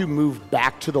want to move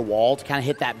back to the wall to kind of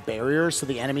hit that barrier so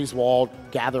the enemies will all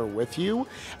gather with you,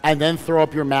 and then throw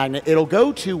up your magnet. It'll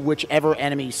go to whichever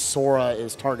enemy Sora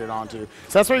is targeted onto.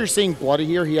 So that's why you're seeing Bloody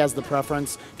here. He has the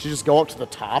preference to just go up to the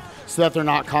top so that they're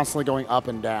not constantly going up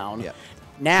and down. Yeah.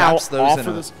 Now, off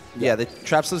of this... Yeah, they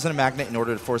traps those in a magnet in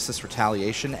order to force this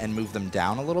retaliation and move them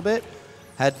down a little bit.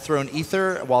 Had thrown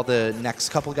ether while the next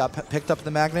couple got picked up in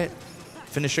the magnet,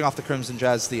 finishing off the Crimson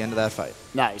Jazz at the end of that fight.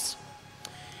 Nice.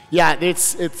 Yeah,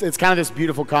 it's kind of this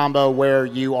beautiful combo where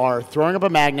you are throwing up a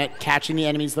magnet, catching the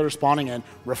enemies that are spawning in,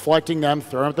 reflecting them,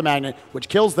 throwing up the magnet, which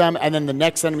kills them, and then the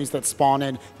next enemies that spawn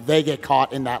in, they get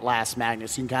caught in that last magnet.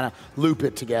 So you can kind of loop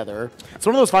it together. It's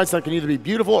one of those fights that can either be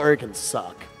beautiful or it can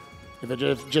suck.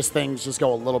 If just things just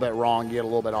go a little bit wrong, you get a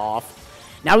little bit off.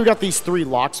 Now we've got these 3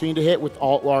 locks we need to hit with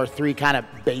all our 3 kind of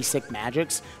basic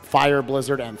magics: Fire,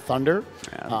 Blizzard, and Thunder.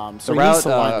 Yeah. So the route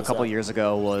a couple years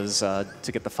ago was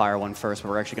to get the Fire one first, but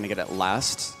we're actually going to get it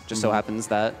last. Just so happens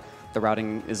that the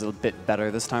routing is a bit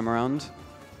better this time around.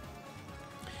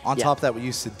 On top of that, we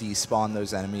used to despawn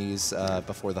those enemies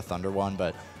before the Thunder one,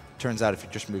 but turns out if you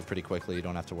just move pretty quickly, you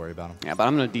don't have to worry about them. Yeah, but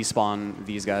I'm going to despawn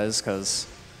these guys,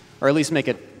 or at least make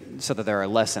it so that there are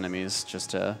less enemies, just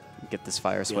to get this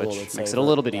fire switch. Makes it a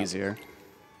little bit easier.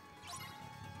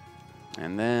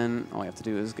 And then all we have to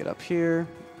do is get up here,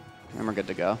 and we're good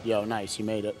to go. Yo, nice, you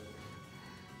made it.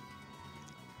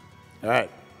 All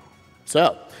right.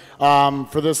 So,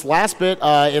 for this last bit,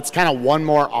 it's kind of one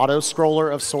more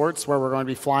auto-scroller of sorts where we're going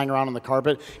to be flying around on the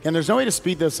carpet. And there's no way to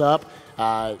speed this up.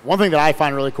 One thing that I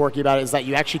find really quirky about it is that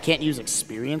you actually can't use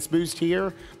experience boost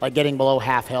here, like getting below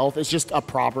half health. It's just a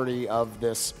property of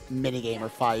this minigame or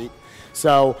fight.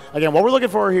 So, again, what we're looking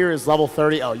for here is level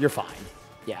 30. Oh, you're fine.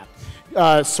 Yeah.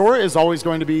 Sora is always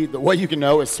going to be, the way you can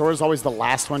know is Sora is always the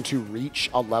last one to reach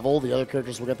a level. The other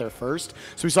characters will get there first.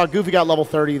 So we saw Goofy got level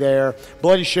 30 there.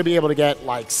 Bloody should be able to get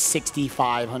like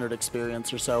 6,500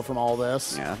 experience or so from all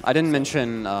this. Yeah, I didn't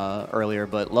mention earlier,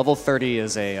 but level 30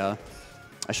 is a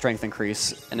strength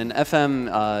increase. And in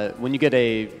FM, when you get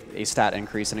a stat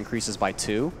increase, it increases by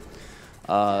 2.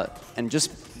 And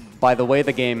just by the way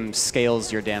the game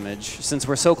scales your damage, since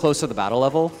we're so close to the battle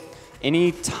level,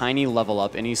 any tiny level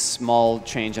up, any small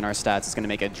change in our stats is going to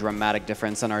make a dramatic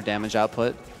difference in our damage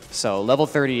output. So level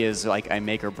 30 is like a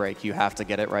make or break. You have to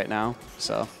get it right now.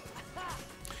 So.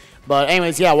 But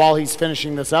anyways, yeah, while he's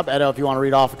finishing this up, Edo, if you want to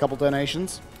read off a couple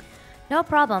donations. No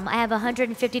problem. I have a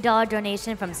 $150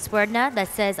 donation from Swerdna that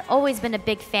says, always been a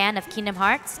big fan of Kingdom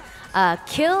Hearts.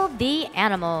 Kill the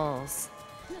animals.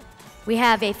 We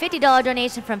have a $50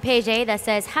 donation from Paige that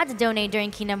says, had to donate during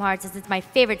Kingdom Hearts as it's my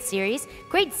favorite series.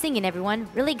 Great singing, everyone.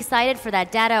 Really excited for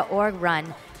that data.org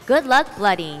run. Good luck,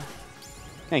 Bloody.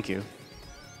 Thank you.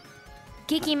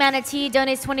 Geeky Manatee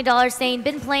donates $20 saying,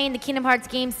 been playing the Kingdom Hearts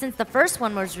games since the first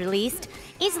one was released.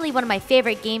 Easily one of my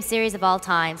favorite game series of all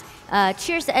times.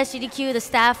 Cheers to SGDQ, the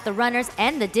staff, the runners,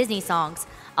 and the Disney songs.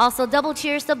 Also, double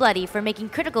cheers to Bloody for making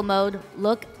critical mode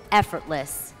look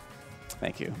effortless.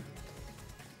 Thank you.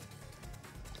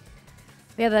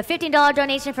 We have a $15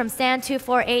 donation from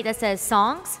Stan248 that says,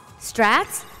 songs,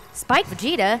 strats, Spike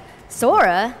Vegeta,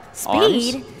 Sora,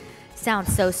 speed. Arms.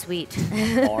 Sounds so sweet.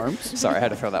 Arms. Sorry, I had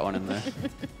to throw that one in there.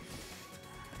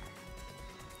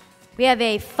 We have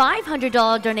a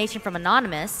 $500 donation from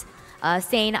Anonymous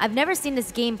saying, I've never seen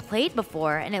this game played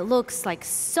before, and it looks like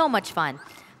so much fun.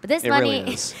 But this money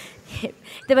really is.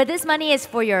 But this money is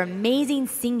for your amazing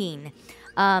singing.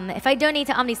 If I donate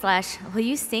to OmniSlash, will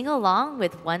you sing along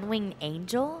with One Winged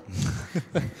Angel?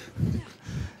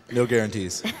 No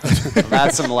guarantees.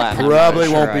 That's some Latin. Probably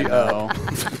sure won't be up.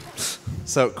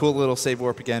 So cool little save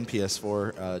warp again,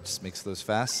 PS4, just makes those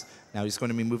fast. Now he's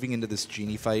going to be moving into this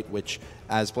Genie fight, which,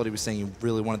 as Bloody was saying, you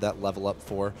really wanted that level up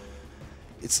for.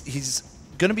 He's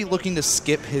going to be looking to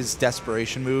skip his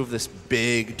desperation move, this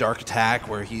big dark attack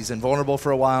where he's invulnerable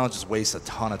for a while and just wastes a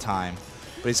ton of time.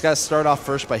 But he's got to start off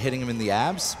first by hitting him in the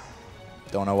abs.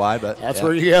 Don't know why, but that's yeah.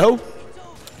 where you go.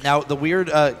 Now, the weird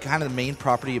kind of the main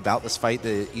property about this fight,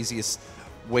 the easiest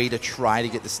way to try to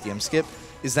get this DM skip,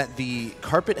 is that the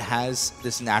carpet has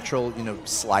this natural,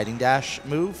 sliding dash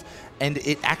move, and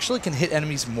it actually can hit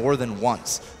enemies more than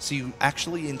once. So you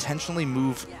actually intentionally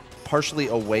move partially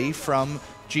away from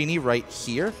Genie right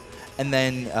here, and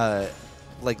then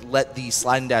let the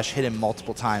sliding dash hit him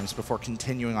multiple times before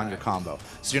continuing on your combo.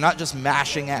 So you're not just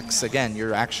mashing X again,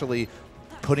 you're actually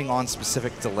putting on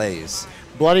specific delays.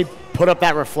 Bloody put up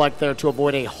that reflect there to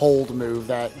avoid a hold move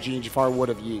that Gene Jafar would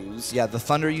have used. Yeah, the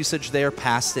thunder usage there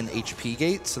passed an HP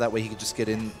gate, so that way he could just get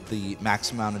in the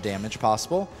maximum amount of damage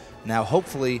possible. Now,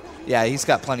 hopefully, yeah, he's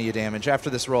got plenty of damage. After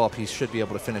this roll-up, he should be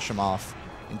able to finish him off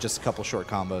in just a couple short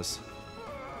combos.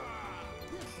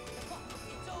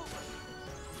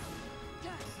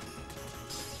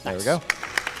 There we go.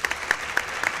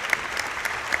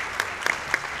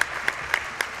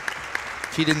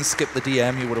 If he didn't skip the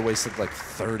DM, he would have wasted like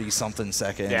 30-something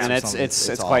seconds. Yeah, and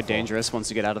it's quite dangerous once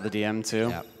you get out of the DM, too.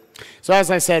 Yeah. So as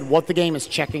I said, what the game is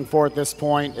checking for at this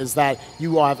point is that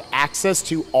you have access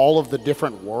to all of the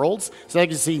different worlds. So as you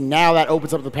can see, now that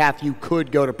opens up the path. You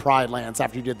could go to Pride Lands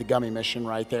after you did the Gummy mission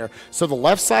right there. So the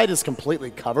left side is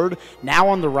completely covered. Now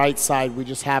on the right side, we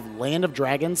just have Land of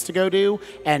Dragons to go do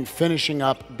and finishing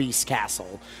up Beast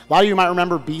Castle. A lot of you might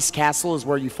remember Beast Castle is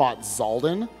where you fought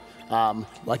Zaldin.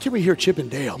 Why can't we hear Chip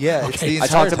and Dale? Yeah, okay. I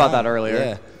talked about that earlier.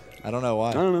 Yeah, I don't know why.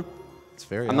 I don't know. It's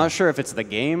very I'm not sure if it's the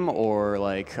game or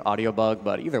like audio bug,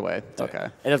 but either way, it's okay.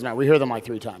 It doesn't matter. We hear them like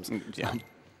 3 times. Yeah.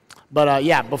 But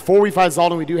yeah, before we fight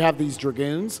Zaldin, we do have these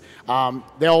Dragoons.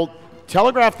 They'll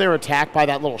telegraph their attack by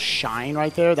that little shine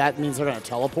right there. That means they're going to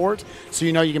teleport. So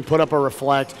you know you can put up a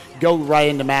reflect, go right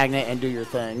into Magnet, and do your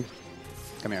thing.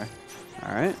 Come here.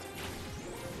 All right.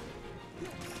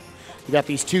 We got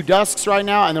these 2 Dusks right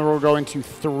now, and then we're going to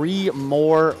 3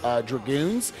 more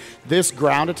Dragoons. This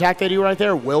ground attack they do right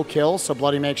there will kill, so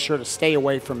Bloody makes sure to stay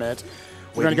away from it.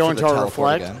 We're going to go into our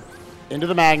Reflect, into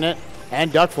the Magnet,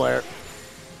 and Duck Flare.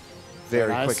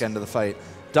 Very quick end of the fight.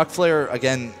 Duck Flare,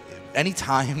 again, any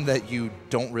time that you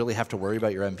don't really have to worry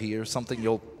about your MP or something,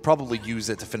 you'll probably use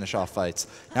it to finish off fights.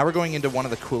 Now we're going into one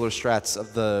of the cooler strats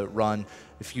of the run.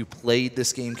 If you played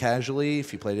this game casually,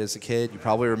 if you played it as a kid, you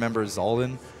probably remember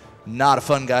Zaldin. Not a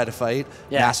fun guy to fight.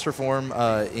 Yeah. Master Form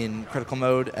in critical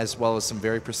mode, as well as some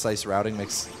very precise routing,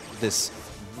 makes this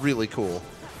really cool.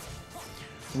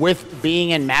 With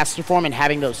being in Master Form and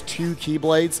having those 2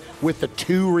 Keyblades, with the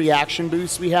 2 reaction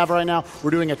boosts we have right now, we're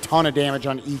doing a ton of damage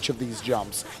on each of these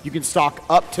jumps. You can stock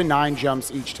up to 9 jumps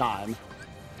each time.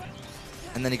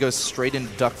 And then he goes straight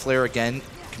into Duck Flare again,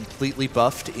 completely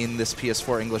buffed in this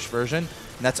PS4 English version.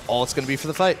 And that's all it's going to be for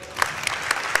the fight.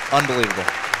 Unbelievable.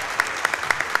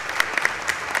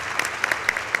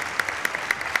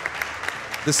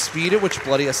 The speed at which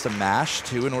Bloody has to mash,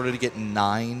 too, in order to get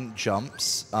 9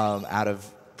 jumps out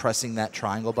of pressing that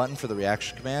triangle button for the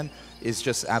reaction command is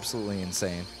just absolutely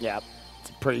insane. Yeah,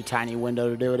 it's a pretty tiny window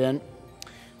to do it in.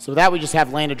 So with that, we just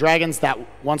have Land of Dragons. That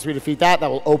once we defeat that, that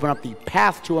will open up the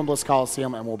path to Embliss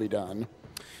Coliseum, and we'll be done.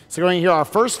 So going here, our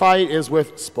first fight is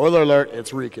with, spoiler alert,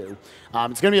 it's Riku. It's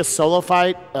going to be a solo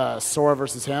fight, Sora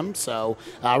versus him. So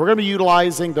we're going to be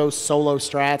utilizing those solo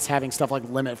strats, having stuff like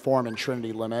Limit Form and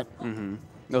Trinity Limit. Mm-hmm.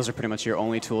 Those are pretty much your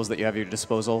only tools that you have at your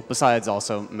disposal, besides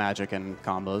also magic and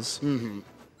combos. Mm-hmm.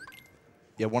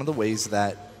 Yeah, one of the ways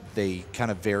that they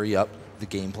kind of vary up the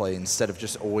gameplay instead of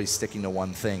just always sticking to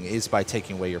one thing is by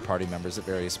taking away your party members at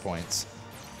various points.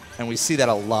 And we see that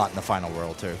a lot in the final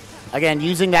world, too. Again,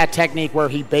 using that technique where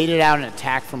he baited out an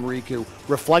attack from Riku,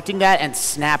 reflecting that and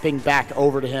snapping back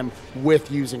over to him with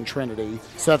using Trinity,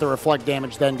 so that the reflect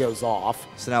damage then goes off.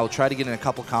 So now we'll try to get in a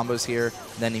couple combos here,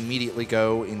 then immediately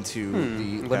go into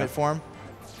the limit form.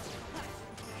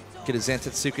 Get a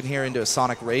Zantetsuken here into a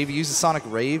Sonic Rave. He uses Sonic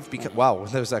Rave because, wow,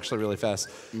 that was actually really fast.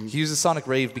 He uses Sonic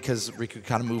Rave because Riku can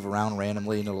kind of move around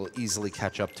randomly and it'll easily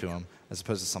catch up to him, as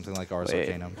opposed to something like Ars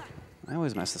Arcanum. I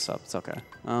always mess this up. It's okay.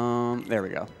 There we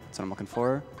go. That's what I'm looking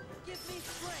for.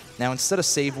 Now, instead of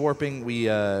save warping, we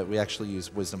actually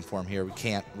use Wisdom Form here. We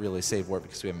can't really save warp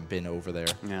because we haven't been over there.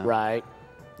 Yeah. Right.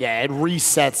 Yeah, it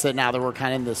resets it now that we're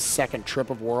kind of in the second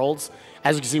trip of worlds.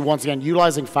 As you can see, once again,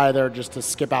 utilizing fire there just to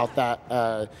skip out that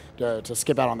to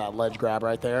skip out on that ledge grab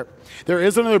right there. There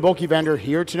is another bulky vendor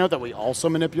here to note that we also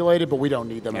manipulated, but we don't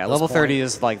need them. Yeah, at level this point. 30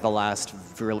 is like the last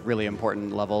really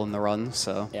important level in the run.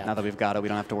 So now that we've got it, we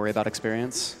don't have to worry about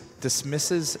experience.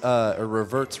 Dismisses or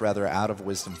reverts rather out of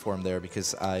Wisdom Form there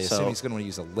because I assume he's going to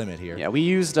use a limit here. Yeah, we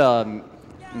used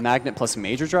Magnet plus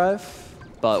Major Drive,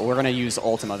 but we're going to use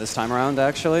Ultima this time around,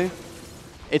 actually.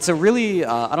 It's a really,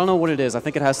 I don't know what it is. I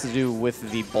think it has to do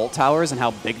with the bolt towers and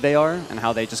how big they are and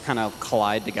how they just kind of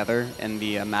collide together in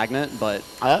the magnet, but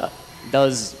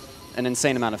does an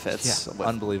insane amount of hits. Yeah,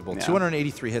 unbelievable. Yeah.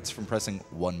 283 hits from pressing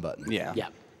one button. Yeah.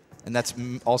 And that's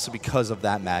also because of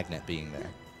that magnet being there.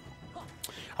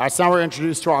 All right, so now we're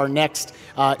introduced to our next.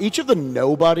 Each of the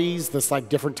nobodies, this like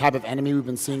different type of enemy we've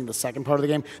been seeing in the second part of the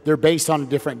game, they're based on a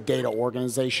different data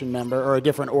organization member or a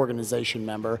different organization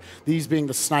member. These being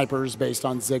the snipers based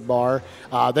on Zigbar.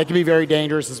 They can be very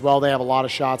dangerous as well. They have a lot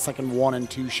of shots that can 1- and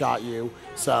 2-shot you.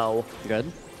 So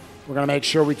good. We're going to make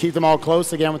sure we keep them all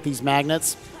close again with these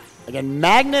magnets. Again,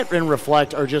 Magnet and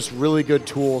Reflect are just really good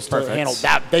tools to handle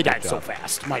that. They died so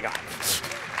fast. My God.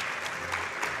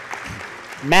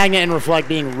 Magnet and Reflect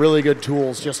being really good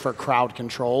tools just for crowd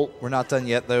control. We're not done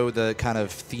yet, though. The kind of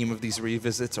theme of these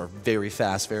revisits are very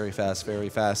fast, very fast, very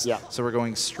fast. Yeah. So we're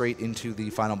going straight into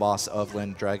the final boss of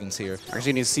Land of Dragons here. We're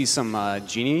actually going to see some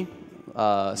Genie,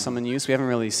 some in use. We haven't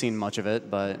really seen much of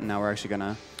it, but now we're actually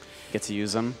going to get to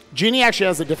use them. Genie actually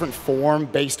has a different form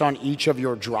based on each of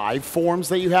your drive forms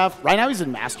that you have. Right now he's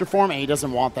in Master Form, and he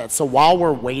doesn't want that. So while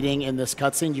we're waiting in this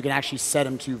cutscene, you can actually set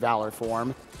him to Valor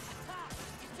Form.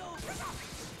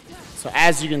 So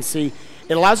as you can see,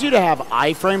 it allows you to have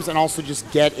iframes and also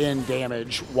just get in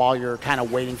damage while you're kind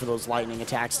of waiting for those lightning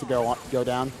attacks to go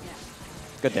down.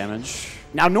 Good damage.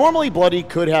 Now, normally Bloody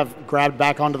could have grabbed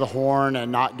back onto the horn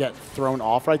and not get thrown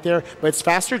off right there, but it's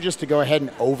faster just to go ahead and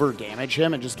over-damage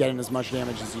him and just get in as much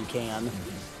damage as you can.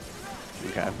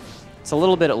 Okay. It's a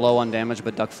little bit low on damage,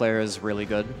 but Duck Flare is really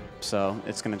good, so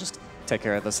it's going to just take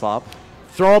care of the slop.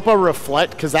 Throw up a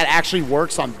Reflect, because that actually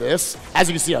works on this. As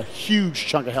you can see, a huge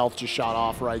chunk of health just shot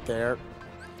off right there.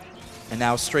 And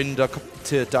now straight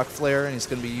into Duck Flare, and he's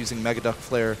going to be using Mega Duck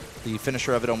Flare, the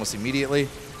finisher of it, almost immediately.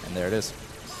 And there it is.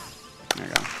 There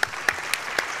you go.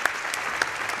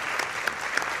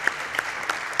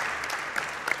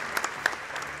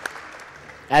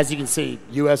 As you can see,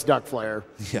 U.S. Duck Flare,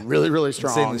 really, really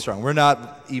strong. Insanely strong. We're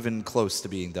not even close to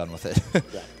being done with it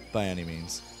by any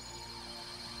means.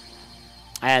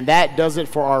 And that does it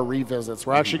for our revisits.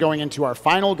 We're actually going into our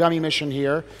final gummy mission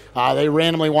here. They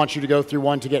randomly want you to go through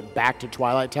one to get back to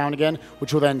Twilight Town again,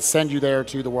 which will then send you there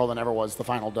to the world that never was, the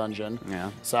final dungeon. Yeah.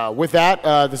 So with that,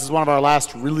 this is one of our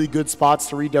last really good spots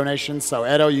to read donations.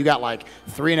 So Edo, you got like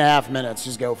 3.5 minutes.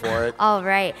 Just go for it. All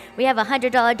right. We have a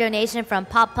 $100 donation from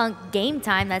Pop Punk Game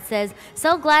Time that says,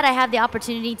 "So glad I have the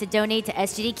opportunity to donate to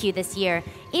SGDQ this year.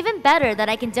 Even better that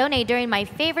I can donate during my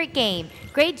favorite game.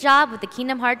 Great job with the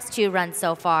Kingdom Hearts 2 run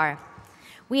so far."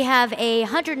 We have a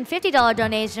 $150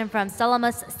 donation from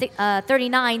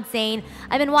Salamus39 saying,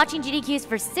 "I've been watching GDQs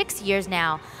for 6 years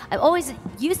now. I've always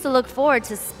used to look forward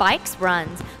to Spike's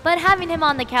runs, but having him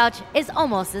on the couch is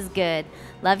almost as good.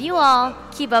 Love you all.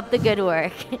 Keep up the good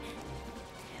work."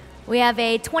 We have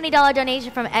a $20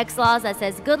 donation from Xlaws that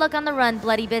says, "Good luck on the run,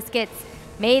 Bl00dyBizkitz.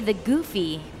 May the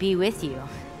Goofy be with you."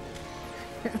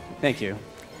 Thank you.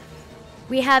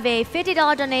 We have a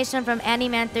 $50 donation from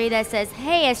Annieman3 that says,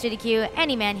 "Hey SGDQ,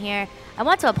 Annieman here. I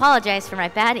want to apologize for my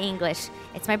bad English.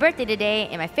 It's my birthday today,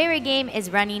 and my favorite game is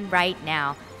running right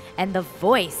now." And the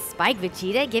voice, Spike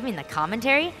Vegeta, giving the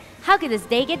commentary? How could this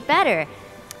day get better?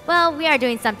 Well, we are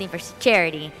doing something for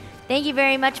charity. Thank you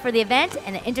very much for the event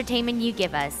and the entertainment you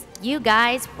give us. You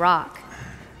guys rock.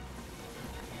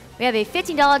 We have a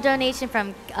 $15 donation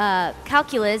from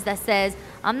Calculus that says,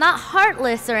 "I'm not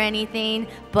heartless or anything,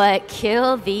 but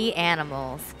kill the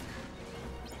animals."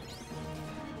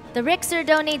 The Rixer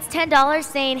donates $10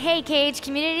 saying, "Hey KH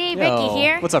community, Ricky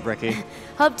here. What's up, Ricky?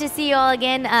 Hope to see you all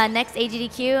again next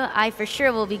AGDQ. I for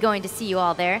sure will be going to see you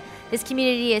all there. This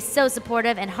community is so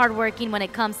supportive and hardworking when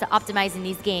it comes to optimizing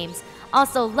these games.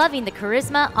 Also loving the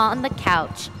charisma on the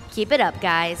couch. Keep it up,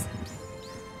 guys."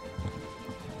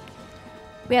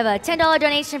 We have a $10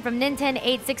 donation from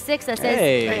Ninten866 that says,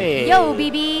 Hey. "Yo,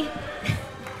 BB."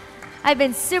 I've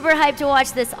been super hyped to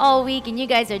watch this all week, and you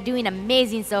guys are doing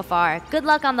amazing so far. Good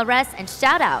luck on the rest, and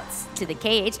shout-outs to the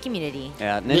KH community.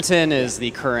 Yeah, Ninten is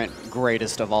the current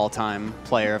greatest of all time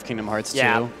player of Kingdom Hearts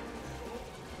 2.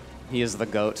 He is the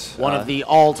GOAT. One of the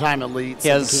all-time elites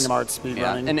in Kingdom Hearts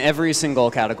speedrunning. In every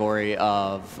single category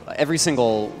of, every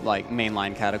single like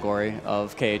mainline category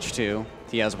of KH2,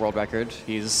 he has world record.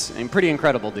 He's pretty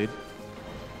incredible, dude.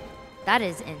 That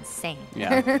is insane.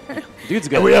 Yeah. Dude's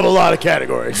good. And we have a lot of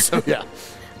categories, so yeah.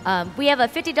 We have a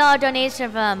 $50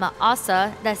 donation from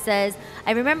Asa that says,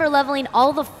 "I remember leveling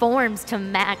all the forms to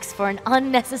max for an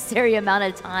unnecessary amount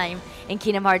of time in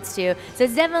Kingdom Hearts 2. So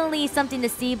it's definitely something to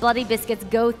see Bl00dyBizkitz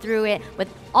go through it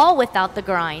without the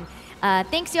grind.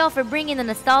 Thanks y'all for bringing the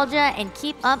nostalgia and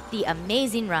keep up the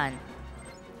amazing run."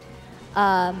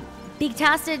 Big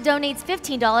Tasted donates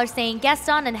 $15 saying,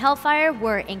 "Gaston and Hellfire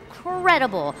were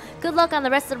incredible. Good luck on the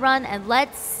rest of the run and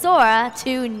let's Sora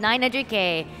to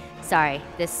 900K. Sorry,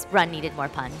 this run needed more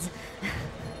puns.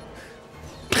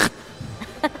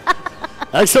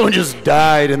 Like someone just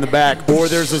died in the back, or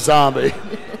there's a zombie.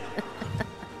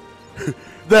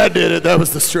 That did it. That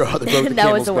was the straw that broke the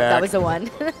camel's back. That was the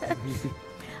one.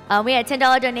 We had a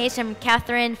 $10 donation from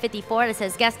Catherine54 that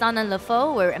says, "Gaston and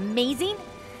LeFaux were amazing.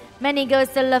 Many goes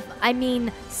to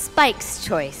Spike's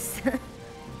choice."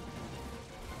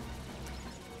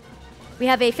 We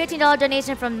have a $15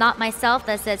 donation from Not Myself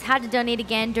that says, "Had to donate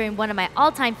again during one of my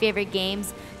all-time favorite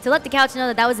games to let the couch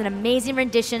know that was an amazing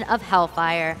rendition of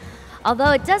Hellfire.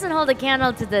 Although it doesn't hold a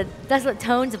candle to the desolate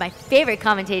tones of my favorite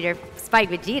commentator,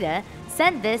 Spike Vegeta,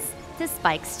 send this to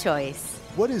Spike's choice."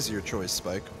 What is your choice,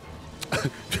 Spike?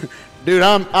 Dude,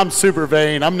 I'm super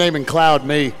vain. I'm naming Cloud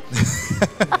me.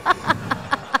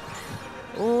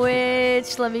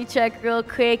 Which, let me check real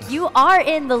quick. You are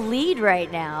in the lead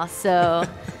right now, so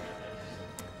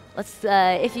let's,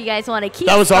 if you guys want to keep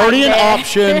that was already an there.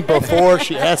 option before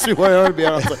she asked me where I would be.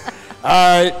 I was like,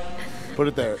 all right, put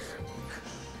it there.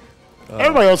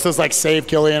 Everybody else does like save,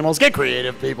 kill the animals. Get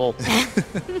creative, people.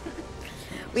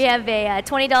 We have a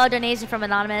 $20 donation from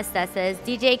Anonymous that says,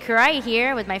 "DJ Kurai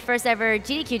here with my first ever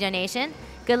GDQ donation.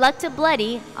 Good luck to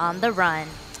Bloody on the run."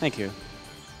 Thank you.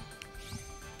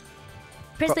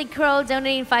 Princely Crow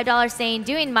donating $5 saying,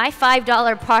 "Doing my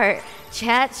 $5 part.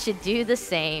 Chat should do the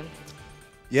same."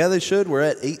 Yeah, they should. We're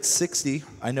at 860.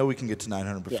 I know we can get to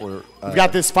 900 before. We've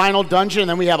got this final dungeon, and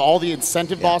then we have all the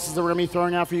incentive bosses that we're going to be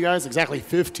throwing out for you guys. Exactly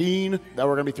 15 that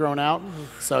we're going to be throwing out.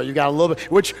 So you got a little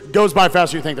bit, which goes by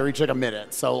faster than you think. They're each like a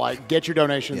minute. So like, get your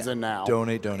donations in now.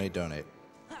 Donate.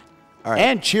 All right.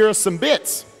 And cheer us some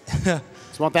bits.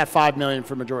 Just want that 5 million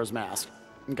for Majora's Mask.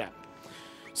 Okay.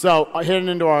 So heading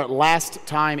into our last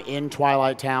time in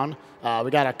Twilight Town. We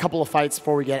got a couple of fights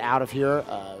before we get out of here.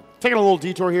 Taking a little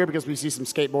detour here because we see some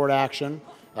skateboard action,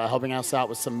 helping us out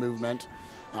with some movement.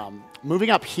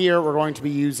 Moving up here, we're going to be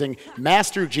using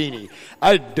Master Genie.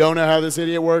 I don't know how this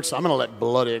idiot works, so I'm going to let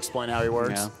Bloody explain how he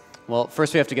works. Yeah. Well,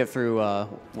 first we have to get through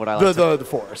what I like the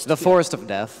forest. The Forest of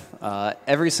Death.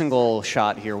 Every single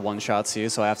shot here one-shots you,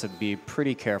 so I have to be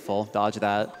pretty careful. Dodge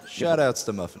that. Shout-outs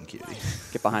to Muffin Cutie.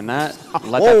 Get behind that.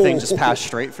 Let that thing just pass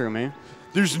straight through me.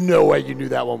 There's no way you knew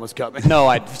that one was coming.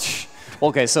 No,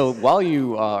 Okay, so while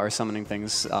you are summoning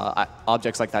things,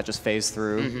 objects like that just phase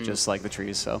through, just like the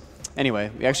trees. So anyway,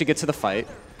 we actually get to the fight.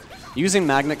 Using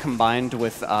Magnet combined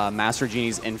with Master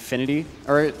Genie's Infinity,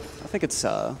 or I think it's,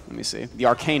 let me see, the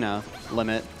Arcana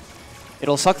limit,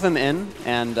 it'll suck them in,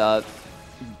 and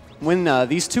when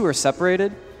these two are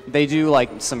separated, they do like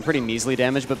some pretty measly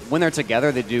damage, but when they're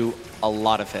together, they do a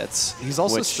lot of hits. He's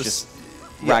also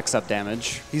racks up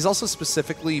damage. He's also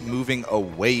specifically moving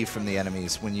away from the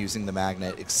enemies when using the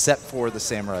magnet, except for the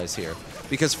samurais here.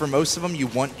 Because for most of them, you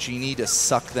want Genie to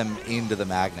suck them into the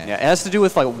magnet. Yeah, it has to do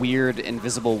with like weird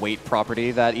invisible weight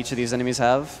property that each of these enemies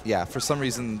have. Yeah, for some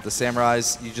reason, the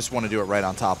samurais, you just want to do it right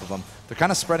on top of them. They're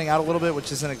kind of spreading out a little bit,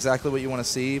 which isn't exactly what you want to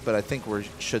see, but I think we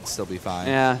should still be fine.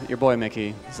 Yeah, your boy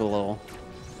Mickey is a little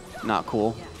not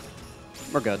cool.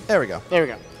 We're good. There we go. There we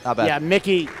go. Not bad. Yeah,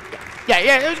 Mickey.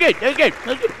 Yeah, that was good. That was good. That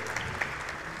was good.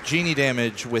 Genie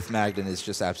damage with Magnet is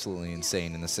just absolutely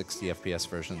insane in the 60 FPS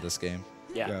version of this game.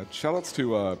 Yeah. Shoutouts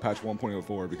to patch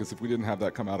 1.04 because if we didn't have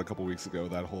that come out a couple weeks ago,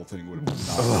 that whole thing would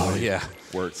have not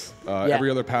worked. Every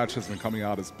other patch has been coming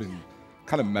out, has been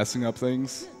kind of messing up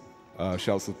things.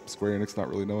 Shouts to Square Enix not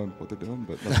really knowing what they're doing,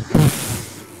 but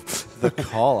the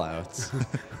call-outs.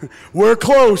 We're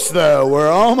close, though. We're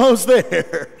almost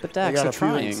there. But Dax, they're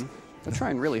trying. They're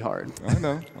trying really hard. I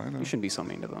know. You shouldn't be so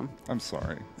mean to them. I'm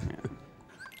sorry. Yeah.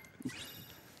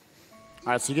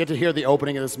 All right, so you get to hear the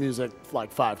opening of this music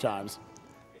like 5 times.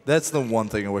 That's the one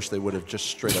thing I wish they would have just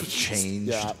straight up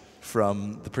changed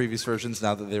from the previous versions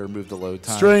now that they removed the load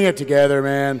time. String it together,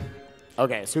 man.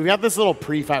 Okay, so we've got this little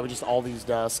pre-fight with just all these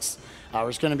dusks. We're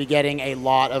just going to be getting a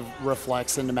lot of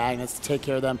reflects into magnets to take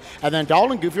care of them. And then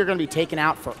Donald and Goofy are going to be taken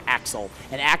out for Axel.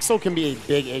 And Axel can be a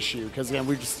big issue because, again,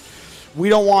 we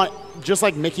don't want, just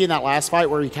like Mickey in that last fight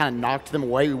where he kind of knocked them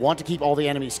away, we want to keep all the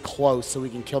enemies close so we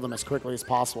can kill them as quickly as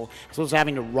possible. So it's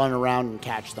having to run around and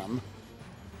catch them.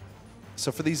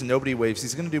 So for these nobody waves,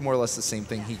 he's going to do more or less the same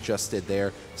thing he just did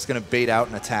there. He's going to bait out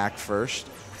an attack first,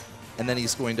 and then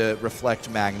he's going to reflect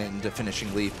Magnet into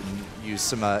finishing leap and use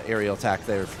some aerial attack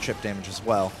there for chip damage as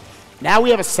well. Now we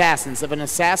have assassins. If an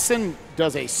assassin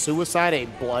does a suicide, a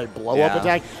blow-up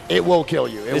attack, it will kill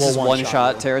you. This is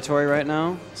one-shot territory right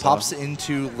now. So. Pops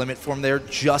into limit form there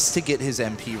just to get his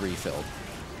MP refilled.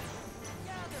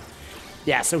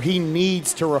 Yeah, so he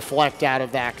needs to reflect out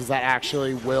of that because that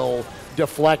actually will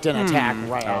deflect an attack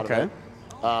right out of it.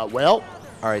 Well.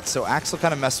 All right, so Axel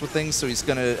kind of messed with things, so he's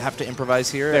going to have to improvise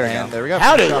here. There we go.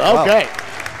 Howdy. Okay.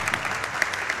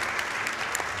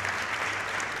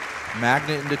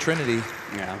 Magnet into Trinity.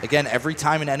 Yeah. Again, every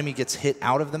time an enemy gets hit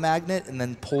out of the magnet and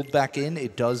then pulled back in,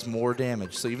 it does more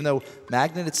damage. So even though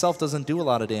Magnet itself doesn't do a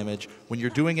lot of damage, when you're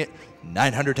doing it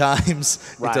 900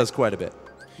 times, it does quite a bit.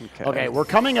 Okay, we're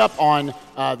coming up on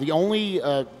the only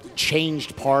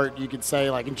changed part, you could say,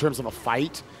 like in terms of a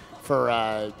fight for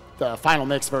the final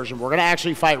mix version. We're going to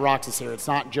actually fight Roxas here. It's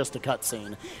not just a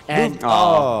cutscene. And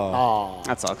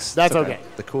that sucks. That's okay.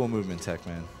 The cool movement tech,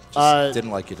 man. Just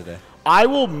didn't like you today. I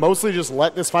will mostly just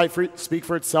let this fight speak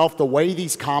for itself. The way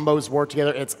these combos work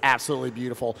together, it's absolutely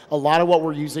beautiful. A lot of what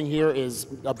we're using here is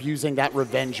abusing that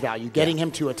revenge value, getting him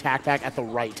to attack back at the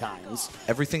right times.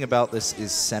 Everything about this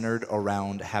is centered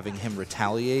around having him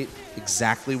retaliate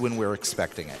exactly when we're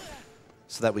expecting it,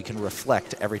 so that we can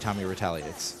reflect every time he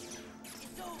retaliates.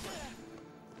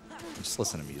 Just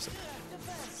listen to music.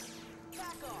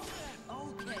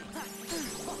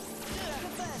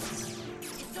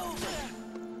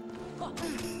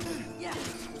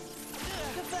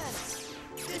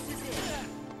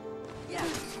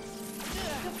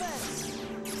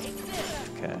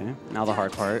 Okay, now the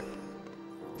hard part.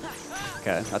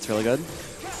 Okay, that's really good.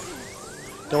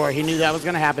 Don't worry, he knew that was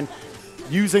going to happen.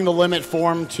 Using the limit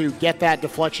form to get that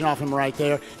deflection off him right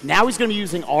there. Now he's going to be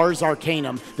using Ars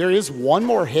Arcanum. There is one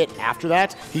more hit after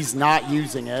that. He's not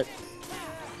using it.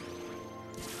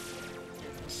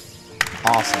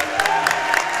 Awesome.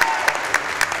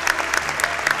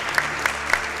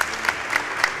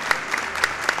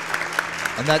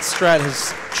 And that strat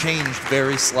has changed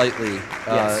very slightly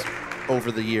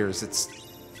over the years. It's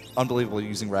unbelievable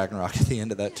using Ragnarok at the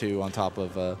end of that too, on top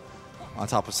of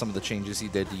some of the changes he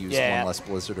did to use one less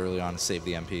Blizzard early on to save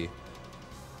the MP.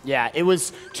 Yeah, it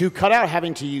was to cut out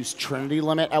having to use Trinity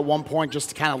Limit at one point just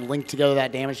to kind of link together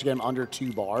that damage to get him under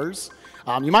 2 bars.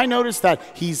 You might notice that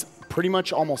he's pretty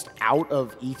much almost out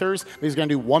of ethers, but he's going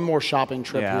to do one more shopping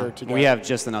trip here to get. We have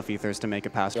just enough ethers to make it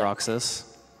past Roxas.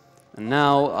 And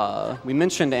now, we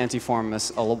mentioned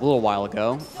Antiform a little while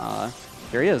ago.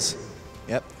 Here he is.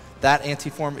 Yep. That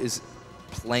Antiform is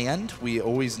planned. We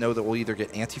always know that we'll either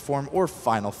get Antiform or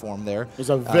Final Form there. There's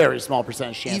a very small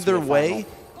percentage chance. Either way,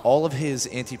 all of his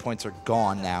anti-points are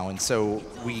gone now, and so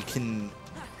we can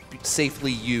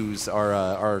safely use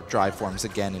our drive forms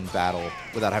again in battle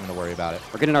without having to worry about it.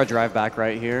 We're getting our drive back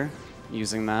right here,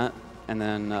 using that. And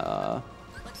then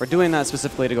we're doing that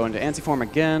specifically to go into Antiform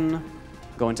again,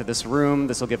 go into this room.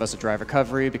 This will give us a drive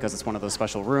recovery because it's one of those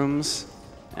special rooms,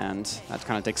 and that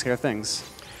kind of takes care of things.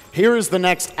 Here is the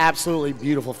next absolutely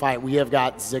beautiful fight. We have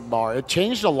got Xigbar. It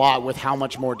changed a lot with how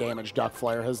much more damage Duck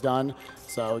Flare has done.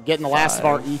 So getting the last of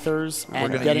our ethers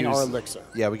and getting our elixir.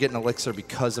 Yeah, we get an elixir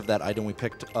because of that item we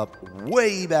picked up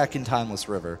way back in Timeless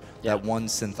River, that one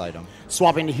synth item.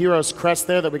 Swapping to Hero's Crest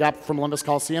there that we got from Olympus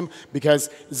Coliseum because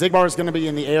Xigbar is going to be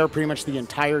in the air pretty much the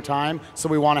entire time, so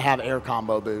we want to have air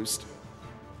combo boost.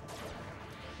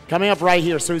 Coming up right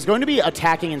here, so he's going to be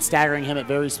attacking and staggering him at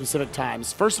very specific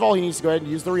times. First of all, he needs to go ahead and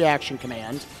use the reaction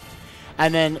command.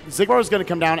 And then Xigbar is going to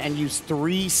come down and use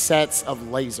 3 sets of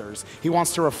lasers. He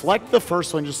wants to reflect the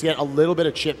first one just to get a little bit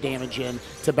of chip damage in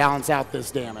to balance out this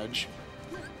damage.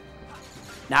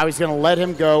 Now he's going to let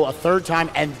him go a 3rd time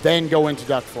and then go into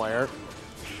Duck Flare.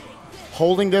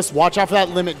 Holding this, watch out for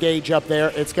that limit gauge up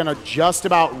there. It's going to just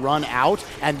about run out,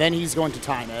 and then he's going to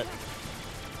time it.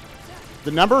 The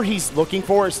number he's looking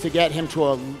for is to get him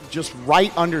to just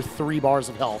right under 3 bars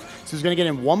of health. So he's going to get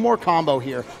in one more combo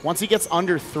here. Once he gets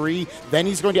under 3, then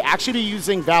he's going to actually be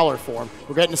using Valor Form.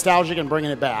 We're getting nostalgic and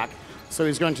bringing it back. So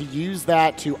he's going to use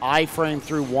that to iframe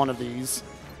through one of these,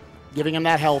 giving him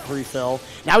that health refill.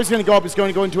 Now he's going to go up. He's going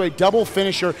to go into a double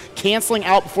finisher, canceling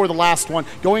out before the last one,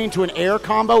 going into an air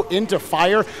combo, into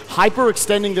fire,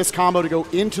 hyper-extending this combo to go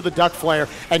into the Duck Flare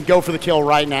and go for the kill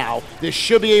right now. This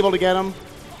should be able to get him.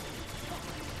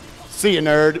 See you,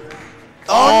 nerd.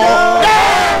 Oh,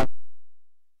 no!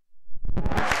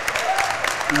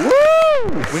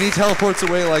 Woo! When he teleports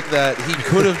away like that, he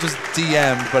could have just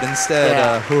DM'd, but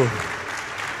instead,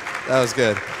 that was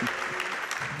good.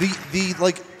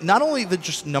 Not only the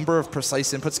just number of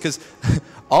precise inputs, because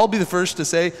I'll be the first to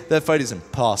say that fight is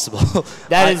impossible.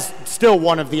 That is still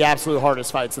one of the absolute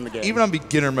hardest fights in the game. Even on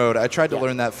beginner mode, I tried to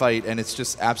learn that fight, and it's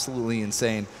just absolutely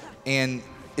insane. And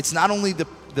it's not only the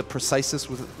preciseness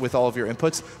with all of your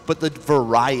inputs, but the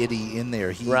variety in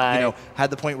there. He had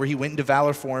the point where he went into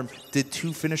Valor Form, did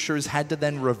 2 finishers, had to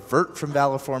then revert from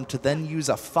Valor Form to then use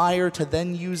a fire, to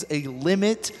then use a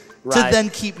limit, to then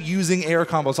keep using air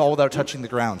combos all without touching the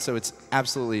ground. So it's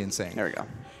absolutely insane. There we go.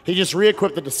 He just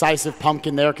re-equipped the Decisive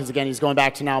Pumpkin there because, again, he's going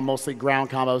back to now mostly ground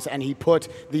combos, and he put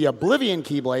the Oblivion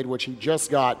Keyblade, which he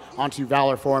just got, onto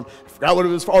Valor Form. I forgot what it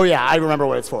was for. Oh, yeah, I remember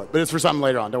what it's for, but it's for something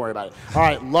later on. Don't worry about it. All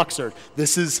right, Luxord,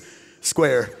 this is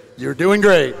Square. You're doing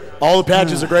great. All the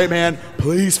patches are great, man.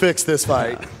 Please fix this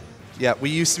fight. Yeah,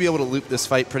 we used to be able to loop this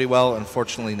fight pretty well.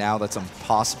 Unfortunately, now that's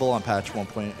impossible on patch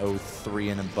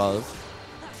 1.03 and above.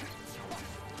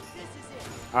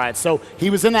 All right, so he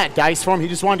was in that dice form. He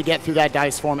just wanted to get through that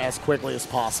dice form as quickly as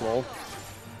possible.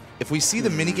 If we see the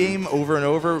minigame over and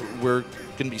over, we're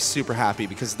going to be super happy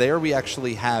because there we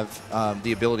actually have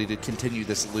the ability to continue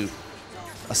this loop.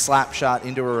 A slap shot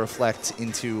into a reflect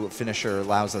into a finisher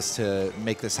allows us to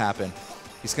make this happen.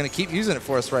 He's going to keep using it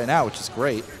for us right now, which is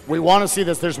great. We want to see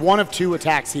this. There's 1 of 2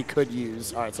 attacks he could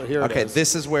use. All right, so here it is. Okay,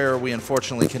 this is where we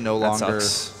unfortunately can no longer...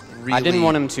 Really, I didn't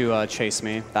want him to chase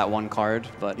me, that 1 card,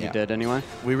 but he did anyway.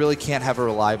 We really can't have a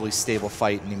reliably stable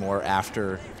fight anymore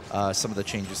after some of the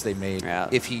changes they made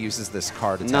if he uses this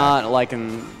card attack. Not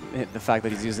liking the fact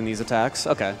that he's using these attacks.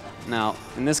 Okay. Now,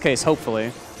 in this case,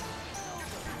 hopefully,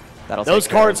 that'll those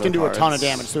take care cards of can the do a ton of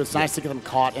damage, so it's nice to get them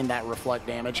caught in that reflect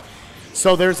damage.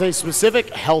 So there's a specific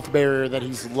health barrier that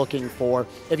he's looking for.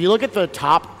 If you look at the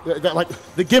top,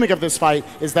 the gimmick of this fight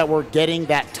is that we're getting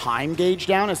that time gauge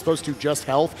down as opposed to just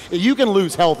health. You can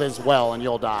lose health as well and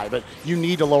you'll die, but you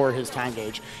need to lower his time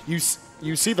gauge. You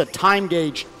see the time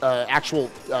gauge actual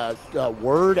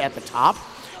word at the top.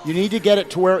 You need to get it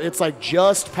to where it's like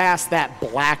just past that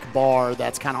black bar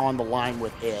that's kind of on the line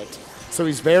with it. So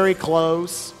he's very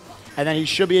close. And then he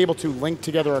should be able to link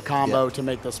together a combo to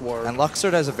make this work. And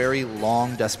Luxord has a very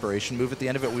long desperation move at the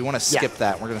end of it. We want to skip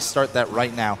that. We're going to start that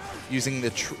right now using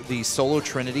the Solo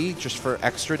Trinity just for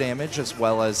extra damage as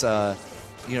well as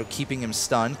keeping him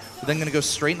stunned. We're then going to go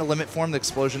straight into Limit Form, the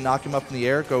explosion, knock him up in the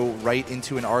air, go right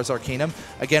into an Ars Arcanum.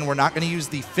 Again, we're not going to use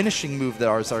the finishing move, the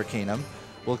Ars Arcanum.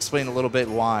 We'll explain a little bit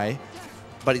why.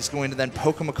 But he's going to then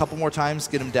poke him a couple more times,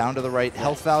 get him down to the right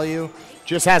health value.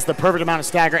 Just has the perfect amount of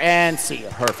stagger, and see ya.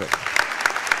 Perfect.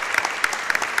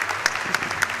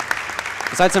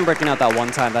 Besides him breaking out that 1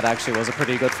 time, that actually was a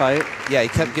pretty good fight. Yeah, he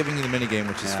kept giving you the minigame,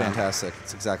 which is fantastic.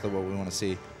 It's exactly what we want to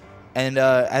see. And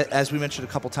as we mentioned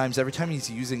a couple times, every time he's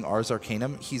using Ars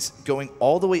Arcanum, he's going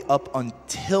all the way up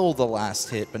until the last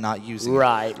hit, but not using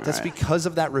it. That's because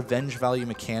of that revenge value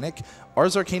mechanic.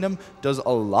 Ars Arcanum does a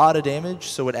lot of damage,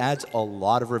 so it adds a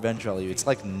lot of revenge value. It's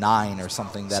like 9 or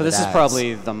something that So this is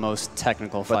probably the most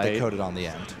technical fight. But they coded on the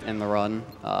end. In the run.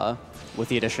 With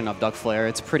the addition of Duck Flare,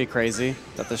 it's pretty crazy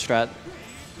that the strat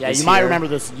Yeah, you might remember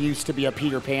this used to be a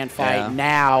Peter Pan fight.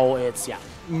 Now it's,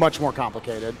 much more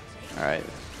complicated. All right.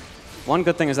 One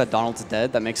good thing is that Donald's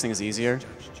dead. That makes things easier.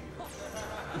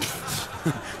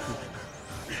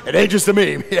 It ain't just a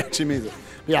meme. He actually means it.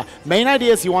 Yeah, main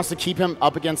idea is he wants to keep him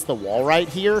up against the wall right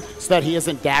here so that he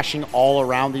isn't dashing all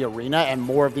around the arena and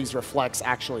more of these reflects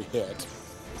actually hit.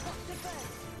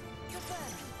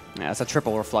 Yeah, it's a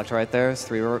triple reflect right there. It's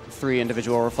three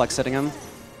individual reflects hitting him.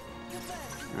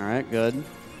 All right, good.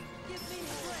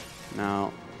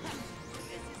 Now,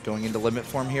 going into limit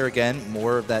form here again,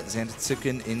 more of that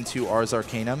Zantetsuken into Ars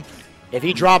Arcanum. If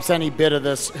he drops any bit of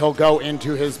this, he'll go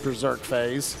into his Berserk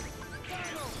phase.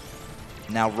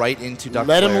 Now right into Duck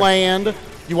Let Flare. him land.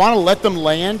 You want to let them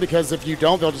land because if you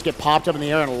don't, they'll just get popped up in the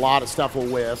air and a lot of stuff will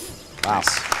whiff. Wow.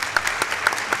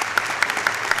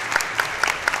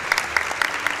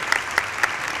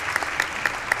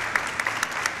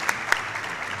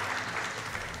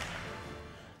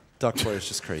 Duck Flare is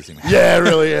just crazy, man. Yeah, it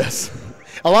really is.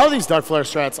 A lot of these Duck Flare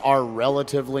strats are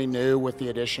relatively new with the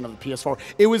addition of the PS4.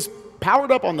 It was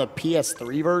powered up on the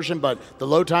PS3 version, but the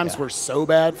load times were so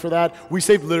bad for that. We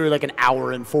saved literally like an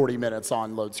hour and 40 minutes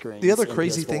on load screens. The other in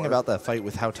crazy PS4. thing about that fight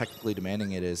with how technically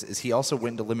demanding it is he also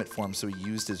went into limit form, so he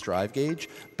used his drive gauge,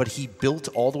 but he built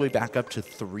all the way back up to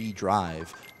 3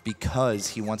 drive because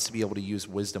he wants to be able to use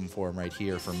wisdom form right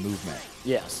here for movement.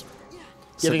 Yes.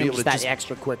 So Giving be him able just to that just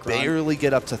extra quick run. barely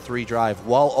get up to 3 drive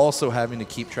while also having to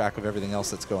keep track of everything else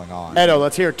that's going on. Edo,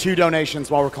 let's hear 2 donations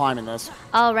while we're climbing this.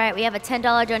 All right, we have a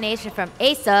 $10 donation from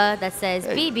Asa that says,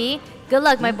 BB, good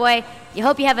luck, my boy. You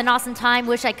hope you have an awesome time.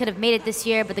 Wish I could have made it this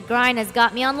year, but the grind has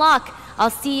got me on lock. I'll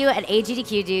see you at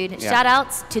AGDQ, dude. Yeah. Shout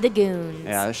outs to the goons.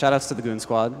 Yeah, shout outs to the Goon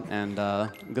Squad, and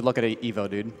good luck at Evo,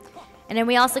 dude. And then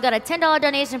we also got a $10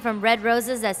 donation from Red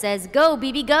Roses that says, go,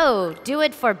 BB, go. Do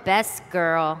it for best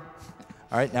girl.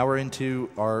 All right, now we're into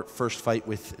our first fight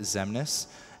with Xemnas.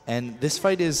 And this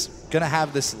fight is going to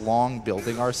have this long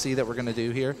building RC that we're going to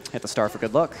do here. Hit the star for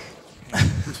good luck.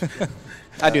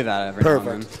 I do that every now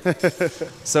and then.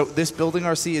 So this building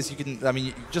RC is,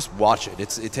 you just watch it.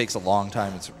 It takes a long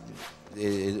time.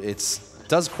 It's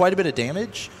does quite a bit of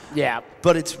damage. Yeah.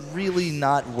 But it's really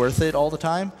not worth it all the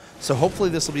time. So hopefully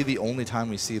this will be the only time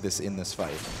we see this in this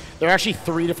fight. There are actually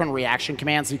 3 different reaction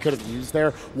commands he could have used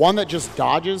there. One that just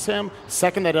dodges him,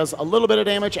 second that does a little bit of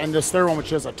damage, and this third one which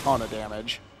does a ton of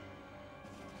damage.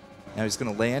 Now he's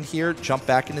going to land here, jump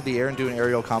back into the air, and do an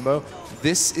aerial combo.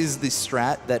 This is the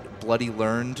strat that Bloody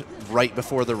learned right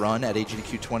before the run at AGDQ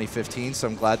 2015, so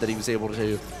I'm glad that he was able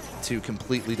to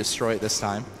completely destroy it this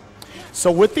time. So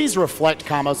with these reflect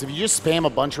combos, if you just spam a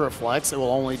bunch of reflects, it will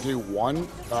only do 1.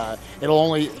 It'll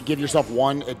only give yourself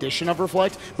 1 addition of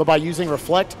reflect, but by using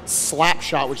reflect, slap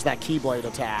shot, which is that keyblade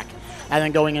attack, and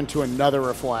then going into another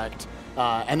reflect,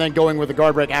 and then going with the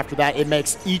guard break after that, it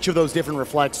makes each of those different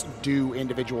reflects do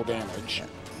individual damage,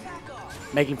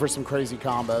 making for some crazy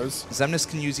combos. Xemnas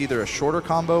can use either a shorter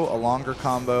combo, a longer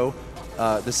combo,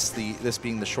 this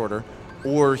being the shorter,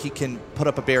 or he can put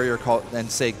up a barrier and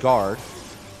say guard.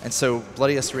 And so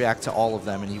Bloody has to react to all of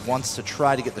them, and he wants to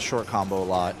try to get the short combo a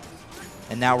lot.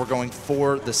 And now we're going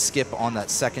for the skip on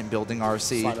that second building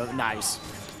RC. Nice.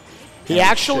 He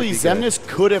actually, Xemnas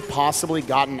could have possibly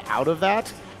gotten out of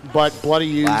that, but Bloody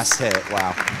used... Last hit,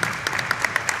 wow.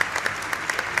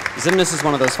 Xemnas is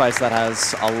one of those fights that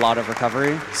has a lot of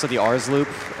recovery, so the R's loop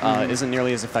isn't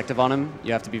nearly as effective on him.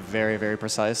 You have to be very, very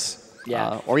precise.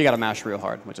 Yeah. Or you got to mash real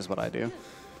hard, which is what I do.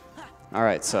 All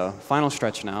right, so final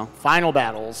stretch now. Final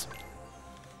battles.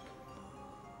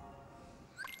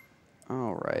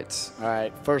 All right. All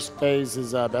right, first phase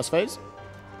is best phase?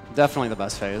 Definitely the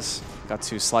best phase. Got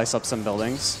to slice up some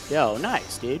buildings. Yo,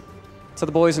 nice, dude. To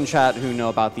the boys in chat who know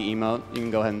about the emote, you can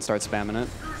go ahead and start spamming it.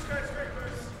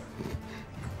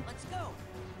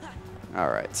 All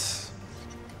right.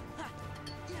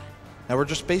 Now we're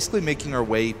just basically making our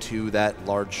way to that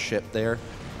large ship there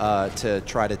to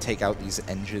try to take out these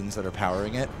engines that are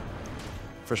powering it.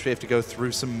 First we have to go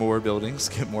through some more buildings,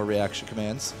 get more reaction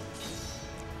commands.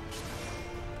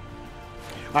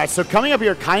 All right, so coming up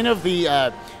here, kind of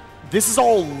the, this is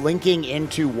all linking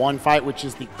into one fight, which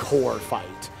is the core fight.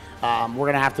 We're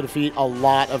going to have to defeat a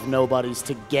lot of nobodies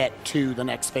to get to the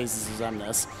next phases of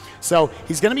Xemnas. So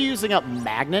he's going to be using up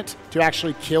Magnet to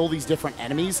actually kill these different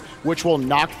enemies, which will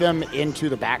knock them into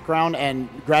the background and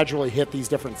gradually hit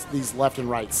these left and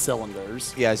right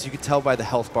cylinders. Yeah, as you can tell by the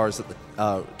health bars at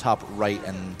the top right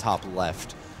and top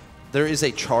left. There is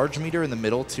a charge meter in the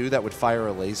middle, too, that would fire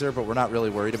a laser, but we're not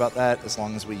really worried about that as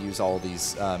long as we use all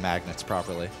these magnets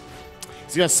properly.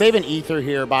 He's going to save an ether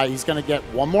here he's going to get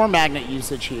one more magnet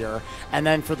usage here. And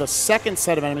then for the second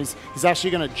set of enemies, he's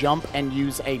actually going to jump and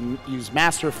use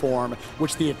Master Form,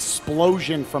 which the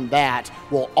explosion from that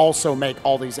will also make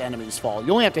all these enemies fall.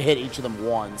 You only have to hit each of them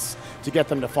once to get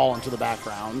them to fall into the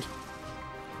background.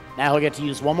 Now he'll get to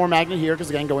use one more magnet here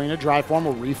because, again, going into dry form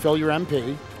will refill your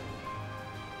MP.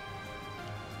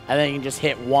 And then you can just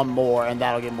hit one more, and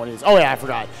that'll give him what he is. Oh, yeah, I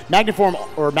forgot. Magnet form,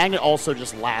 or magnet also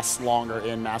just lasts longer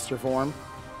in Master Form.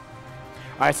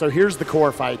 All right, so here's the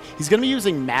core fight. He's going to be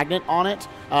using magnet on it,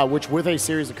 which with a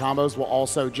series of combos will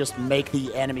also just make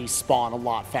the enemy spawn a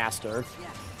lot faster.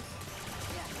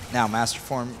 Now, Master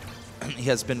Form, he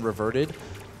has been reverted.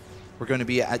 We're going to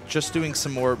be just doing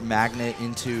some more magnet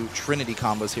into Trinity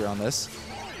combos here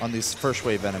on these first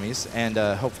wave enemies, and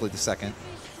hopefully the second.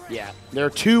 Yeah, there are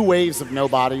 2 waves of no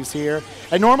bodies here.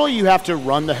 And normally you have to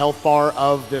run the health bar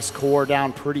of this core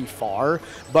down pretty far,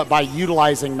 but by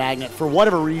utilizing magnet, for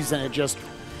whatever reason,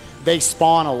 they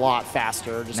spawn a lot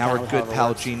faster. Now our good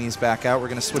pal Genie's back out. We're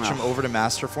going to switch him over to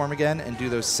Master Form again and do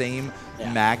those same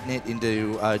magnet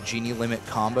into Genie limit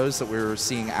combos that we were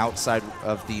seeing outside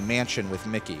of the mansion with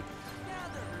Mickey.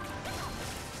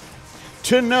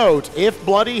 To note, if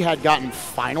Bloody had gotten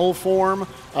Final Form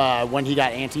when he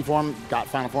got Anti-Form, got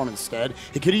Final Form instead,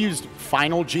 he could have used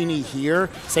Final Genie here.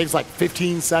 Saves like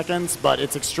 15 seconds, but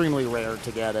it's extremely rare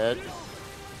to get it.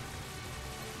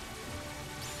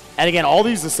 And again, all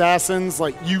these assassins,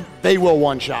 they will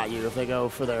one-shot you if they go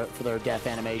for their death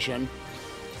animation.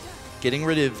 Getting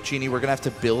rid of Genie, we're going to have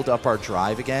to build up our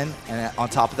drive again. And on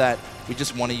top of that, we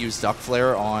just want to use Duck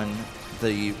Flare on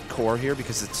the core here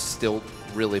because it's still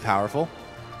really powerful.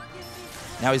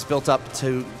 Now he's built up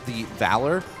to the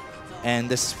Valor, and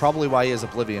this is probably why he has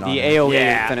Oblivion on The him.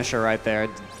 AoE finisher right there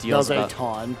deals a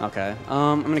ton. Okay,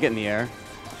 I'm going to get in the air.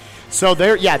 So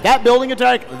that building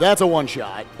attack, that's a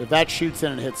one-shot. If that shoots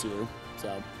in and hits you.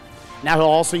 So now he'll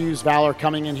also use Valor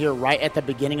coming in here right at the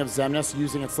beginning of Xemnas,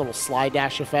 using its little slide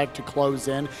dash effect to close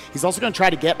in. He's also going to try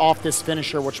to get off this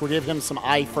finisher, which will give him some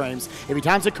iframes if he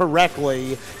times it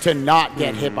correctly to not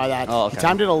get hit by that. Oh, okay. He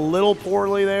timed it a little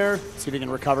poorly there. See if he can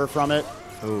recover from it.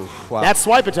 Ooh, wow. That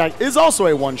swipe attack is also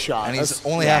a one-shot. And he's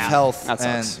only half health. That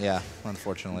sucks. And yeah,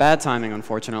 unfortunately. Bad timing,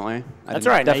 unfortunately. That's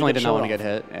all right. Definitely did not want to get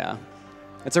hit. Yeah.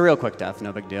 It's a real quick death,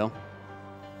 no big deal.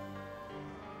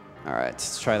 All right,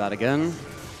 let's try that again.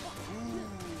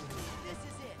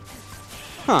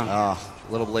 Huh.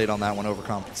 A little late on that one,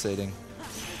 overcompensating.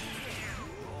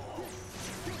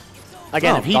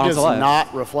 Again, if he does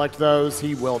not reflect those,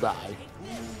 he will die.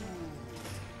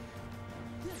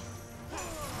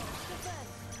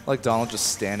 Like Donald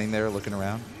just standing there looking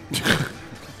around.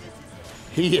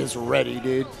 He is ready,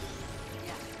 dude. All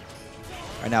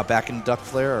right, now back in Duck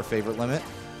Flare, our favorite limit.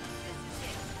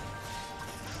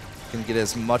 Can get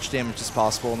as much damage as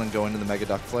possible and then go into the Mega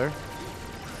Duck Flare.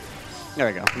 There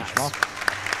we go. Nice.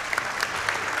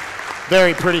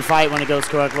 Very pretty fight when it goes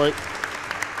correctly.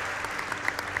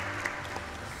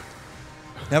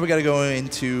 Now we got to go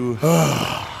into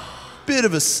bit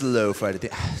of a slow fight.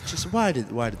 Just why did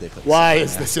they put this? Why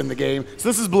is this in the game? So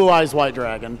this is Blue Eyes White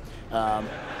Dragon.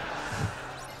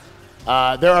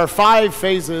 There are 5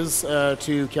 phases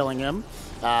to killing him.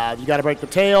 You got to break the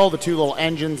tail, the 2 little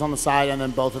engines on the side, and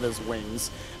then both of his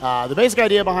wings. The basic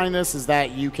idea behind this is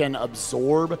that you can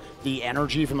absorb the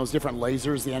energy from those different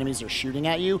lasers the enemies are shooting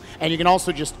at you, and you can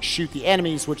also just shoot the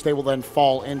enemies, which they will then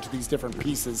fall into these different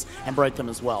pieces and break them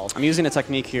as well. I'm using a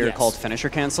technique here called finisher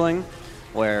canceling,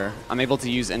 where I'm able to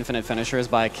use infinite finishers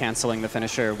by canceling the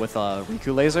finisher with a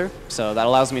Riku laser. So that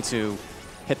allows me to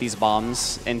hit these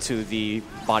bombs into the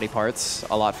body parts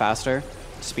a lot faster,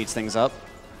 speeds things up.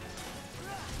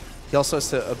 He also has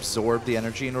to absorb the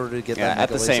energy in order to get that at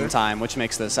the laser. same time, which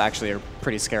makes this actually a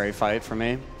pretty scary fight for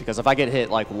me. Because if I get hit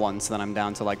like once, then I'm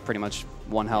down to like pretty much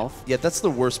 1 health. Yeah, that's the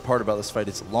worst part about this fight.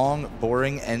 It's long,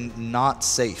 boring, and not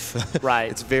safe. Right.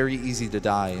 It's very easy to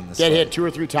die in this Get fight. hit 2 or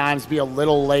 3 times, be a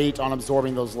little late on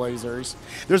absorbing those lasers.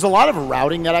 There's a lot of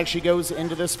routing that actually goes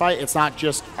into this fight. It's not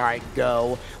just, all right,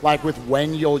 go. Like with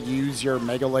when you'll use your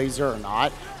Mega Laser or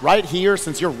not. Right here,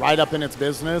 since you're right up in its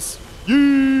business,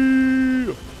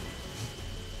 yeah!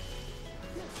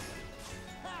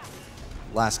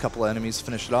 Last couple of enemies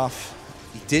finish it off.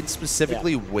 He did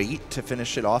specifically wait to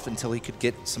finish it off until he could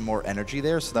get some more energy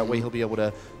there, so that way he'll be able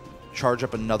to charge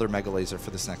up another Mega Laser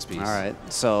for this next piece. All right,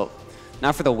 so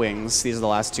now for the wings. These are the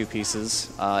last 2 pieces.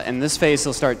 In this phase,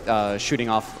 he'll start shooting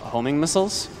off homing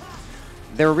missiles.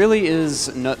 There really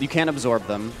is no, you can't absorb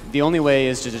them. The only way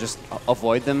is to just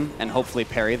avoid them and hopefully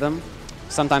parry them.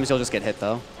 Sometimes you'll just get hit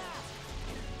though.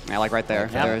 Yeah, like right there.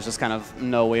 Yeah. There's just kind of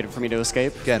no way for me to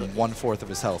escape. Again, 1/4 of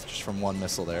his health just from 1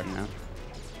 missile there. Yeah.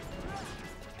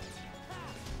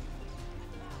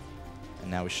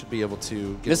 now. We should be able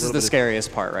to get This is the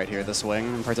scariest part right here, the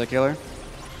swing in particular.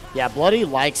 Yeah, Bloody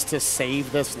likes to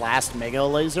save this last Mega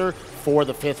Laser for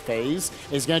the 5th phase.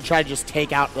 He's going to try to just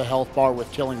take out the health bar with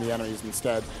killing the enemies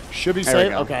instead. Should be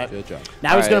safe. Okay. Good job.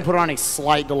 Now he's going to put on a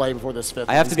slight delay before this 5th.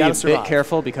 I have to be a bit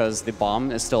careful because the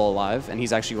bomb is still alive, and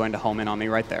he's actually going to home in on me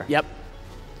right there. Yep.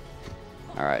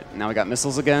 All right, now we got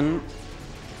missiles again.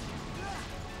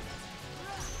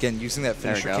 Again, using that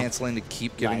finisher canceling to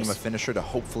keep giving him a finisher to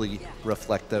hopefully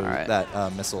reflect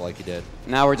that missile like he did.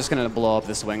 Now we're just going to blow up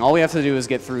this wing. All we have to do is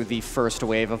get through the first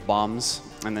wave of bombs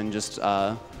and then just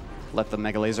let the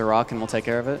Mega Laser rock and we'll take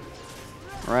care of it.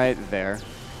 Right there.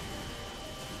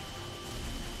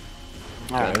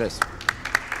 There it is.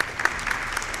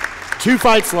 2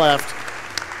 fights left.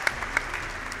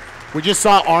 We just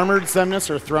saw Armored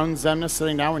Xemnas or Thrown Xemnas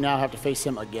sitting down. We now have to face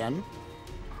him again.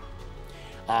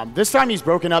 This time he's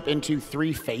broken up into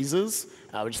 3 phases,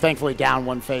 which is thankfully down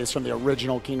 1 phase from the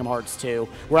original Kingdom Hearts 2,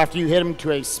 where after you hit him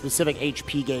to a specific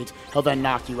HP gate, he'll then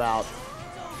knock you out.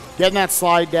 Getting that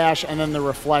slide dash and then the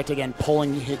reflect, again,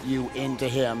 hit you into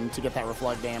him to get that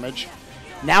reflect damage.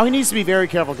 Now he needs to be very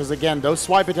careful because, again, those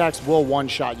swipe attacks will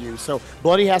one-shot you. So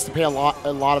Bloody has to pay a lot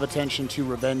of attention to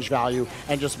revenge value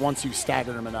and just once you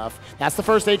stagger him enough. That's the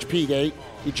first HP gate.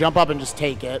 You jump up and just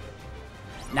take it.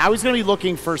 Now he's going to be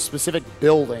looking for specific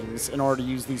buildings in order to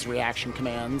use these reaction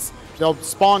commands. They'll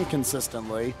spawn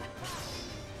consistently.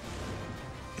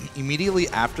 Immediately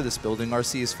after this building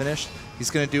RC is finished, he's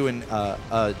going to do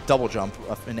a double jump,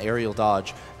 an aerial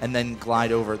dodge, and then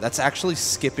glide over. That's actually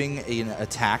skipping an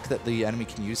attack that the enemy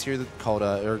can use here called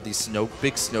these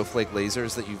big snowflake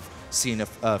lasers that you've seen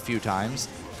a few times,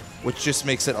 which just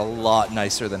makes it a lot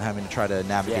nicer than having to try to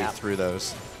navigate through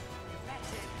those.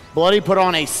 Bloody put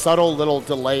on a subtle little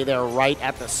delay there right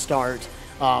at the start,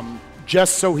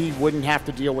 just so he wouldn't have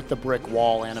to deal with the brick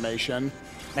wall animation.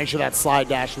 Make sure that slide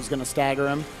dash was going to stagger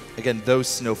him. Again, those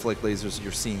snowflake lasers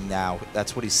you're seeing now,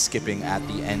 that's what he's skipping at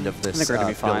the end of this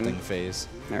building phase.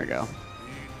 There we go.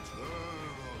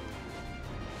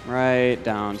 Right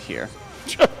down here.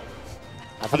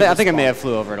 I think I may have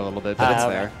flew over it a little bit, but it's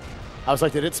there. I was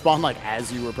like, did it spawn like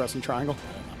as you were pressing triangle?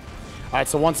 All right,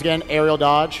 so once again, aerial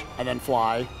dodge and then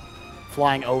fly.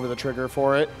 Flying over the trigger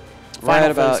for it. Right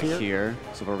about here.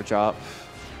 So over drop.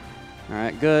 All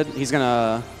right, good. He's going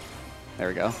to... There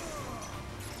we go.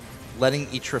 Letting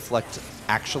each reflect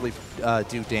actually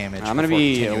do damage. I'm going to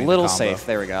be a little safe.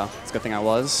 There we go. It's a good thing I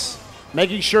was.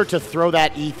 Making sure to throw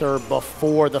that ether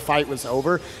before the fight was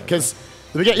over. Because,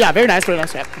 yeah, very nice, very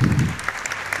nice. Yeah.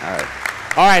 All right.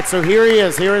 All right, so here he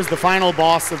is. Here is the final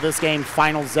boss of this game,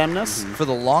 Final Xemnas. For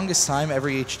the longest time,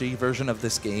 every HD version of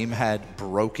this game had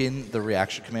broken the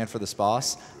reaction command for this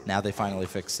boss. Now they finally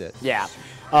fixed it. Yeah.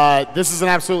 This is an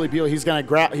absolutely beautiful. He's going to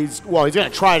grab. He's going to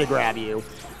try to grab you.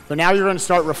 But now you're going to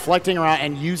start reflecting around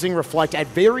and using reflect at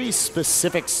very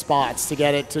specific spots to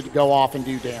get it to go off and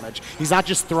do damage. He's not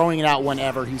just throwing it out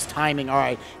whenever. He's timing. All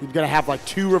right, you're going to have like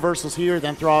 2 reversals here,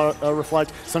 then throw out a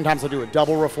reflect. Sometimes I'll do a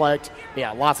double reflect.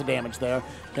 Yeah, lots of damage there.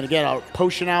 Going to get a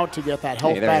potion out to get that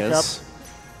health back up.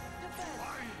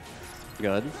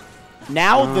 Good.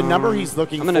 Now the number he's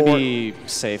looking for. I'm going to be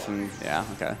safe and yeah,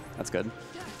 okay, that's good.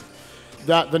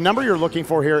 The number you're looking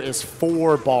for here is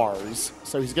 4 bars.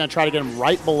 So he's going to try to get him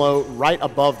right below, right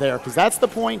above there, because that's the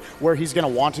point where he's going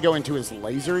to want to go into his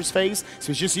lasers phase. So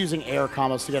he's just using air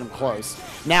combos to get him close.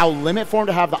 Now, limit for him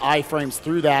to have the iframes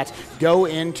through that, go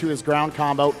into his ground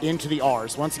combo, into the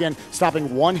Rs. Once again,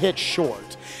 stopping 1 hit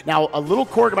short. Now, a little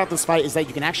quirk about this fight is that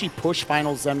you can actually push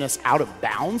Final Xemnas out of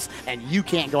bounds, and you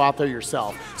can't go out there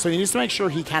yourself. So he needs to make sure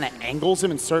he kind of angles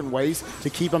him in certain ways to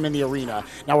keep him in the arena.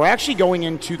 Now, we're actually going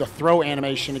into the throw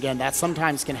animation again. That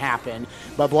sometimes can happen.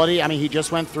 But Bloody, I mean, he just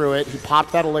went through it. He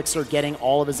popped that elixir, getting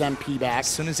all of his MP back. As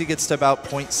soon as he gets to about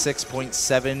 0.6,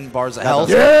 0.7 bars of health,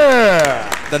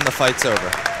 then the fight's over.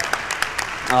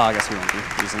 Oh, I guess we won't be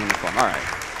using uniform. All right.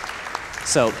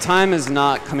 So time is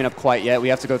not coming up quite yet. We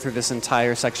have to go through this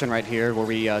entire section right here where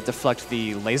we deflect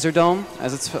the laser dome,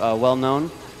 as it's well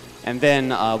known. And then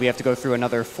we have to go through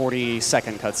another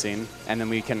 40-second cutscene, and then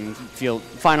we can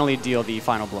finally deal the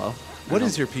final blow. What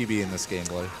is your PB in this game,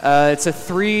 Bloody? It's a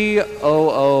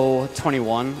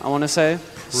 3:00:21, I want to say.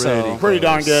 Pretty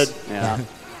darn good. Yeah.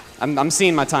 I'm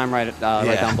seeing my time right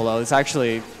down below. It's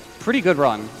actually a pretty good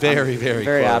run. Very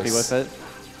very happy with it.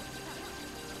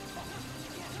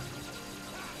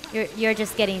 You're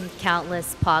just getting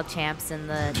countless Pog champs in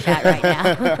the chat right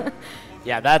now.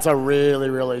 Yeah, that's a really,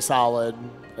 really solid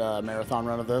marathon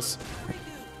run of this.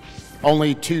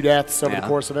 Only 2 deaths over the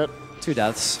course of it. 2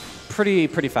 deaths. Pretty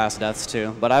fast deaths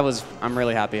too. But I'm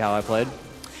really happy how I played.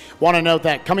 Want to note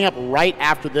that coming up right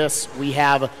after this, we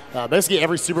have basically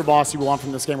every super boss you want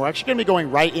from this game. We're actually going to be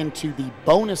going right into the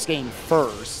bonus game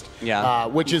first. Yeah.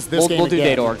 Which is this game We'll do again.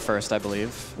 Data Org first, I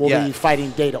believe. We'll be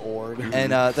fighting Data Org.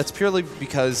 And that's purely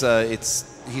because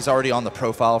he's already on the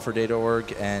profile for Data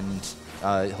Org, and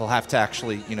he'll have to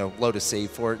actually, load a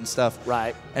save for it and stuff.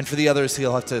 Right. And for the others,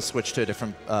 he'll have to switch to a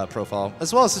different profile,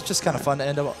 as well as it's just kind of fun to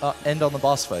end on the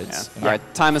boss fights. Yeah. All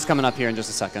right, time is coming up here in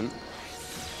just a second.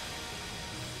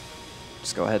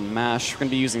 Just go ahead and mash. We're going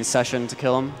to be using Session to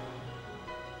kill him.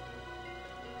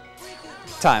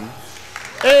 Time.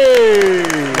 Hey!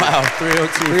 Wow,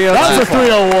 302. 302. That was a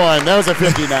 301. That was a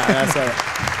 59. That's all right.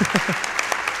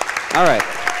 All right.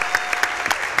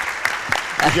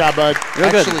 Good job, bud.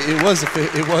 Actually, it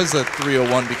was a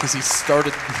 301 because he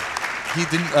started. He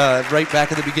didn't right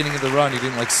back at the beginning of the run. He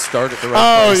didn't start at the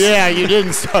right place. Oh yeah, you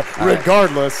didn't start.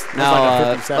 Regardless.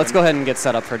 Now let's go ahead and get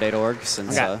set up for Data Org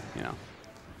since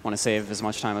want to save as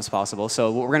much time as possible.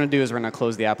 So what we're going to do is we're going to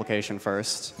close the application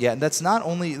first. Yeah, and that's not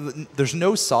only there's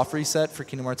no soft reset for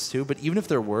Kingdom Hearts 2, but even if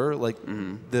there were,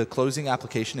 the closing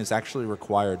application is actually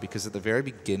required because at the very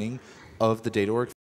beginning of the Data Org